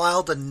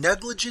 filed a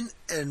negligent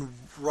and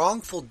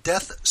wrongful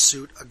death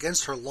suit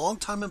against her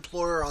longtime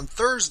employer on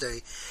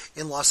Thursday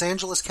in Los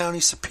Angeles County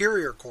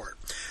Superior Court.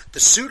 The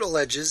suit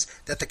alleges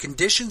that the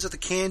conditions of the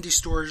candy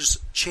store's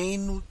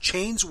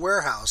chain's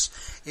warehouse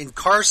in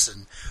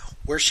Carson,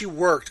 where she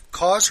worked,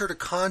 caused her to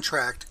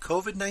contract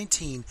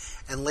COVID-19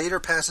 and later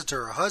pass it to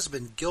her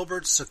husband,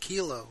 Gilbert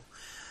Sakilo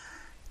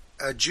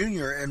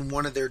Jr., and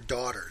one of their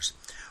daughters.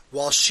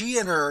 While she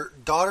and her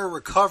daughter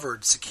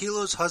recovered,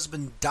 Sakilo's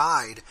husband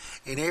died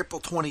in April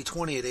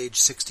 2020 at age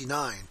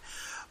 69.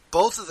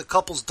 Both of the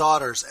couple's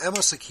daughters, Emma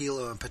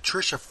Sakilo and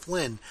Patricia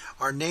Flynn,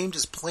 are named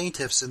as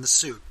plaintiffs in the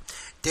suit.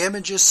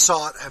 Damages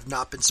sought have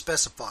not been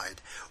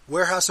specified.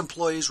 Warehouse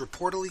employees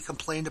reportedly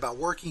complained about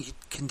working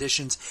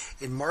conditions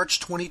in March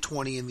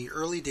 2020 in the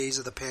early days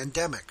of the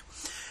pandemic.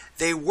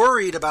 They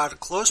worried about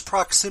close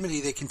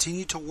proximity they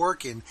continued to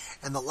work in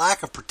and the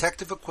lack of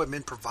protective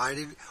equipment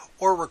provided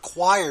or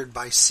required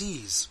by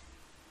See's.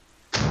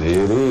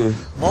 There it is.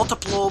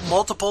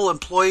 Multiple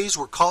employees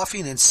were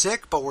coughing and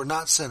sick, but were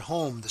not sent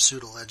home, the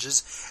suit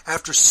alleges.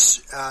 After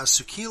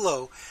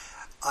Sakilo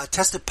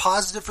tested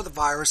positive for the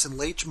virus in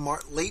late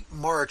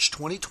March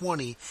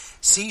 2020,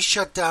 See's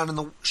shut down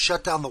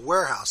the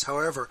warehouse.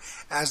 However,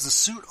 as the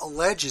suit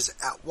alleges,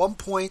 at that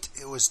point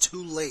it was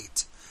too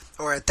late.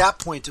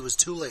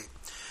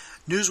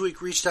 Newsweek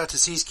reached out to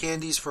See's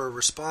Candies for a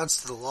response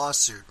to the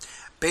lawsuit.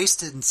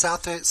 Based in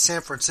South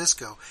San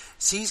Francisco,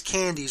 See's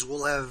Candies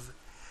will have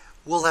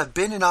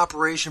been in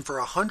operation for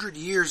 100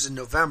 years in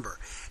November.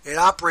 It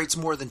operates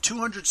more than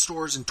 200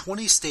 stores in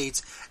 20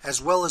 states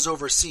as well as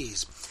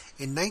overseas.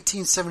 In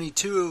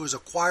 1972, it was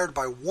acquired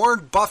by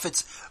Warren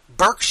Buffett's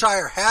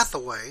Berkshire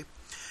Hathaway.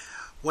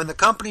 When the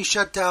company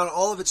shut down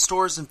all of its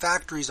stores and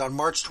factories on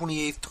March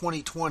 28,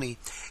 2020,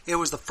 it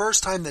was the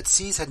first time that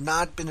See's had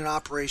not been in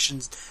operation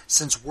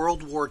since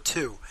World War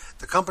II.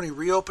 The company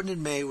reopened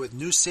in May with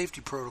new safety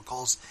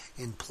protocols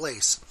in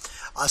place.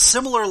 A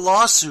similar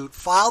lawsuit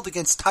filed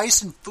against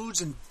Tyson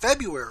Foods in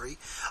February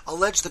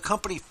alleged the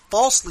company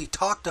falsely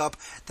talked up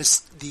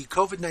the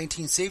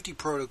COVID-19 safety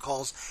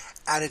protocols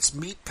at its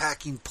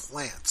meatpacking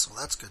plant. So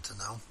that's good to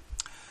know.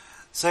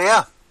 So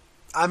yeah.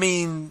 I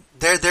mean,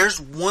 there's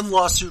one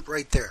lawsuit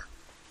right there.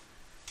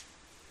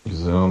 You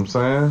see what I'm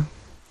saying?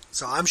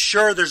 So I'm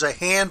sure there's a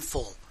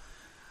handful,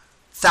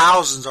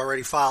 thousands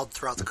already filed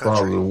throughout the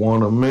country. Probably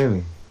one of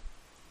many.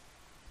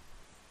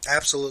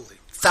 Absolutely.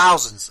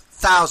 Thousands.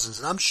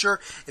 And I'm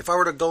sure if I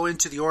were to go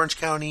into the Orange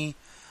County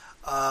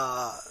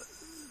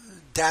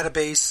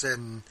database,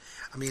 and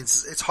I mean,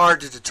 it's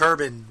hard to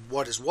determine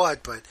what is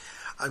what, but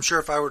I'm sure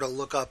if I were to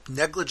look up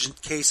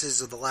negligent cases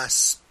of the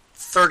last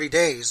 30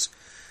 days,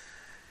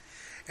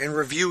 and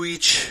review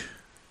each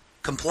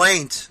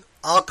complaint,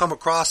 I'll come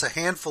across a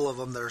handful of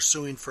them that are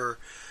suing for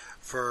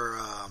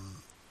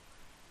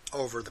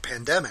over the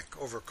pandemic,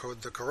 over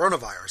the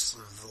coronavirus,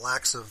 the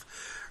lack of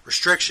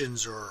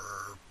restrictions or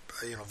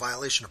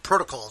violation of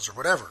protocols or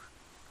whatever.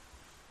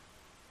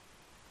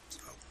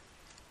 So,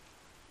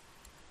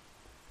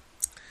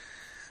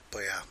 but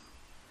yeah.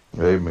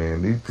 Hey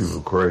man, these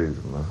people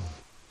crazy, man.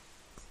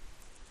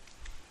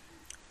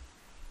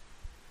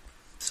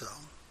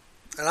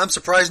 And I'm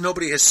surprised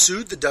nobody has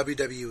sued the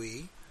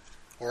WWE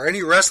or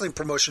any wrestling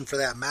promotion for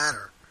that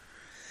matter.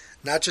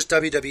 Not just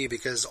WWE,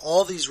 because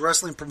all these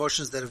wrestling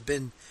promotions that have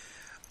been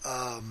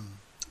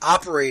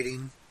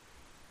operating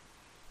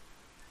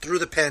through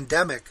the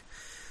pandemic,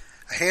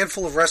 a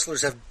handful of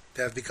wrestlers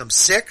have become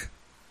sick.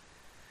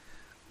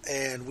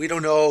 And we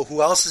don't know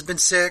who else has been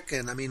sick.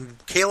 And I mean,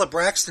 Kayla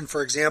Braxton,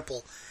 for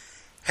example,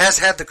 has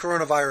had the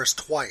coronavirus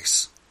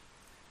twice.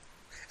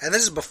 And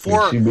this is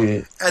before,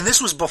 and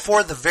this was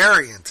before the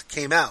variant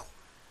came out.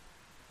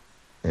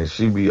 And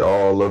she be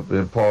all up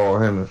in Paul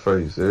Heyman's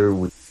face every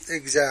week.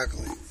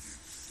 Exactly.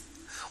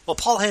 Well,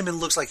 Paul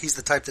Heyman looks like he's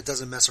the type that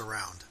doesn't mess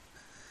around.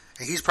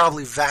 And he's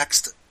probably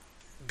vaxxed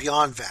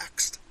beyond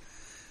vaxxed.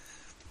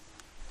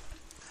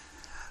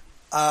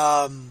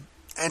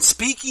 And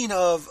speaking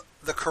of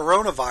the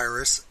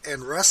coronavirus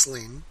and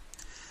wrestling,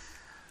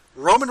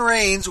 Roman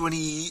Reigns, when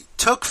he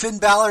took Finn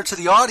Balor to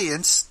the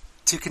audience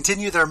to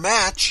continue their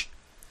match,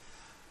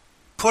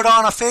 put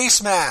on a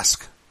face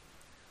mask.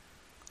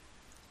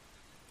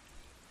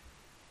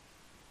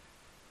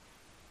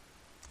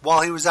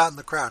 While he was out in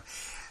the crowd.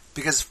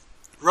 Because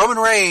Roman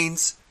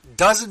Reigns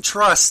doesn't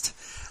trust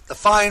the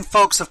fine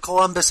folks of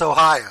Columbus,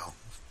 Ohio.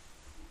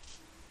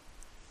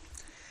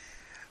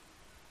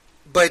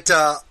 But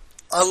a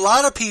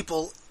lot of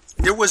people,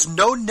 there was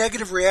no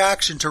negative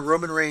reaction to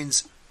Roman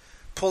Reigns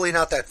pulling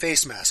out that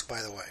face mask,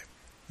 by the way.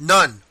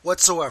 None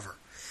whatsoever.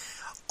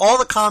 All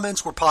the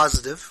comments were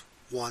positive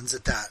ones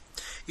at that.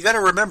 You got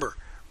to remember,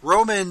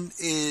 Roman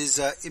is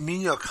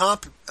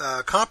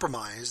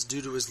immunocompromised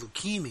due to his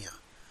leukemia.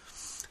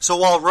 So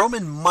while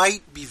Roman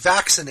might be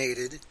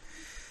vaccinated,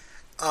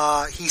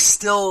 he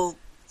still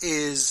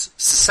is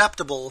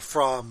susceptible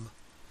from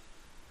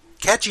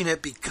catching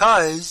it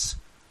because,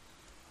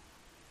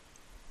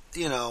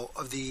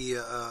 of the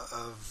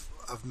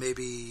of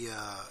maybe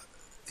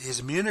his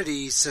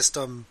immune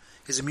system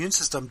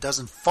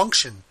doesn't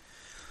function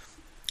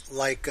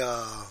like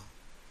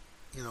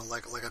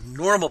like a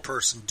normal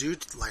person due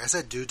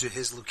to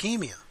his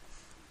leukemia.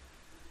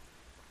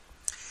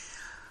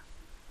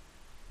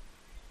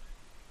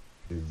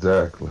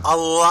 Exactly. A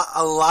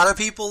lot of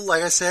people,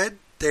 like I said,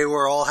 they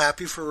were all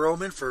happy for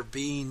Roman for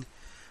being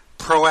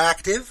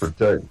proactive,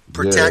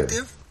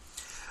 protective.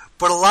 Yeah.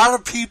 But a lot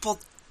of people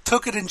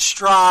took it in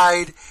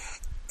stride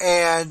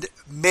and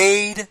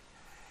made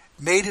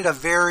it a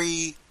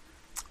very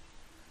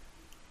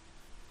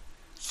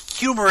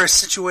humorous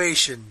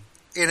situation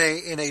in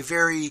a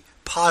very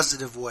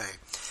positive way.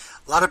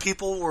 A lot of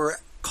people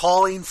were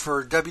calling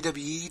for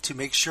WWE to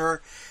make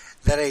sure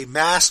that a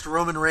masked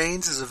Roman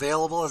Reigns is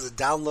available as a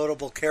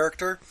downloadable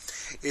character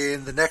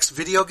in the next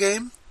video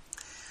game.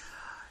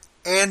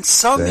 And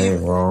some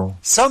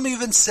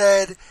even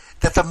said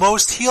that the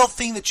most heel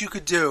thing that you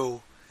could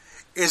do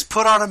is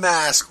put on a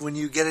mask when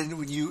you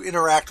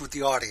interact with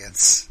the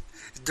audience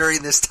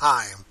during this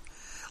time.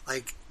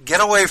 Like,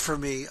 get away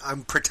from me.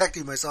 I'm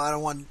protecting myself. I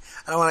don't want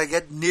to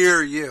get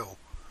near you.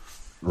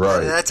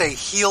 Right. And that's a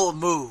heel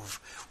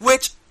move.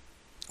 Which,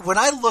 when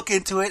I look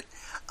into it,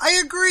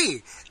 I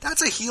agree.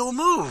 That's a heel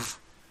move.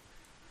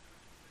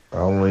 I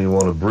don't even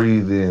want to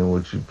breathe in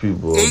what you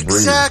people are breathing.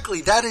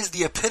 Exactly. That is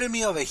the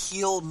epitome of a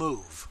heel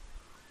move.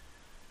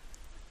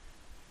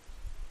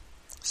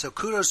 So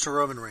kudos to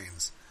Roman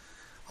Reigns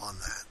on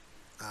that.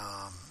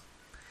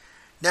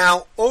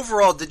 Now,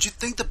 overall, what did you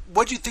think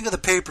of the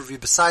pay-per-view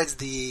besides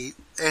the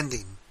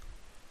ending?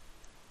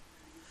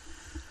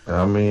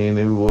 I mean,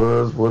 it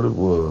was what it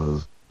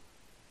was.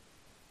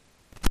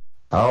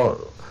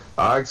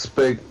 I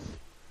expect,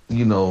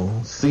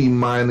 C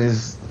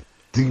minus,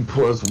 D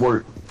plus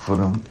work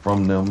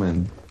from them,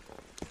 and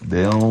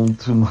they don't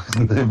too much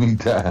let me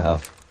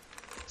down.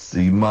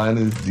 C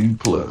minus, D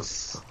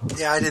plus.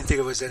 Yeah, I didn't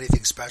think it was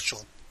anything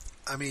special.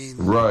 I mean,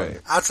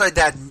 right. Outside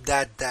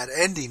that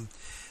ending,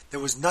 there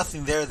was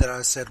nothing there that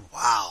I said,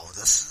 "Wow, this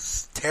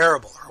is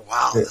terrible," or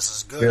 "Wow, this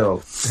is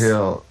good."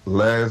 Hell,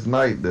 last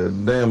night the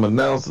damn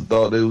announcer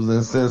thought they was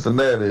in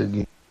Cincinnati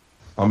again.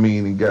 I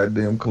mean, in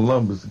goddamn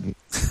Columbus again.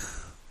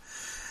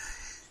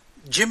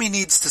 Jimmy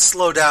needs to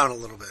slow down a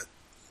little bit.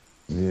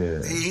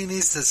 Yeah. He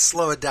needs to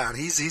slow it down.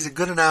 He's a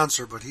good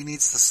announcer, but he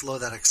needs to slow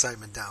that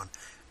excitement down.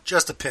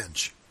 Just a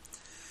pinch.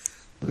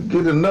 We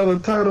get another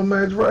title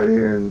match right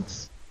here in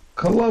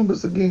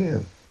Columbus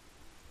again.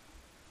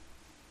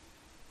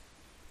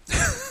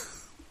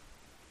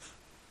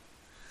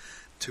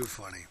 Too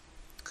funny.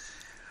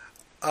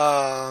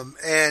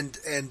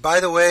 And by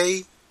the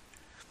way,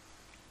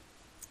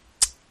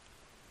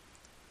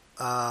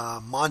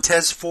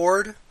 Montez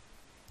Ford,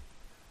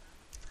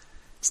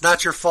 it's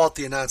not your fault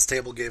the announce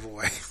table gave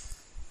away.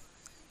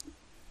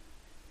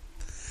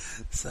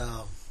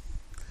 So,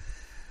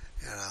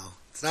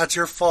 it's not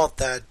your fault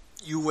that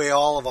you weigh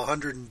all of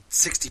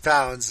 160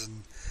 pounds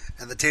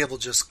and the table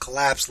just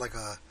collapsed like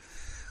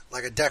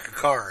a deck of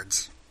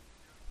cards.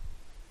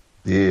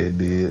 Yeah, it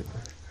did.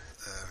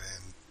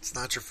 It's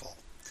not your fault.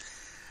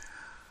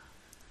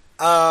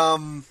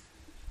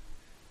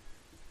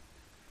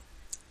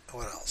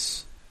 What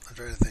else? I'm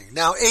trying to think.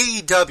 Now,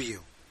 AEW.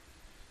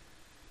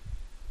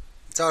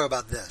 Let's talk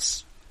about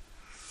this.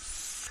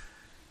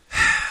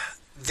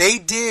 They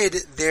did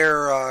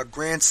their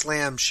Grand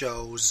Slam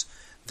shows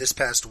this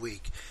past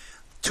week.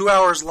 2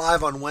 hours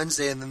live on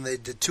Wednesday, and then they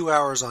did 2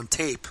 hours on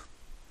tape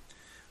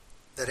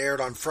that aired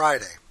on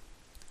Friday.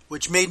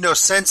 Which made no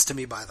sense to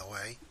me, by the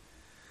way.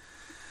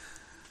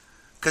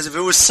 Because if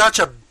it was such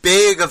a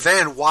big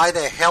event, why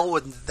the hell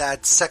would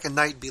that second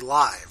night be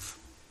live?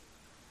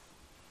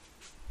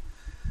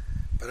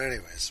 But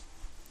anyways.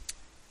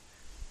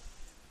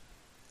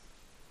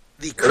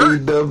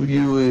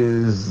 AEW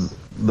is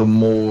the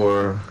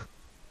more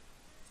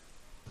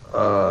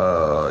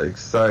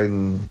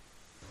exciting,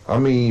 I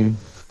mean,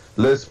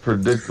 less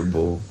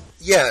predictable.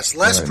 Yes,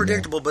 less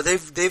predictable, but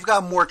they've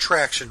got more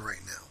traction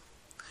right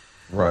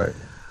now. Right.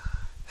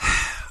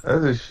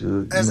 As they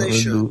should. As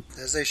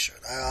they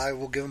should. I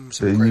will give them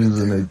some credit. They're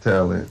using their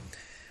talent.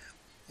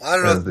 I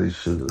don't know. As they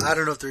should. I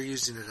don't know if they're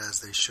using it as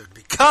they should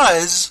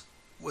because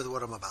with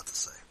what I'm about to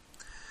say.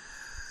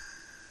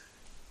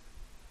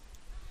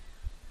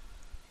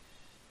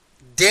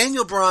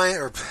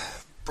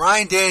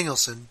 Bryan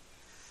Danielson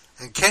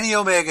and Kenny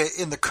Omega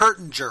in the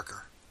curtain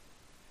jerker.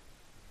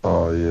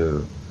 Oh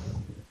yeah.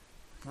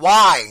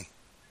 Why?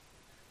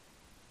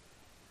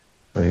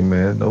 Hey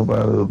man,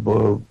 nobody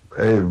above.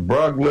 Hey,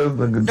 Brock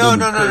Lesnar could No.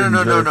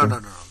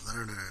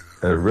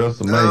 At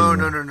WrestleMania.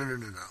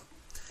 No.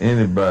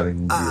 Anybody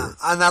can do it.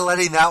 I'm not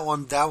letting that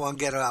one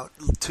get out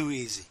too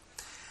easy.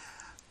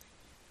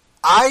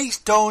 I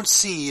don't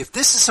see, if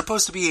this is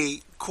supposed to be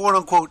a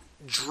quote-unquote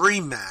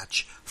dream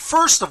match,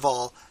 first of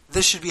all,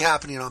 this should be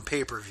happening on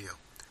pay-per-view.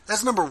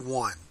 That's number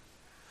one.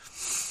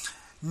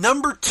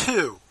 Number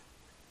two,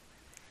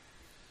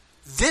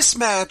 this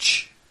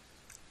match,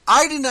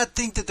 I did not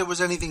think that there was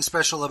anything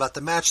special about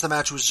the match. The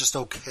match was just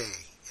okay,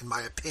 in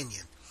my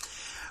opinion.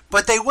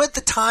 But they went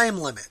the time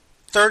limit,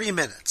 30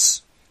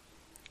 minutes.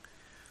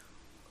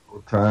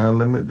 Time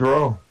limit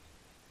draw.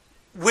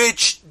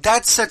 Which,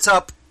 that sets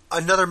up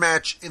another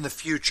match in the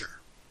future.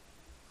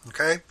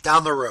 Okay?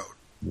 Down the road.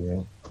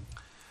 Yeah.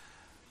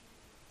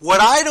 What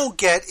I don't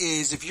get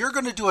is, if you're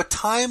going to do a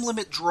time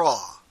limit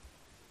draw,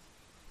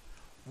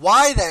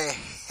 why the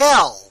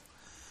hell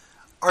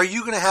are you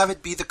going to have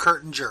it be the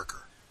curtain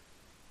jerker?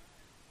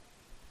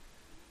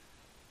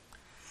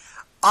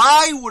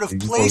 I would have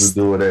placed.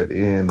 Do it at the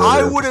end.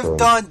 I would have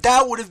done.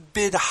 That would have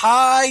been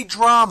high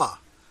drama.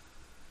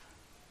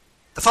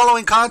 The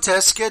following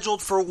contest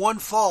scheduled for one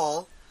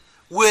fall,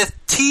 with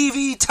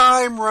TV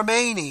time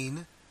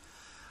remaining,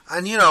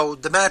 and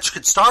the match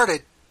could start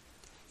at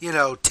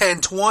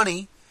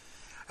 10:20,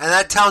 and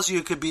that tells you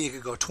it could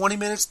go 20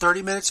 minutes,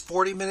 30 minutes,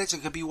 40 minutes.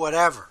 It could be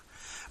whatever.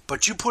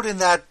 But you put in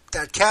that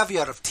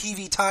caveat of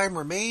TV time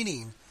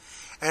remaining,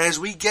 and as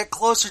we get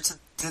closer to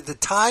the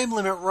time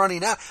limit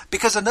running out,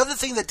 because another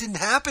thing that didn't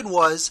happen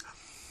was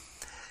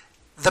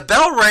the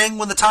bell rang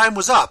when the time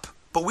was up,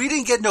 but we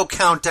didn't get no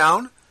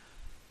countdown.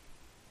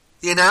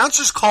 The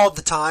announcers called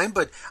the time,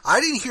 but I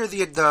didn't hear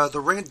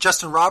the ring.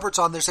 Justin Roberts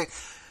on there saying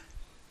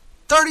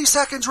 30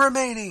 seconds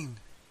remaining,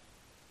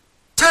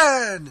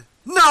 10,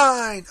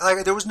 9.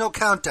 There was no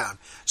countdown,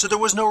 so there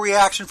was no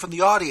reaction from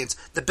the audience.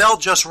 The bell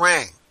just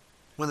rang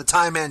when the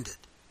time ended.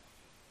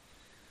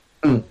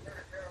 And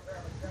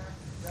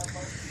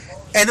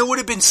it would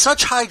have been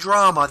such high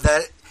drama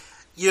that,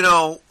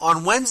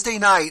 on Wednesday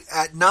night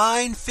at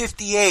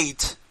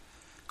 9:58,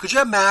 could you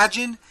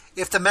imagine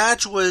if the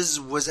match was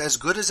as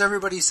good as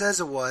everybody says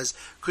it was?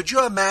 Could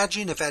you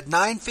imagine if at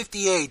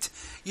 9:58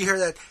 you hear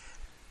that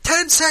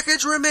 10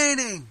 seconds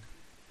remaining,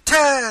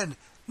 10,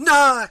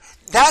 9?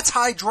 That's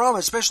high drama,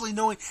 especially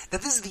knowing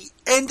that this is the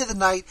end of the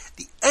night,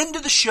 the end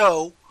of the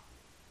show,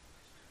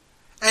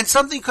 and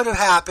something could have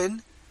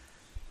happened,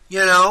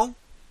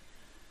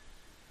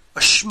 a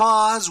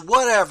schmoz,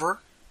 whatever.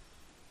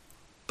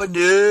 But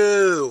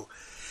no.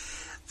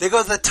 They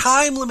go the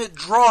time limit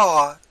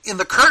draw in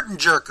the curtain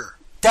jerker.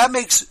 That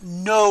makes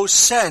no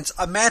sense.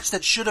 A match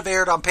that should have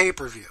aired on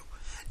pay-per-view.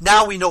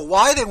 Now we know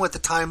why they went the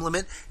time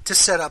limit, to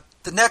set up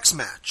the next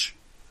match,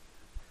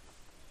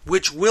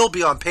 which will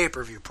be on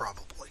pay-per-view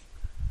probably.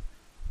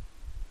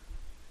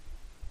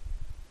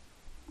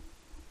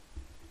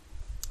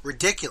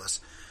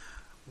 Ridiculous.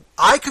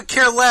 I could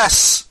care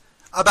less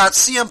about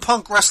CM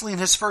Punk wrestling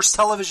his first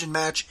television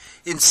match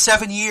in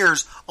 7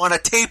 years on a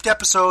taped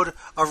episode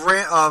of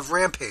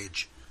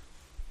Rampage.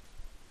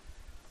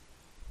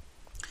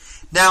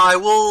 Now, I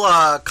will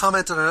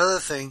comment on another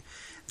thing.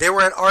 They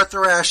were at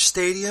Arthur Ashe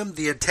Stadium.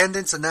 The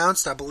attendance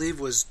announced, I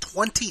believe, was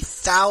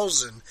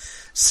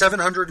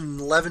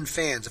 20,711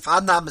 fans, if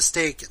I'm not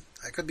mistaken.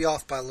 I could be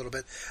off by a little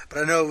bit, but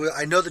I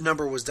know the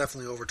number was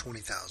definitely over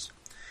 20,000.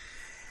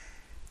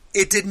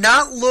 It did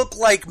not look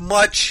like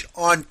much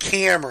on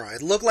camera.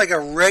 It looked like a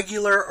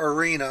regular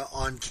arena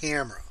on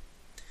camera.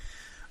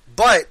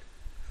 But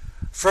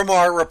from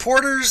our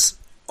reporters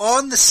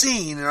on the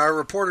scene, and our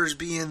reporters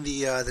being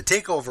the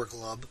Takeover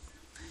Club,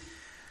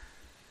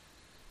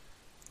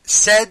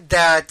 said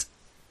that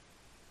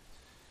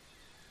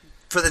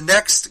for the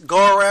next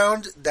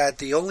go-around, that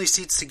the only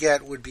seats to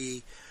get would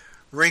be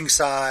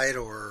ringside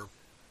or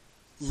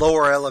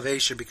lower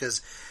elevation, because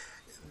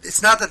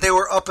it's not that they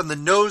were up in the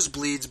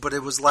nosebleeds, but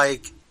it was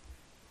like,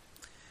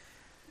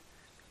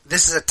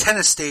 this is a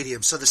tennis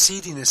stadium, so the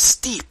seating is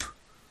steep.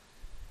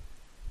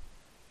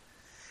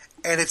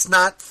 And it's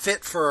not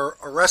fit for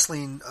a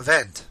wrestling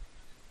event.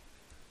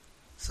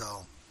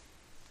 So.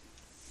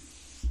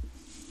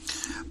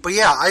 But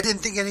yeah, I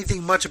didn't think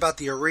anything much about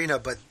the arena,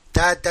 but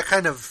that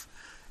kind of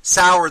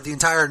soured the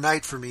entire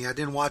night for me. I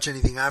didn't watch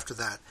anything after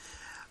that.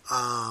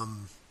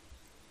 About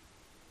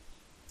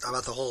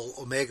the whole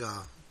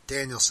Omega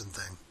Danielson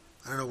thing.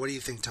 I don't know. What do you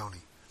think, Tony?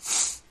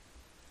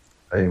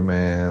 Hey,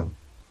 man.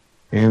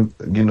 And,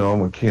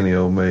 I'm a Kenny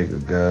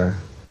Omega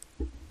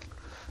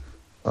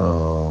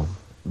guy.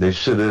 They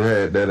should have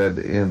had that at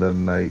the end of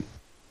the night.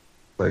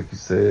 Like you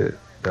said,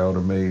 that would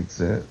have made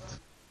sense.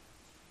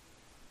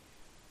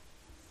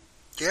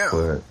 Yeah.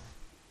 But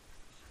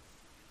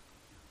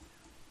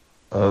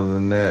other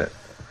than that,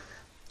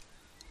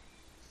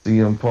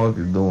 CM Punk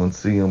is doing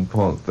CM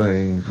Punk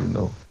things,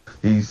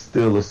 He's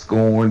still a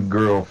scorned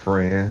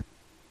girlfriend.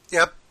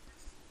 Yep.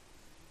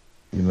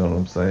 You know what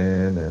I'm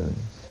saying? And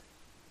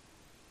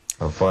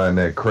I find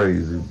that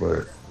crazy,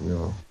 but,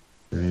 it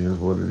is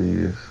what it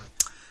is.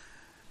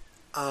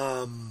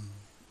 The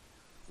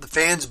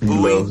fans he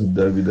booing. Loves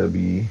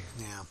WWE.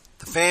 Yeah.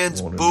 The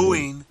fans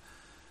booing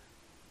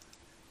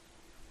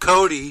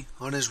Cody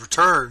on his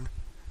return.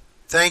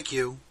 Thank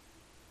you.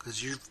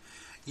 Because you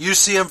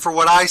see him for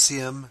what I see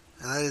him,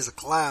 and that is a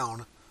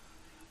clown.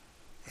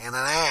 And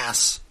an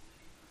ass.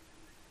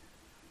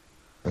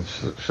 And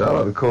shout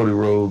out to Cody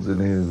Rhodes and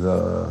his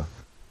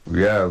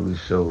reality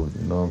show.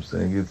 You know what I'm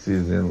saying? Get to see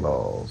his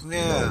in-laws.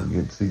 Yeah. You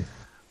know, get to see.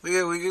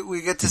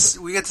 We get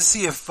to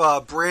see if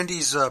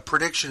Brandy's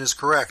prediction is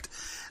correct.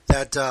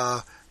 That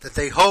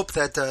they hope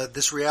that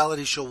this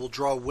reality show will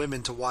draw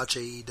women to watch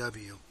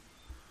AEW.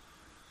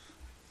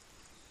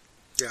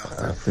 Yeah,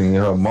 I seen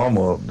her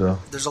mama up there.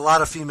 there's a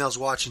lot of females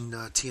watching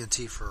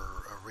TNT for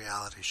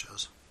reality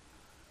shows.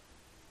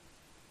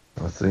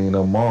 I seen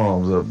her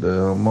mom's up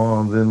there. Her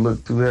mom didn't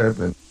look too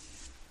happy.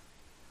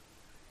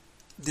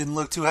 Didn't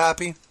look too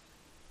happy?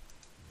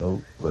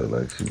 Nope, but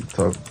like she was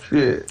talking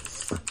shit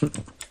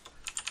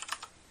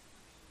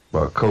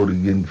about Cody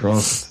getting drunk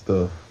and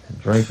stuff,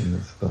 drinking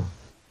and stuff.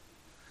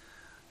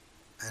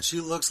 And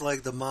she looks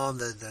like the mom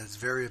that's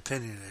very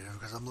opinionated,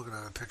 because I'm looking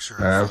at a picture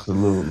of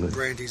Absolutely.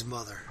 Brandy's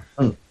mother.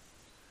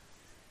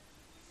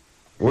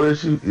 Where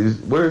is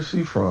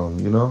she from?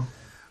 You know?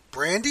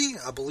 Brandy,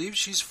 I believe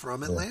she's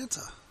from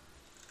Atlanta.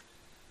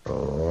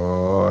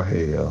 Oh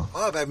hell!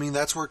 Oh, I mean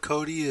that's where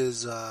Cody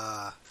is.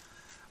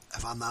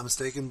 If I'm not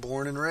mistaken,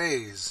 born and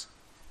raised.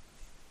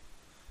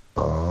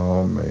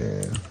 Oh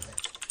man!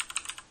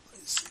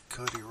 Let's see,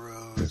 Cody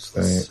Rhodes.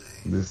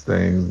 This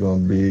thing's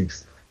gonna be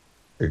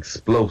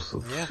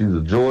explosive. Yeah. She's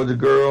a Georgia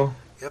girl.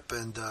 Yep,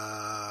 and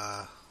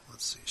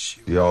let's see,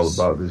 she all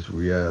about this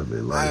reality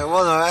life.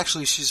 well, no,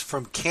 actually, she's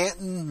from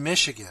Canton,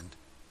 Michigan.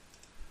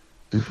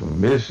 She's from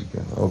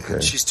Michigan. Okay.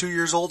 And she's 2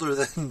 years older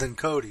than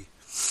Cody.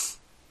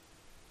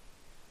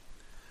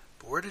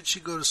 But where did she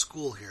go to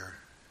school here?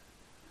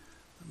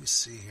 Let me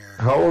see here.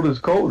 How old is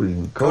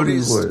Cody?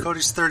 Cody's what?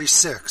 Cody's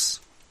 36.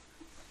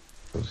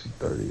 So she's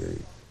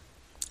 38.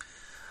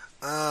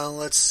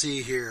 Let's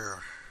see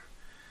here.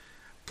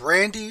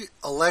 Brandy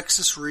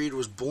Alexis Reed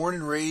was born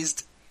and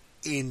raised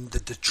in the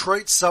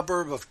Detroit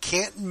suburb of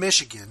Canton,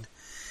 Michigan,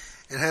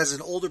 and has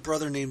an older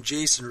brother named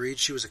Jason Reed.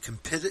 She was a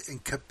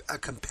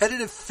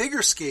competitive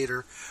figure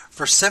skater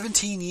for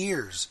 17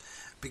 years,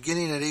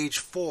 beginning at age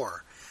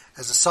 4.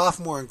 As a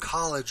sophomore in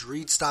college,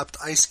 Reed stopped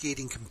ice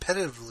skating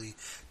competitively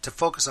to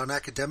focus on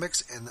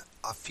academics and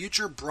a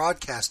future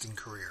broadcasting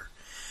career.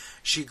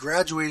 She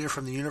graduated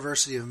from the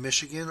University of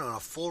Michigan on a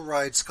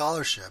full-ride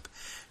scholarship.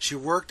 She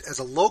worked as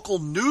a local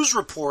news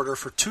reporter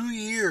for 2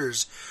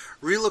 years,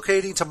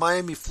 relocating to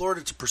Miami,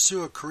 Florida to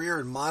pursue a career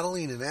in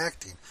modeling and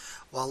acting.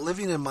 While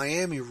living in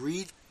Miami,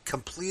 Reed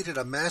completed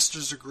a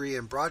master's degree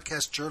in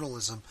broadcast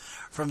journalism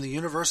from the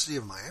University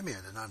of Miami.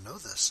 I did not know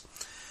this.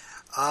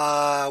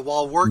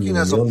 While working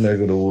as a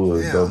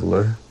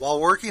while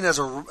working as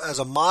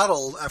a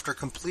model after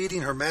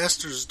completing her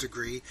master's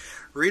degree,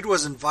 Reed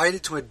was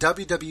invited to a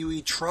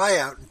WWE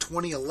tryout in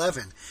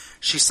 2011.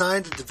 She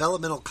signed a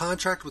developmental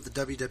contract with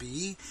the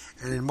WWE,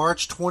 and in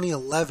March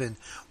 2011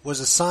 was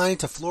assigned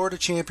to Florida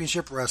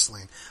Championship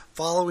Wrestling.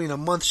 Following a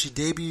month, she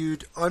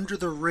debuted under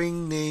the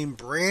ring name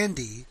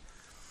Brandy,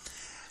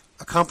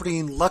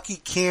 accompanying Lucky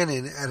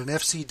Cannon at an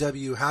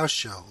FCW house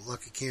show.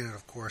 Lucky Cannon,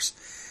 of course,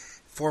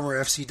 former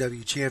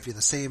FCW champion,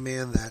 the same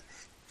man that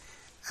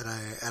at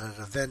an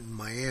event in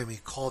Miami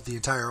called the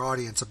entire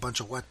audience a bunch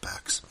of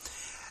wetbacks.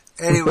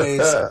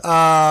 Anyways,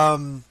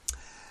 on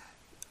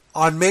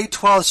May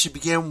 12th, she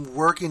began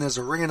working as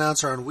a ring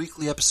announcer on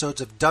weekly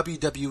episodes of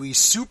WWE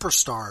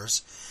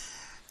Superstars.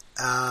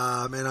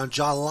 And on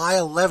July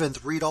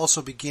 11th, Reed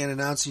also began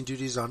announcing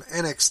duties on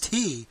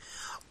NXT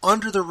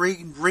under the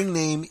ring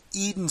name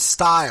Eden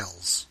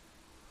Styles.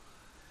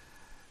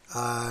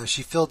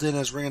 She filled in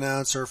as ring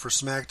announcer for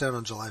SmackDown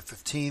on July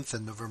 15th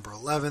and November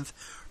 11th.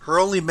 Her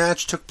only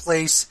match took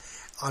place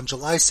on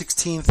July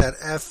 16th at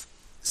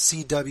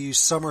FCW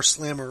Summer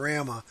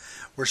Slamorama,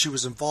 where she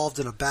was involved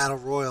in a battle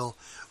royal,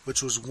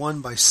 which was won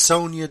by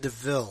Sonya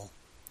Deville.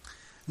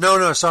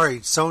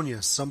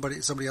 Sonya. Somebody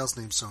else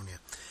named Sonya.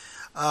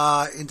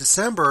 In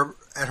December,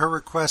 at her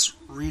request,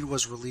 Reed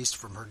was released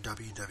from her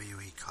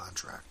WWE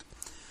contract.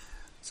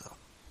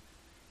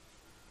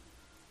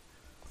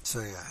 So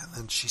yeah, and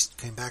then she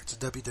came back to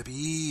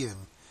WWE,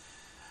 and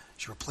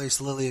she replaced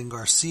Lillian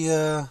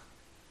Garcia,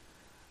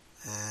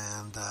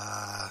 and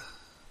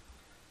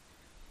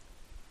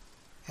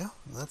yeah,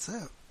 that's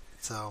it.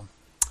 So,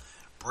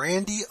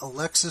 Brandy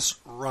Alexis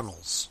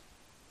Runnels,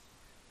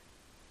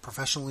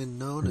 professionally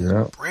known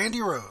as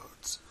Brandy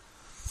Rhodes.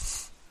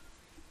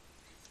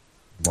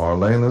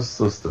 Marlena's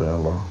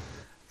sister-in-law.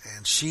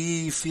 And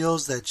she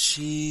feels that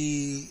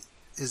she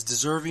is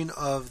deserving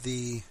of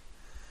the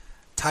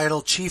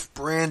title Chief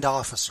Brand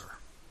Officer.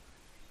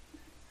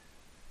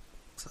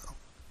 So,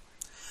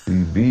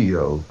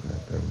 CBO.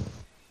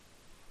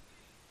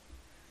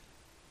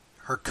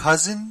 Her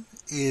cousin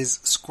is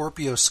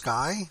Scorpio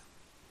Sky.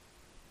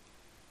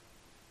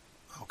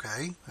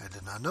 Okay, I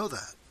did not know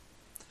that.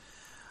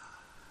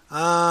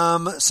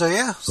 So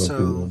yeah,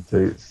 so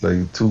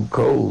say too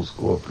cold,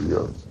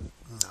 Scorpio.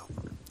 No.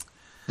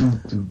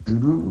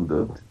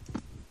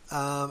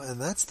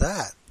 And that's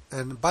that.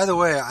 And by the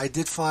way, I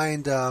did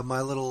find my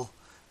little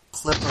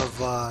clip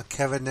of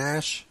Kevin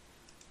Nash.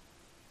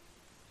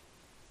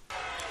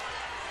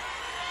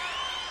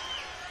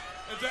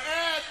 And to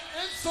add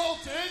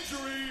insult to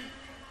injury,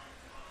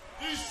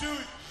 these two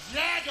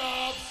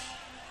jagobs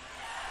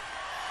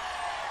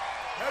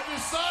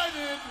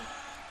decided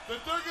that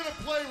they're going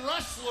to play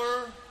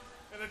wrestler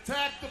and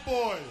attack the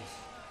boys.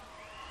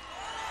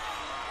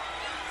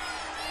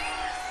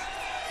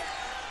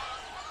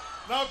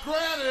 Now,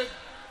 granted,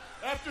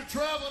 after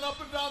traveling up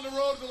and down the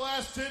road the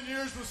last 10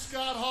 years with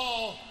Scott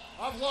Hall,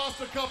 I've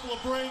lost a couple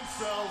of brain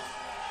cells.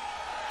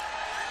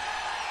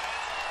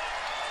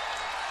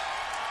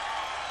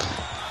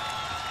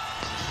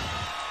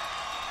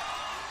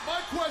 My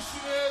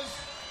question is,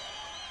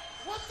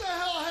 what the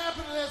hell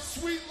happened to that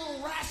sweet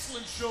little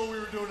wrestling show we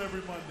were doing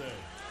every Monday?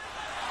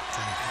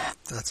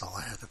 That's all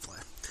I had to play.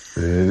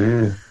 It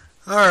is.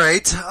 All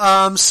right.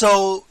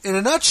 So, in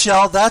a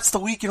nutshell, that's the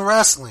week in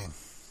wrestling.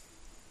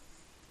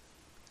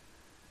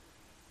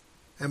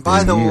 And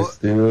by the way,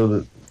 still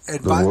the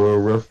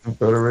World Wrestling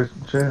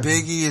Federation champion.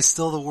 Big E is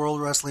still the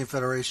World Wrestling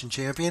Federation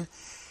champion.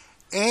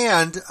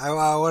 And I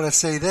want to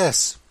say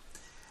this.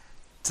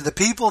 To the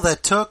people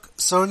that took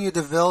Sonya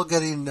Deville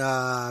getting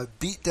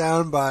beat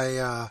down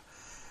by,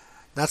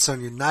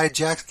 Nia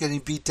Jax getting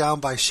beat down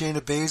by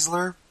Shayna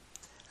Baszler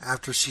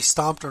after she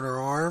stomped on her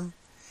arm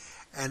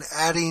and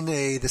adding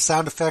the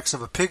sound effects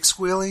of a pig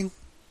squealing.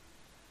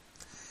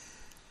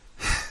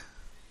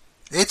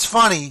 It's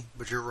funny,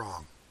 but you're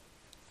wrong.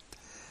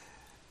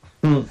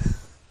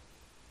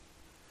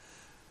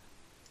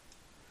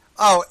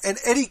 Oh, and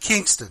Eddie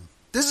Kingston.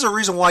 This is a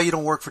reason why you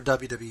don't work for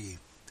WWE.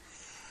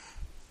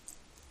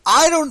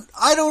 I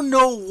don't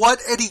know what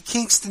Eddie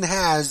Kingston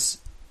has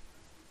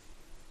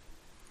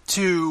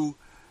to...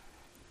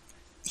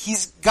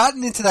 He's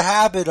gotten into the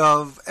habit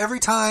of every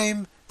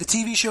time the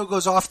TV show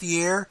goes off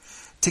the air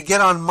to get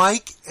on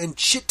mic and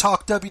shit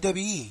talk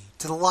WWE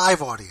to the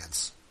live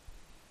audience.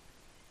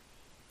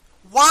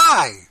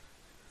 Why?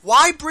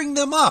 Why bring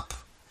them up?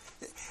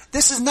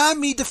 This is not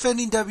me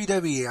defending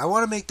WWE. I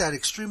want to make that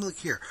extremely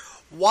clear.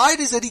 Why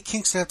does Eddie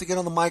Kingston have to get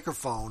on the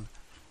microphone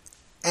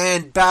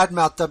and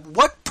badmouth them?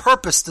 What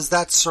purpose does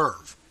that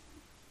serve?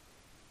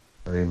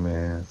 Hey,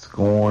 man.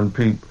 Scorn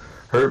people.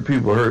 Hurt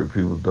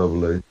people,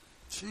 Double A.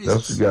 Jesus.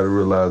 That's what you got to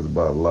realize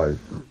about life.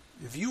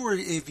 If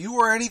you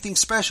were anything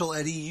special,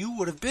 Eddie, you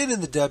would have been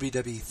in the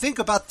WWE. Think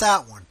about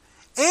that one.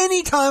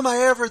 Anytime I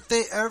ever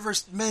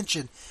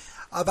mention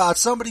about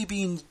somebody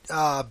being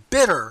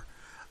bitter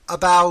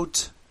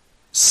about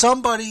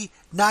somebody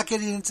not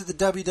getting into the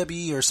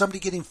WWE or somebody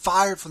getting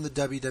fired from the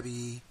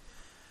WWE,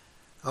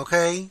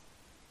 okay?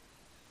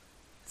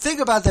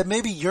 Think about that.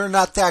 Maybe you're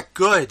not that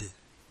good.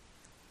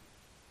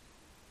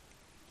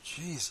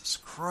 Jesus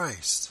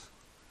Christ.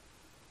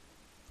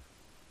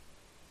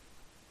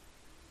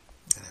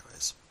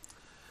 Anyways.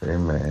 Hey,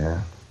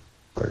 man.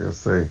 Like I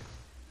say,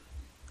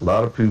 a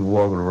lot of people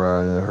walking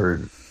around and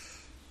hurt.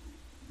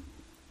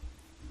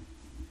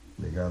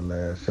 They got to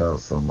lash out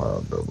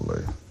somehow, Double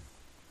A.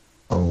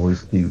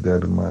 Always keep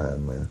that in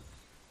mind, man.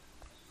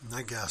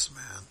 I guess,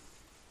 man.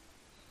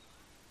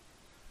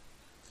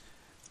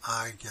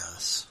 I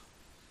guess.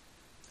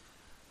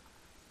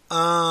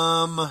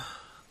 I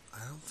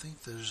don't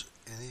think there's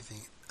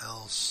anything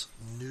else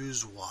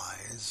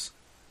news-wise.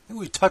 I think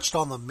we touched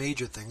on the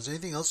major things.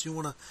 Anything else you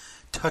want to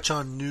touch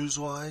on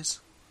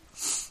news-wise?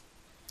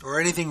 Or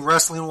anything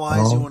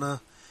wrestling-wise you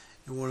want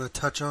to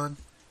touch on?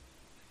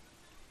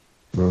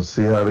 We'll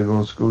see how they're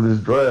going to screw this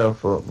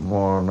draft up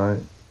tomorrow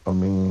night.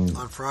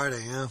 On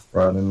Friday, yeah.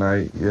 Friday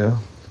night, yeah.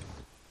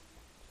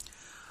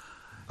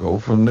 Go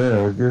from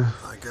there, I guess.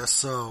 I guess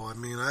so.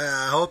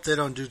 I hope they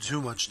don't do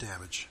too much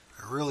damage.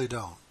 I really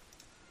don't.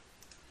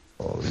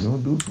 Oh, you're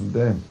going to do some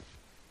damage.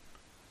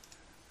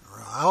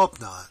 I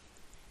hope not.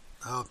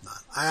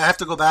 I have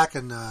to go back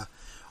and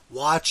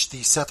watch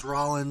the Seth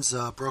Rollins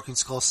Broken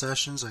Skull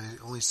sessions. I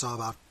only saw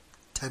about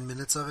 10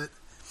 minutes of it.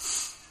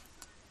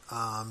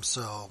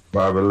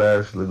 Bobby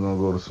Lashley going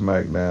to go to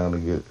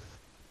SmackDown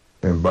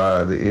and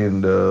by the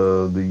end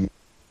of the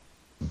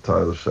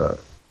title shot.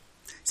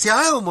 See,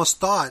 I almost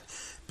thought,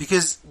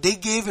 because they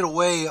gave it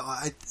away,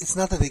 it's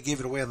not that they gave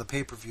it away on the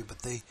pay-per-view, but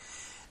they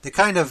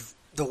kind of,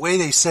 the way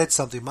they said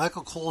something,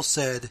 Michael Cole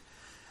said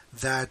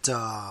that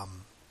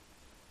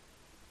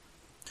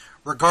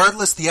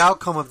regardless the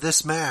outcome of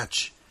this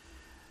match,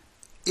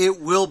 it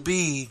will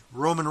be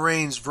Roman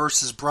Reigns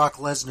versus Brock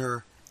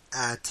Lesnar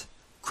at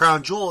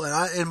Crown Jewel.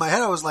 And in my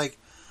head I was like,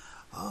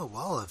 oh,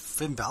 well, if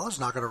Finn Balor's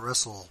not going to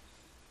wrestle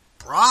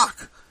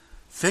Brock,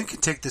 Finn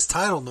can take this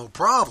title, no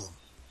problem.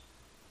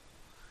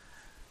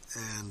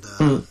 And,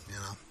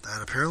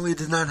 that apparently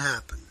did not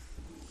happen.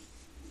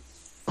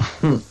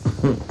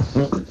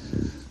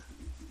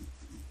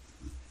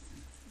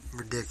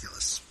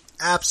 Ridiculous.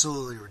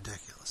 Absolutely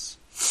ridiculous.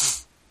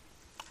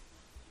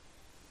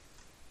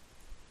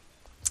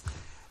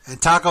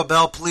 And Taco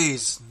Bell,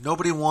 please,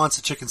 nobody wants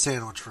a chicken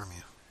sandwich from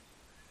you.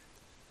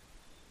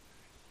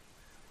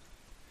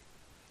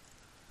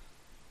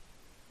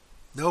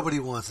 Nobody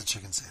wants a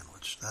chicken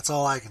sandwich. That's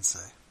all I can say.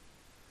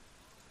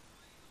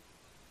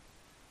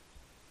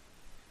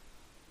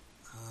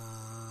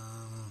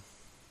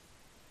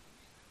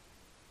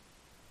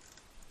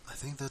 I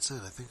think that's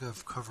it. I think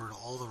I've covered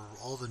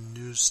all the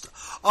news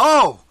stuff.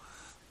 Oh,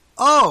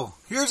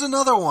 here's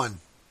another one.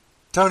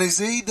 Tony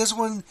Z, this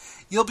one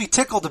you'll be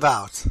tickled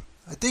about.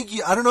 I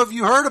don't know if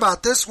you heard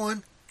about this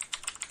one.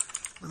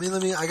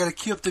 Let me, I gotta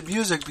cue up the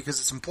music because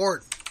it's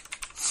important.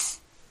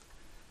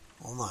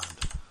 Hold on.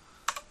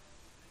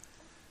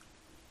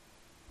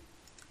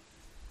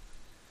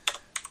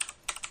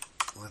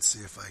 Let's see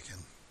if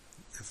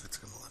it's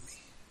gonna let me.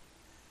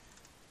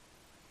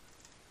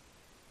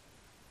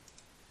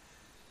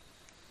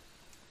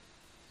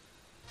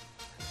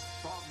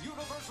 From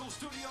Universal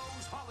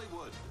Studios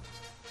Hollywood.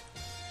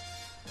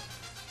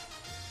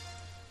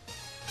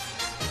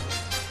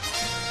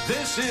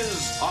 This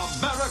is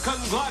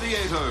American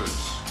Gladiators.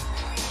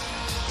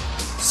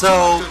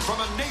 So, From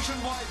a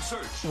nationwide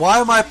search. why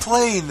am I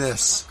playing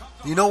this?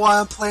 You know why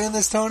I'm playing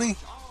this, Tony?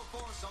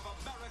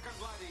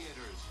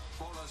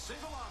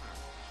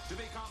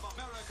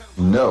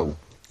 No.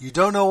 You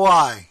don't know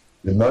why.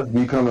 It must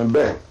be coming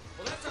back.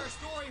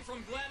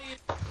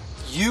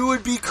 You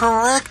would be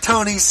correct,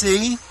 Tony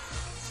C.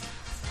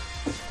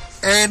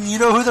 And you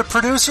know who the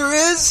producer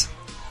is?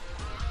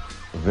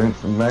 Vince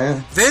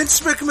McMahon?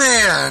 Vince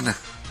McMahon.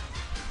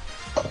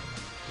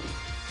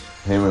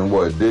 Him and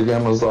what? Dick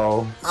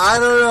Emersall? I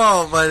don't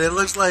know, but it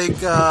looks like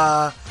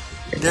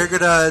they're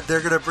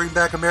gonna bring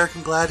back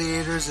American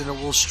Gladiators, and it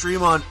will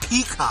stream on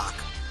Peacock.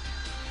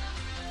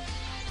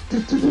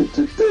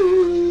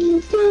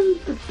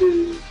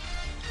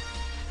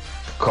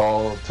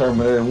 Carl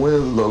Terminator and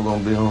Winslow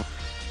gonna be on.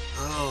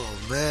 Oh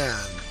man.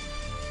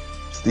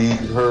 Steve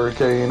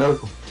Hurricane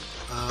Urkel.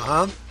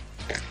 Uh-huh.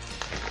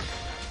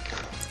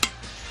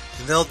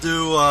 And they'll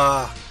do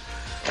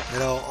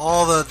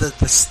all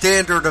the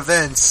standard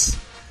events.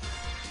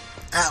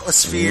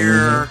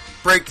 Atmosphere,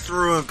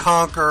 Breakthrough and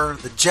Conquer,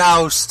 the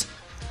Joust.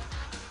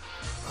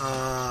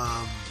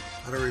 I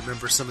don't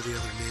remember some of the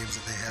other names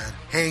that they had.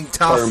 Hang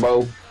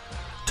Tough.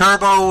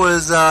 Turbo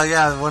was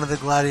one of the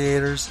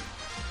gladiators.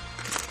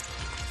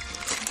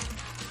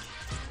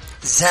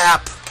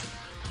 Zap.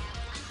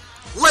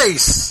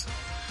 Lace.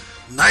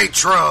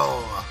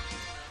 Nitro.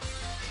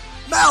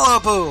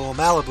 Malibu.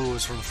 Malibu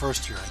was from the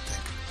first year, I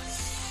think.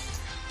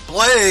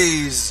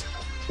 Blaze.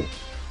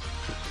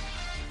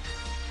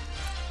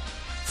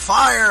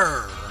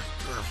 Fire.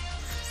 Or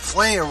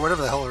Flame, or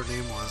whatever the hell her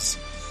name was.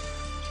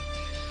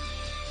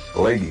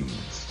 Blaze.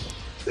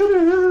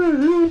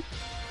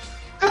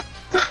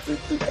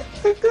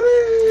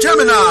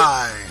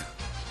 Gemini.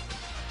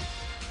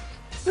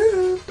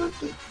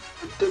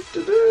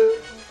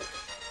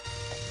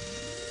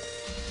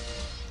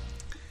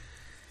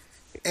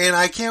 And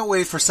I can't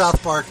wait for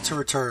South Park to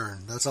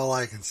return. That's all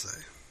I can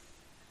say.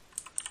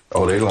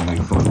 Oh, they gonna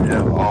make fun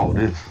of all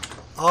this.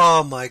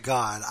 Oh my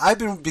god.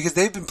 Because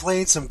they've been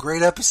playing some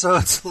great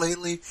episodes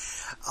lately.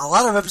 A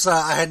lot of episodes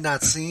I had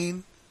not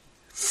seen.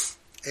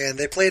 And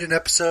they played an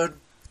episode,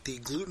 the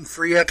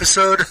gluten-free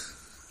episode.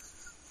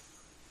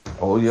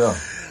 Oh yeah.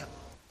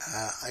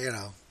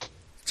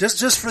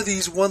 Just for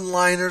these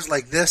one-liners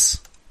like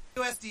this.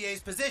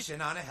 USDA's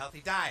position on a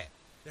healthy diet.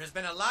 There's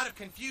been a lot of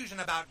confusion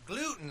about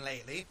gluten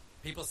lately.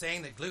 People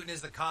saying that gluten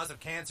is the cause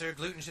of cancer,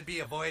 gluten should be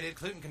avoided,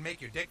 gluten can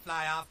make your dick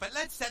fly off, but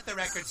let's set the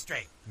record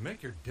straight.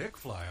 Make your dick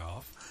fly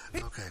off?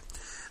 Okay.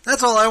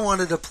 That's all I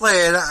wanted to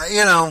play. And,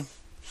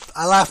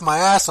 I laughed my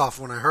ass off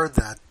when I heard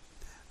that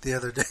the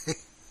other day.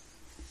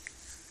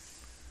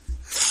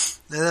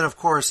 And then, of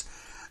course,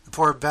 the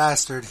poor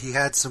bastard, he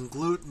had some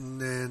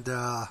gluten, and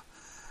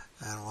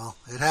well,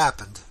 it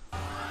happened.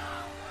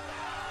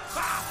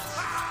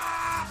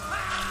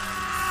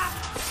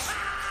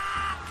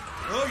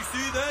 Oh, you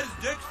see that? His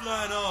dick's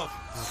flying off.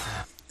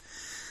 Okay.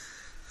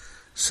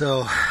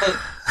 So.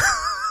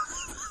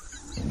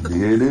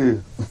 Yeah, it is.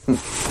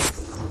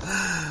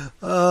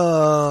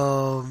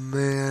 Oh,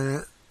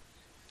 man.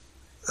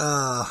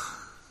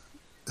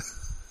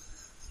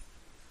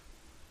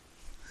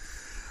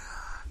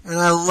 And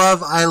I love.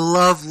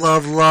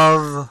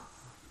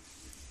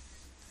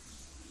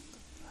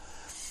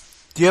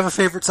 Do you have a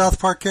favorite South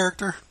Park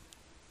character?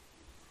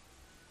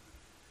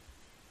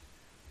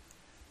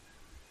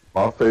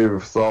 My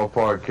favorite South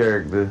Park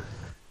character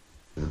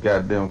is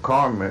goddamn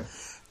Cartman.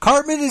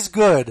 Cartman is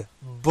good,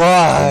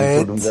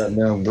 but... Put them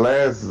goddamn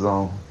glasses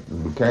on.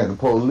 Became the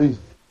police.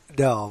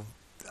 No.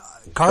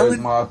 Cartman...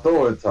 Take my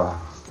authority.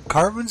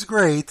 Cartman's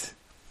great,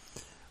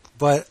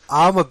 but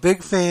I'm a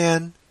big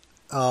fan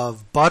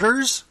of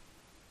Butters,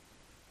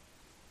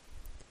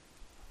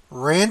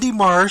 Randy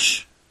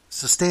Marsh,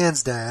 so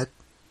Stan's dad,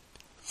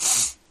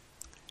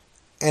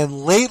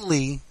 and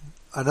lately,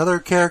 another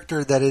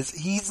character that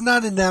he's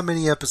not in that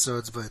many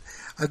episodes, but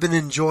I've been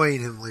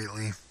enjoying him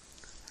lately. And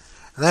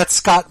that's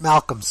Scott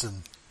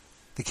Malcolmson,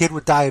 the kid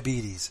with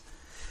diabetes.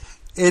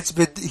 He's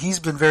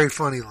been very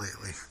funny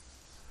lately.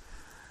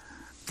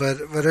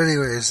 But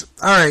anyways,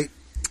 alright.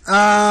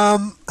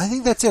 I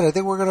think that's it. I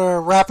think we're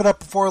gonna wrap it up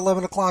before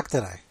 11 o'clock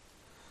today.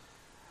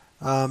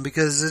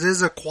 Because it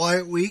is a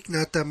quiet week,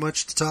 not that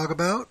much to talk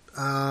about.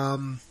 I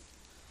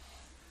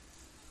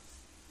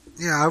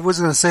was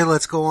gonna say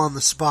let's go on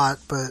the spot,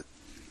 but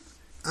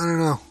I don't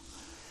know.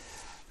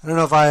 I don't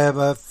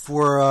know if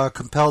we're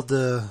compelled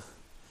to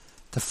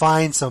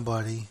find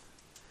somebody.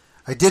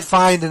 I did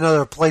find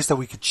another place that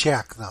we could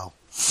check though,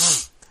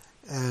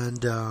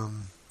 and let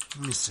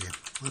me see.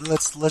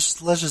 Let's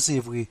just see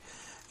if we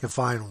can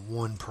find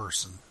one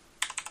person,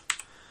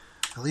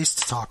 at least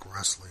to talk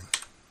wrestling.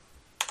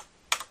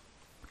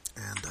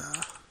 And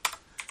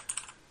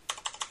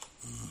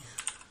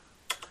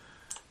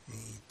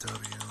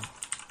AEW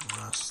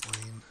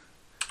Wrestling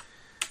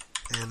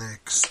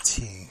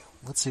NXT.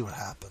 Let's see what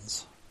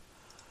happens.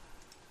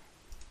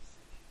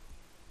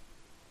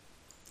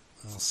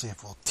 We'll see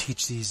if we'll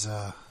teach these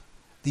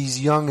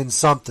youngins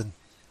something,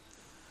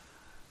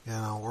 you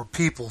know, or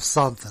people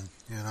something,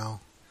 you know,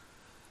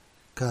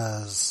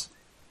 because,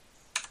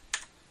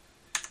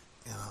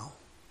 you know,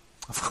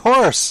 of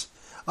course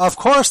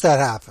that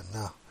happened.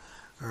 No,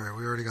 all right,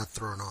 we already got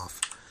thrown off.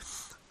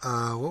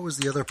 What was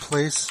the other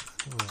place?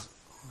 It was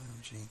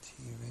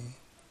OMGTV.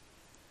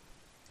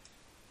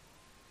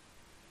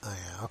 Oh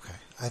yeah, okay.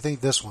 I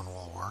think this one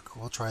will work.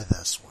 We'll try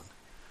this one.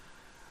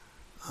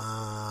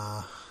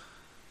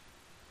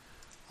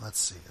 Let's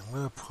see. I'm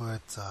going to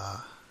put,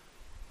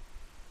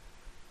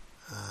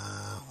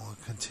 we'll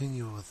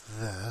continue with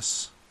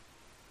this.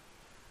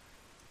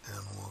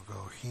 And we'll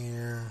go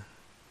here.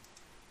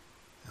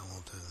 And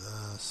we'll do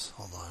this.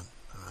 Hold on.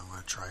 I'm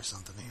going to try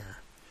something here.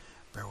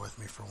 Bear with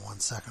me for 1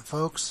 second,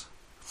 folks.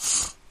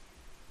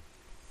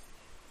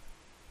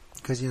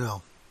 Because, you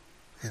know,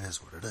 it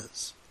is what it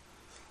is.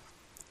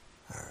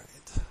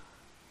 Alright.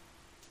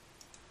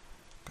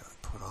 Got to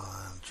put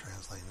on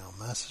translate no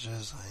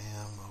messages. I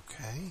am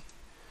okay.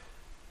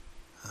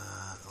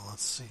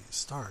 Let's see.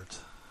 Start.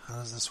 How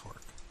does this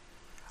work?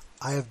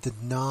 I have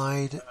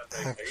denied. He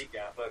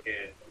got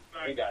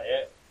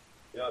it.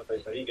 You know,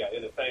 so he got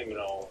entertainment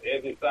on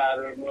every side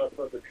of the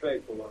motherfucking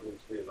spectrum on this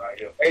shit right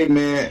here. Hey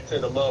man, to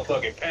the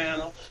motherfucking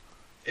panel,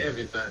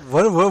 everything.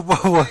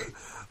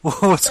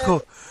 What's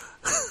cool?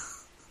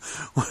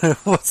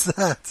 What's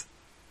that?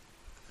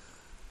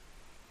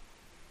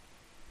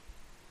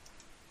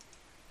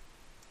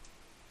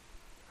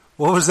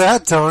 What was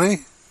that,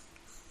 Tony?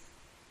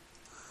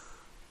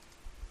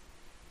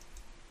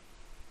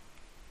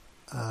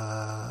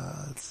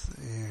 Let's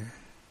see here.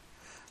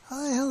 How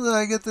the hell did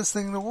I get this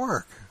thing to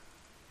work?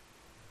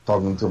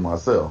 Talking to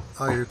myself.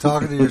 Oh, you're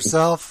talking to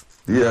yourself?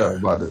 Yeah,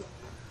 about it.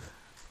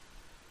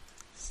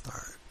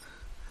 Start.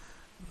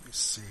 Let me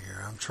see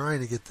here. I'm trying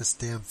to get this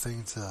damn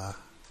thing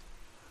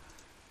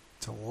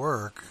to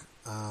work.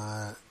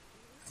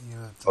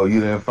 You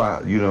didn't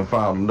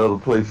find another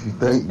place you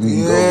think you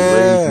can go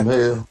raise some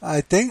hell?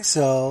 I think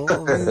so.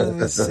 Let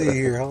me see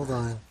here. Hold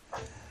on.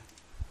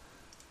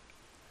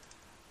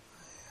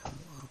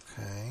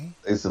 Okay.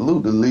 Hey,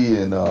 salute to Lee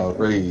and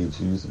Rage,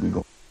 who used to be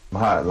going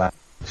hotline,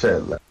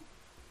 chat line.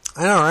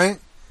 I know, right?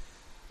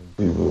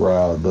 People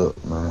riled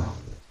up, man.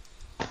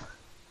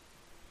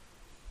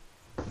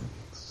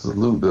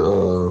 Salute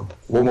to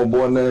what my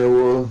boy name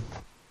was?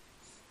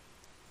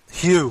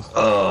 Hugh.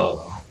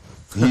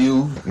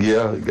 Hugh,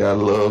 yeah, gotta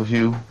love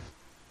Hugh.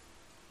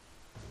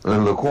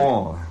 And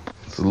Laquan.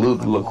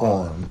 Salute to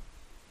Laquan.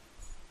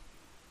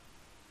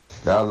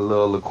 Gotta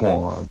love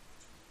Laquan.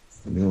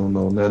 You don't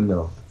know nothing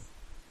else.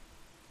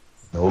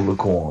 No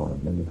Laquan,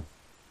 nigga.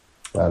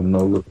 Gotta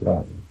know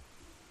Laquan.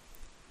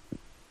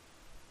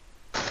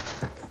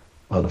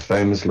 Of the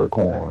famous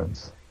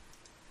Laquans.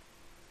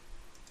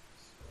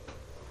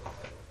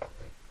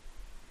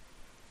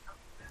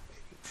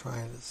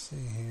 Trying to see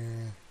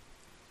here.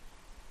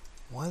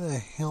 Why the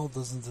hell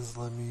doesn't this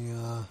let me,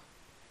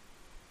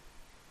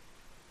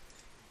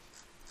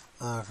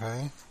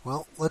 Okay,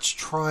 well, let's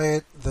try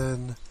it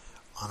then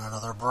on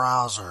another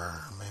browser.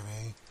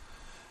 Maybe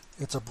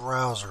it's a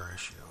browser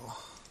issue.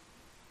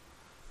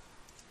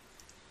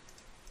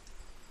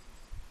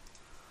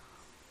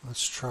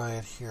 Let's try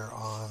it here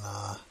on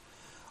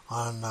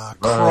Chrome.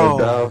 Ride or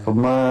die for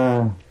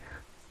mine.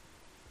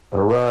 I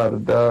ride or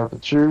die for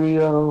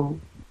Cheerio.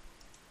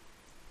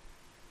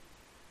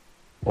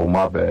 Oh,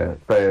 my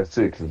bad. Fast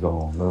 6 is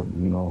on,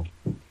 you know.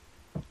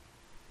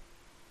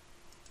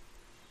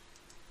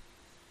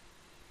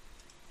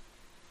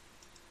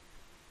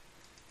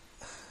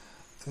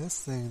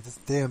 This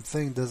damn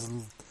thing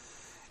doesn't...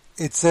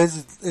 It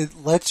says it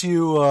lets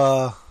you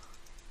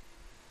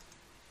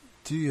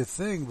do your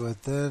thing,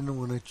 but then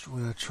when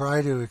I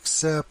try to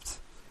accept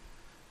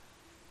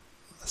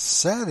the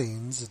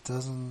settings, it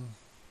doesn't...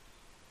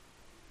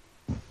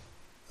 There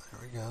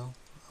we go.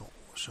 Oh,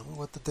 show me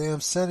what the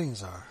damn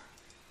settings are.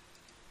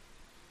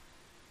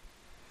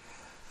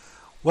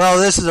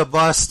 Well, this is a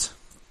bust.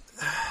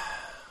 It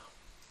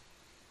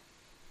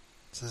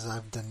says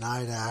I've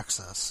denied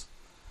access.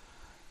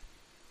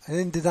 I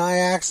didn't deny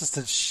access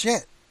to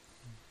shit.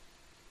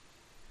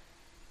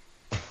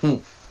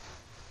 Hold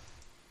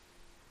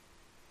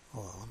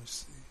on, let me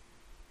see.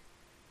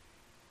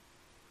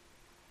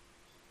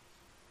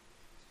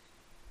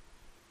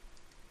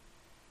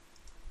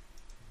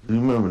 You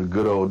remember the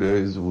good old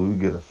days when we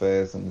get a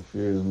Fast and the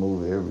Furious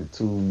movie every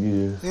 2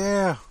 years?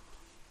 Yeah.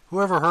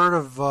 Whoever heard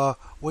of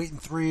waiting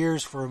 3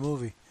 years for a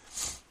movie?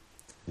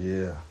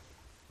 Yeah.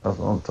 That's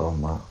what I'm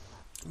talking about.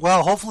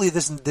 Well, hopefully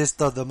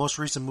the most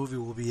recent movie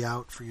will be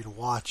out for you to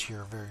watch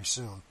here very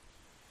soon.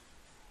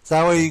 So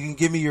that way you can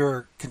give me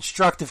your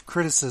constructive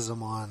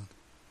criticism on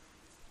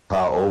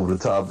how over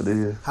the top it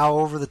is. How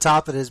over the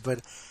top it is,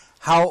 but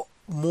how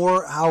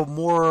more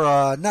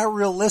not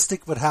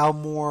realistic, but how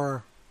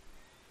more,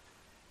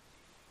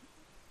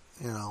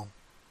 I don't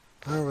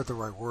know what the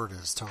right word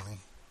is,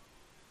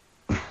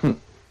 Tony.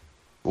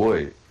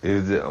 Boy,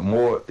 is it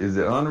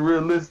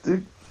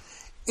unrealistic?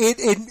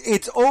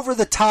 It's over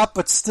the top,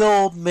 but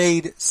still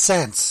made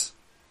sense.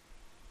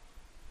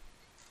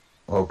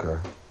 Okay.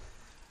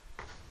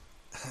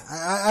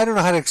 I don't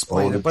know how to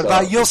explain it,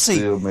 but you'll see.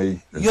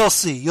 You'll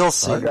see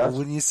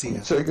when you see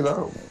it. Check it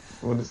out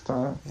when it's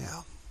time.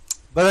 Yeah.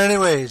 But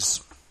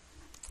anyways,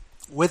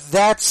 with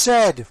that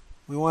said,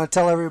 we want to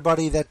tell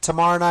everybody that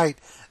tomorrow night,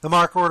 the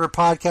Mark Order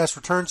podcast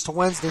returns to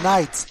Wednesday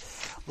nights,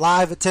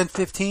 live at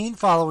 10:15,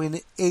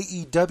 following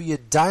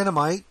AEW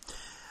Dynamite.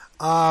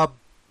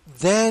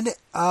 Then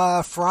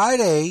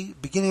Friday,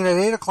 beginning at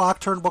 8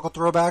 o'clock, Turnbuckle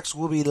Throwbacks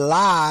will be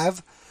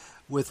live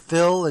with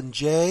Phil and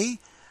Jay.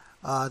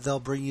 They'll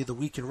bring you the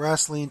week in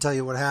wrestling, tell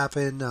you what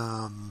happened.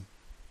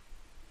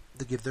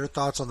 They give their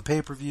thoughts on the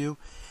pay-per-view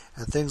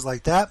and things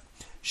like that.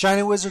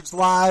 Shining Wizards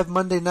live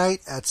Monday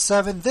night at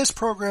 7. This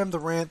program, The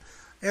Rant,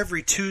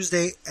 every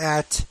Tuesday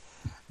at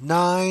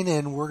 9.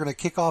 And we're going to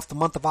kick off the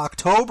month of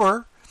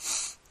October.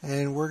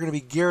 And we're going to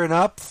be gearing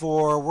up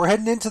we're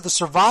heading into the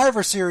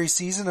Survivor Series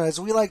season, as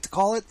we like to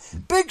call it,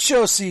 Big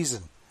Show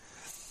season.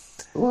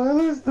 Well,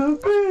 it's the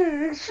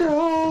Big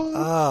Show.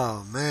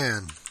 Oh,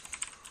 man.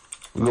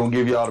 We're going to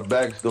give y'all the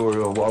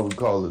backstory of why we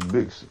call it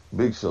Big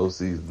Show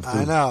season, too.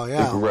 I know,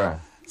 yeah. Stick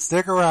around.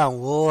 Stick around.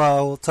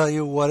 We'll tell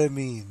you what it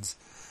means.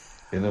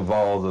 It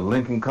involves a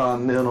Lincoln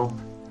Continental,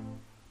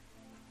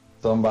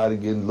 somebody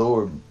getting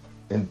lowered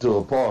into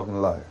a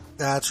parking lot.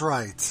 That's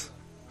right.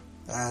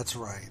 That's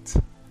right.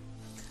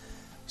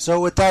 So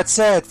with that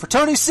said, for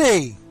Tony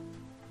C,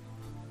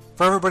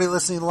 for everybody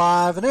listening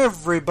live and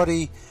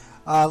everybody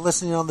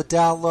listening on the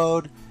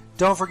download,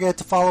 don't forget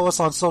to follow us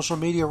on social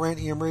media,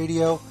 Rantium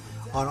Radio,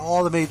 on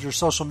all the major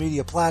social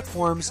media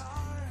platforms.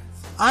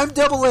 I'm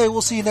Double A.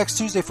 We'll see you next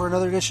Tuesday for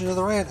another edition of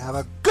The Rant. Have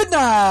a good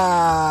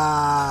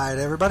night,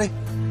 everybody.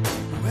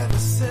 Whoever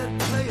said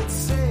play it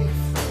safe,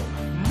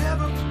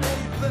 never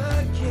played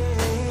the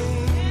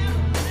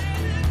game.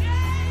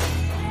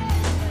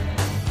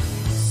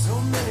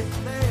 So many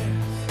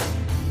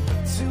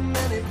players, too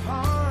many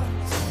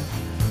pawns,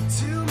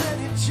 too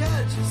many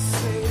judges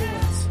say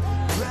it's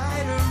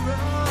right or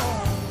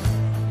wrong.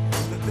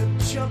 But they'll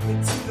jump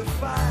into the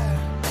fire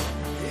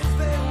if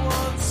they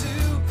want to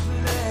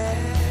play.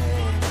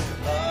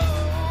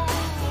 Oh,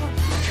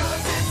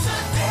 'cause it's a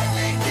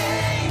deadly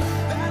game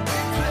that we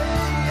play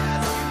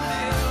as we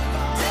live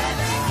on.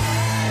 Deadly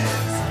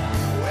games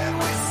when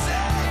we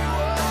say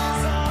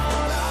what's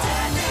on.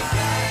 Deadly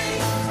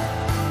games,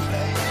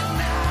 play it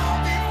now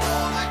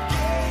before the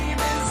game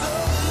is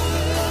over.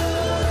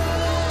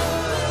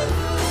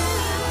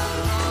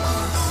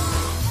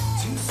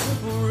 Two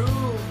simple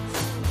rules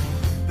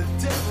the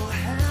devil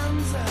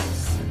hands us.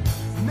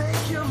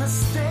 Make your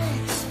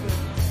mistakes, but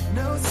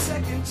no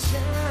second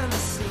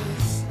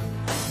chances.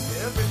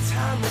 Every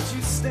time that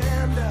you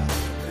stand up,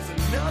 there's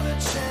another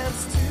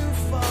chance to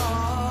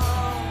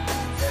fall.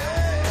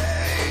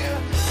 Yeah,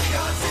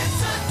 'cause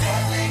it's a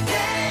deadly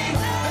game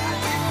that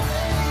we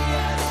play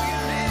as we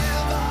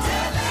live on.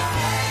 Deadly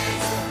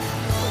games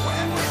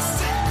when we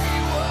say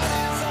what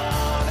is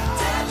on.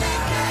 Deadly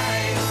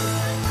games,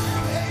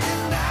 play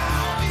it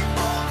now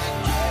before the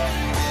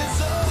game is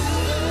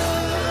over.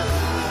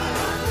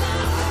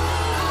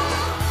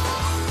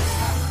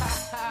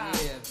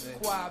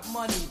 Quiet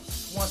money,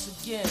 once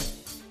again,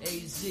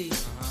 AZ.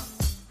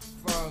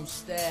 Firm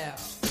style,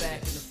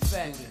 back in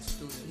effect,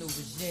 new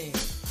regime.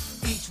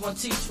 Each one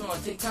teach one,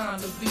 take time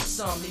to beat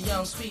some. The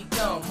young speak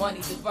dumb,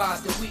 money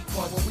divides the weak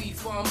one. Where we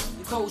from,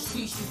 the cold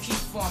streets you keep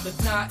from. If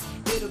not,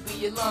 it'll be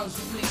your lungs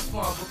you bleed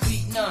from.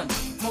 Repeat none,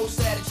 most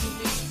attitude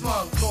be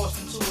strung. Lost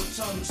into a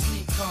tunnel,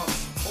 sleep comes.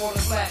 All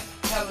in black,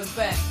 hell and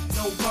back,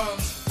 no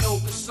burns, no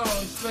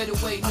concerns. Straight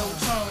away, no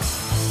turns.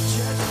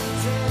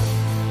 Judgment Day,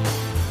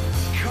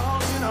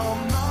 calling all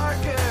my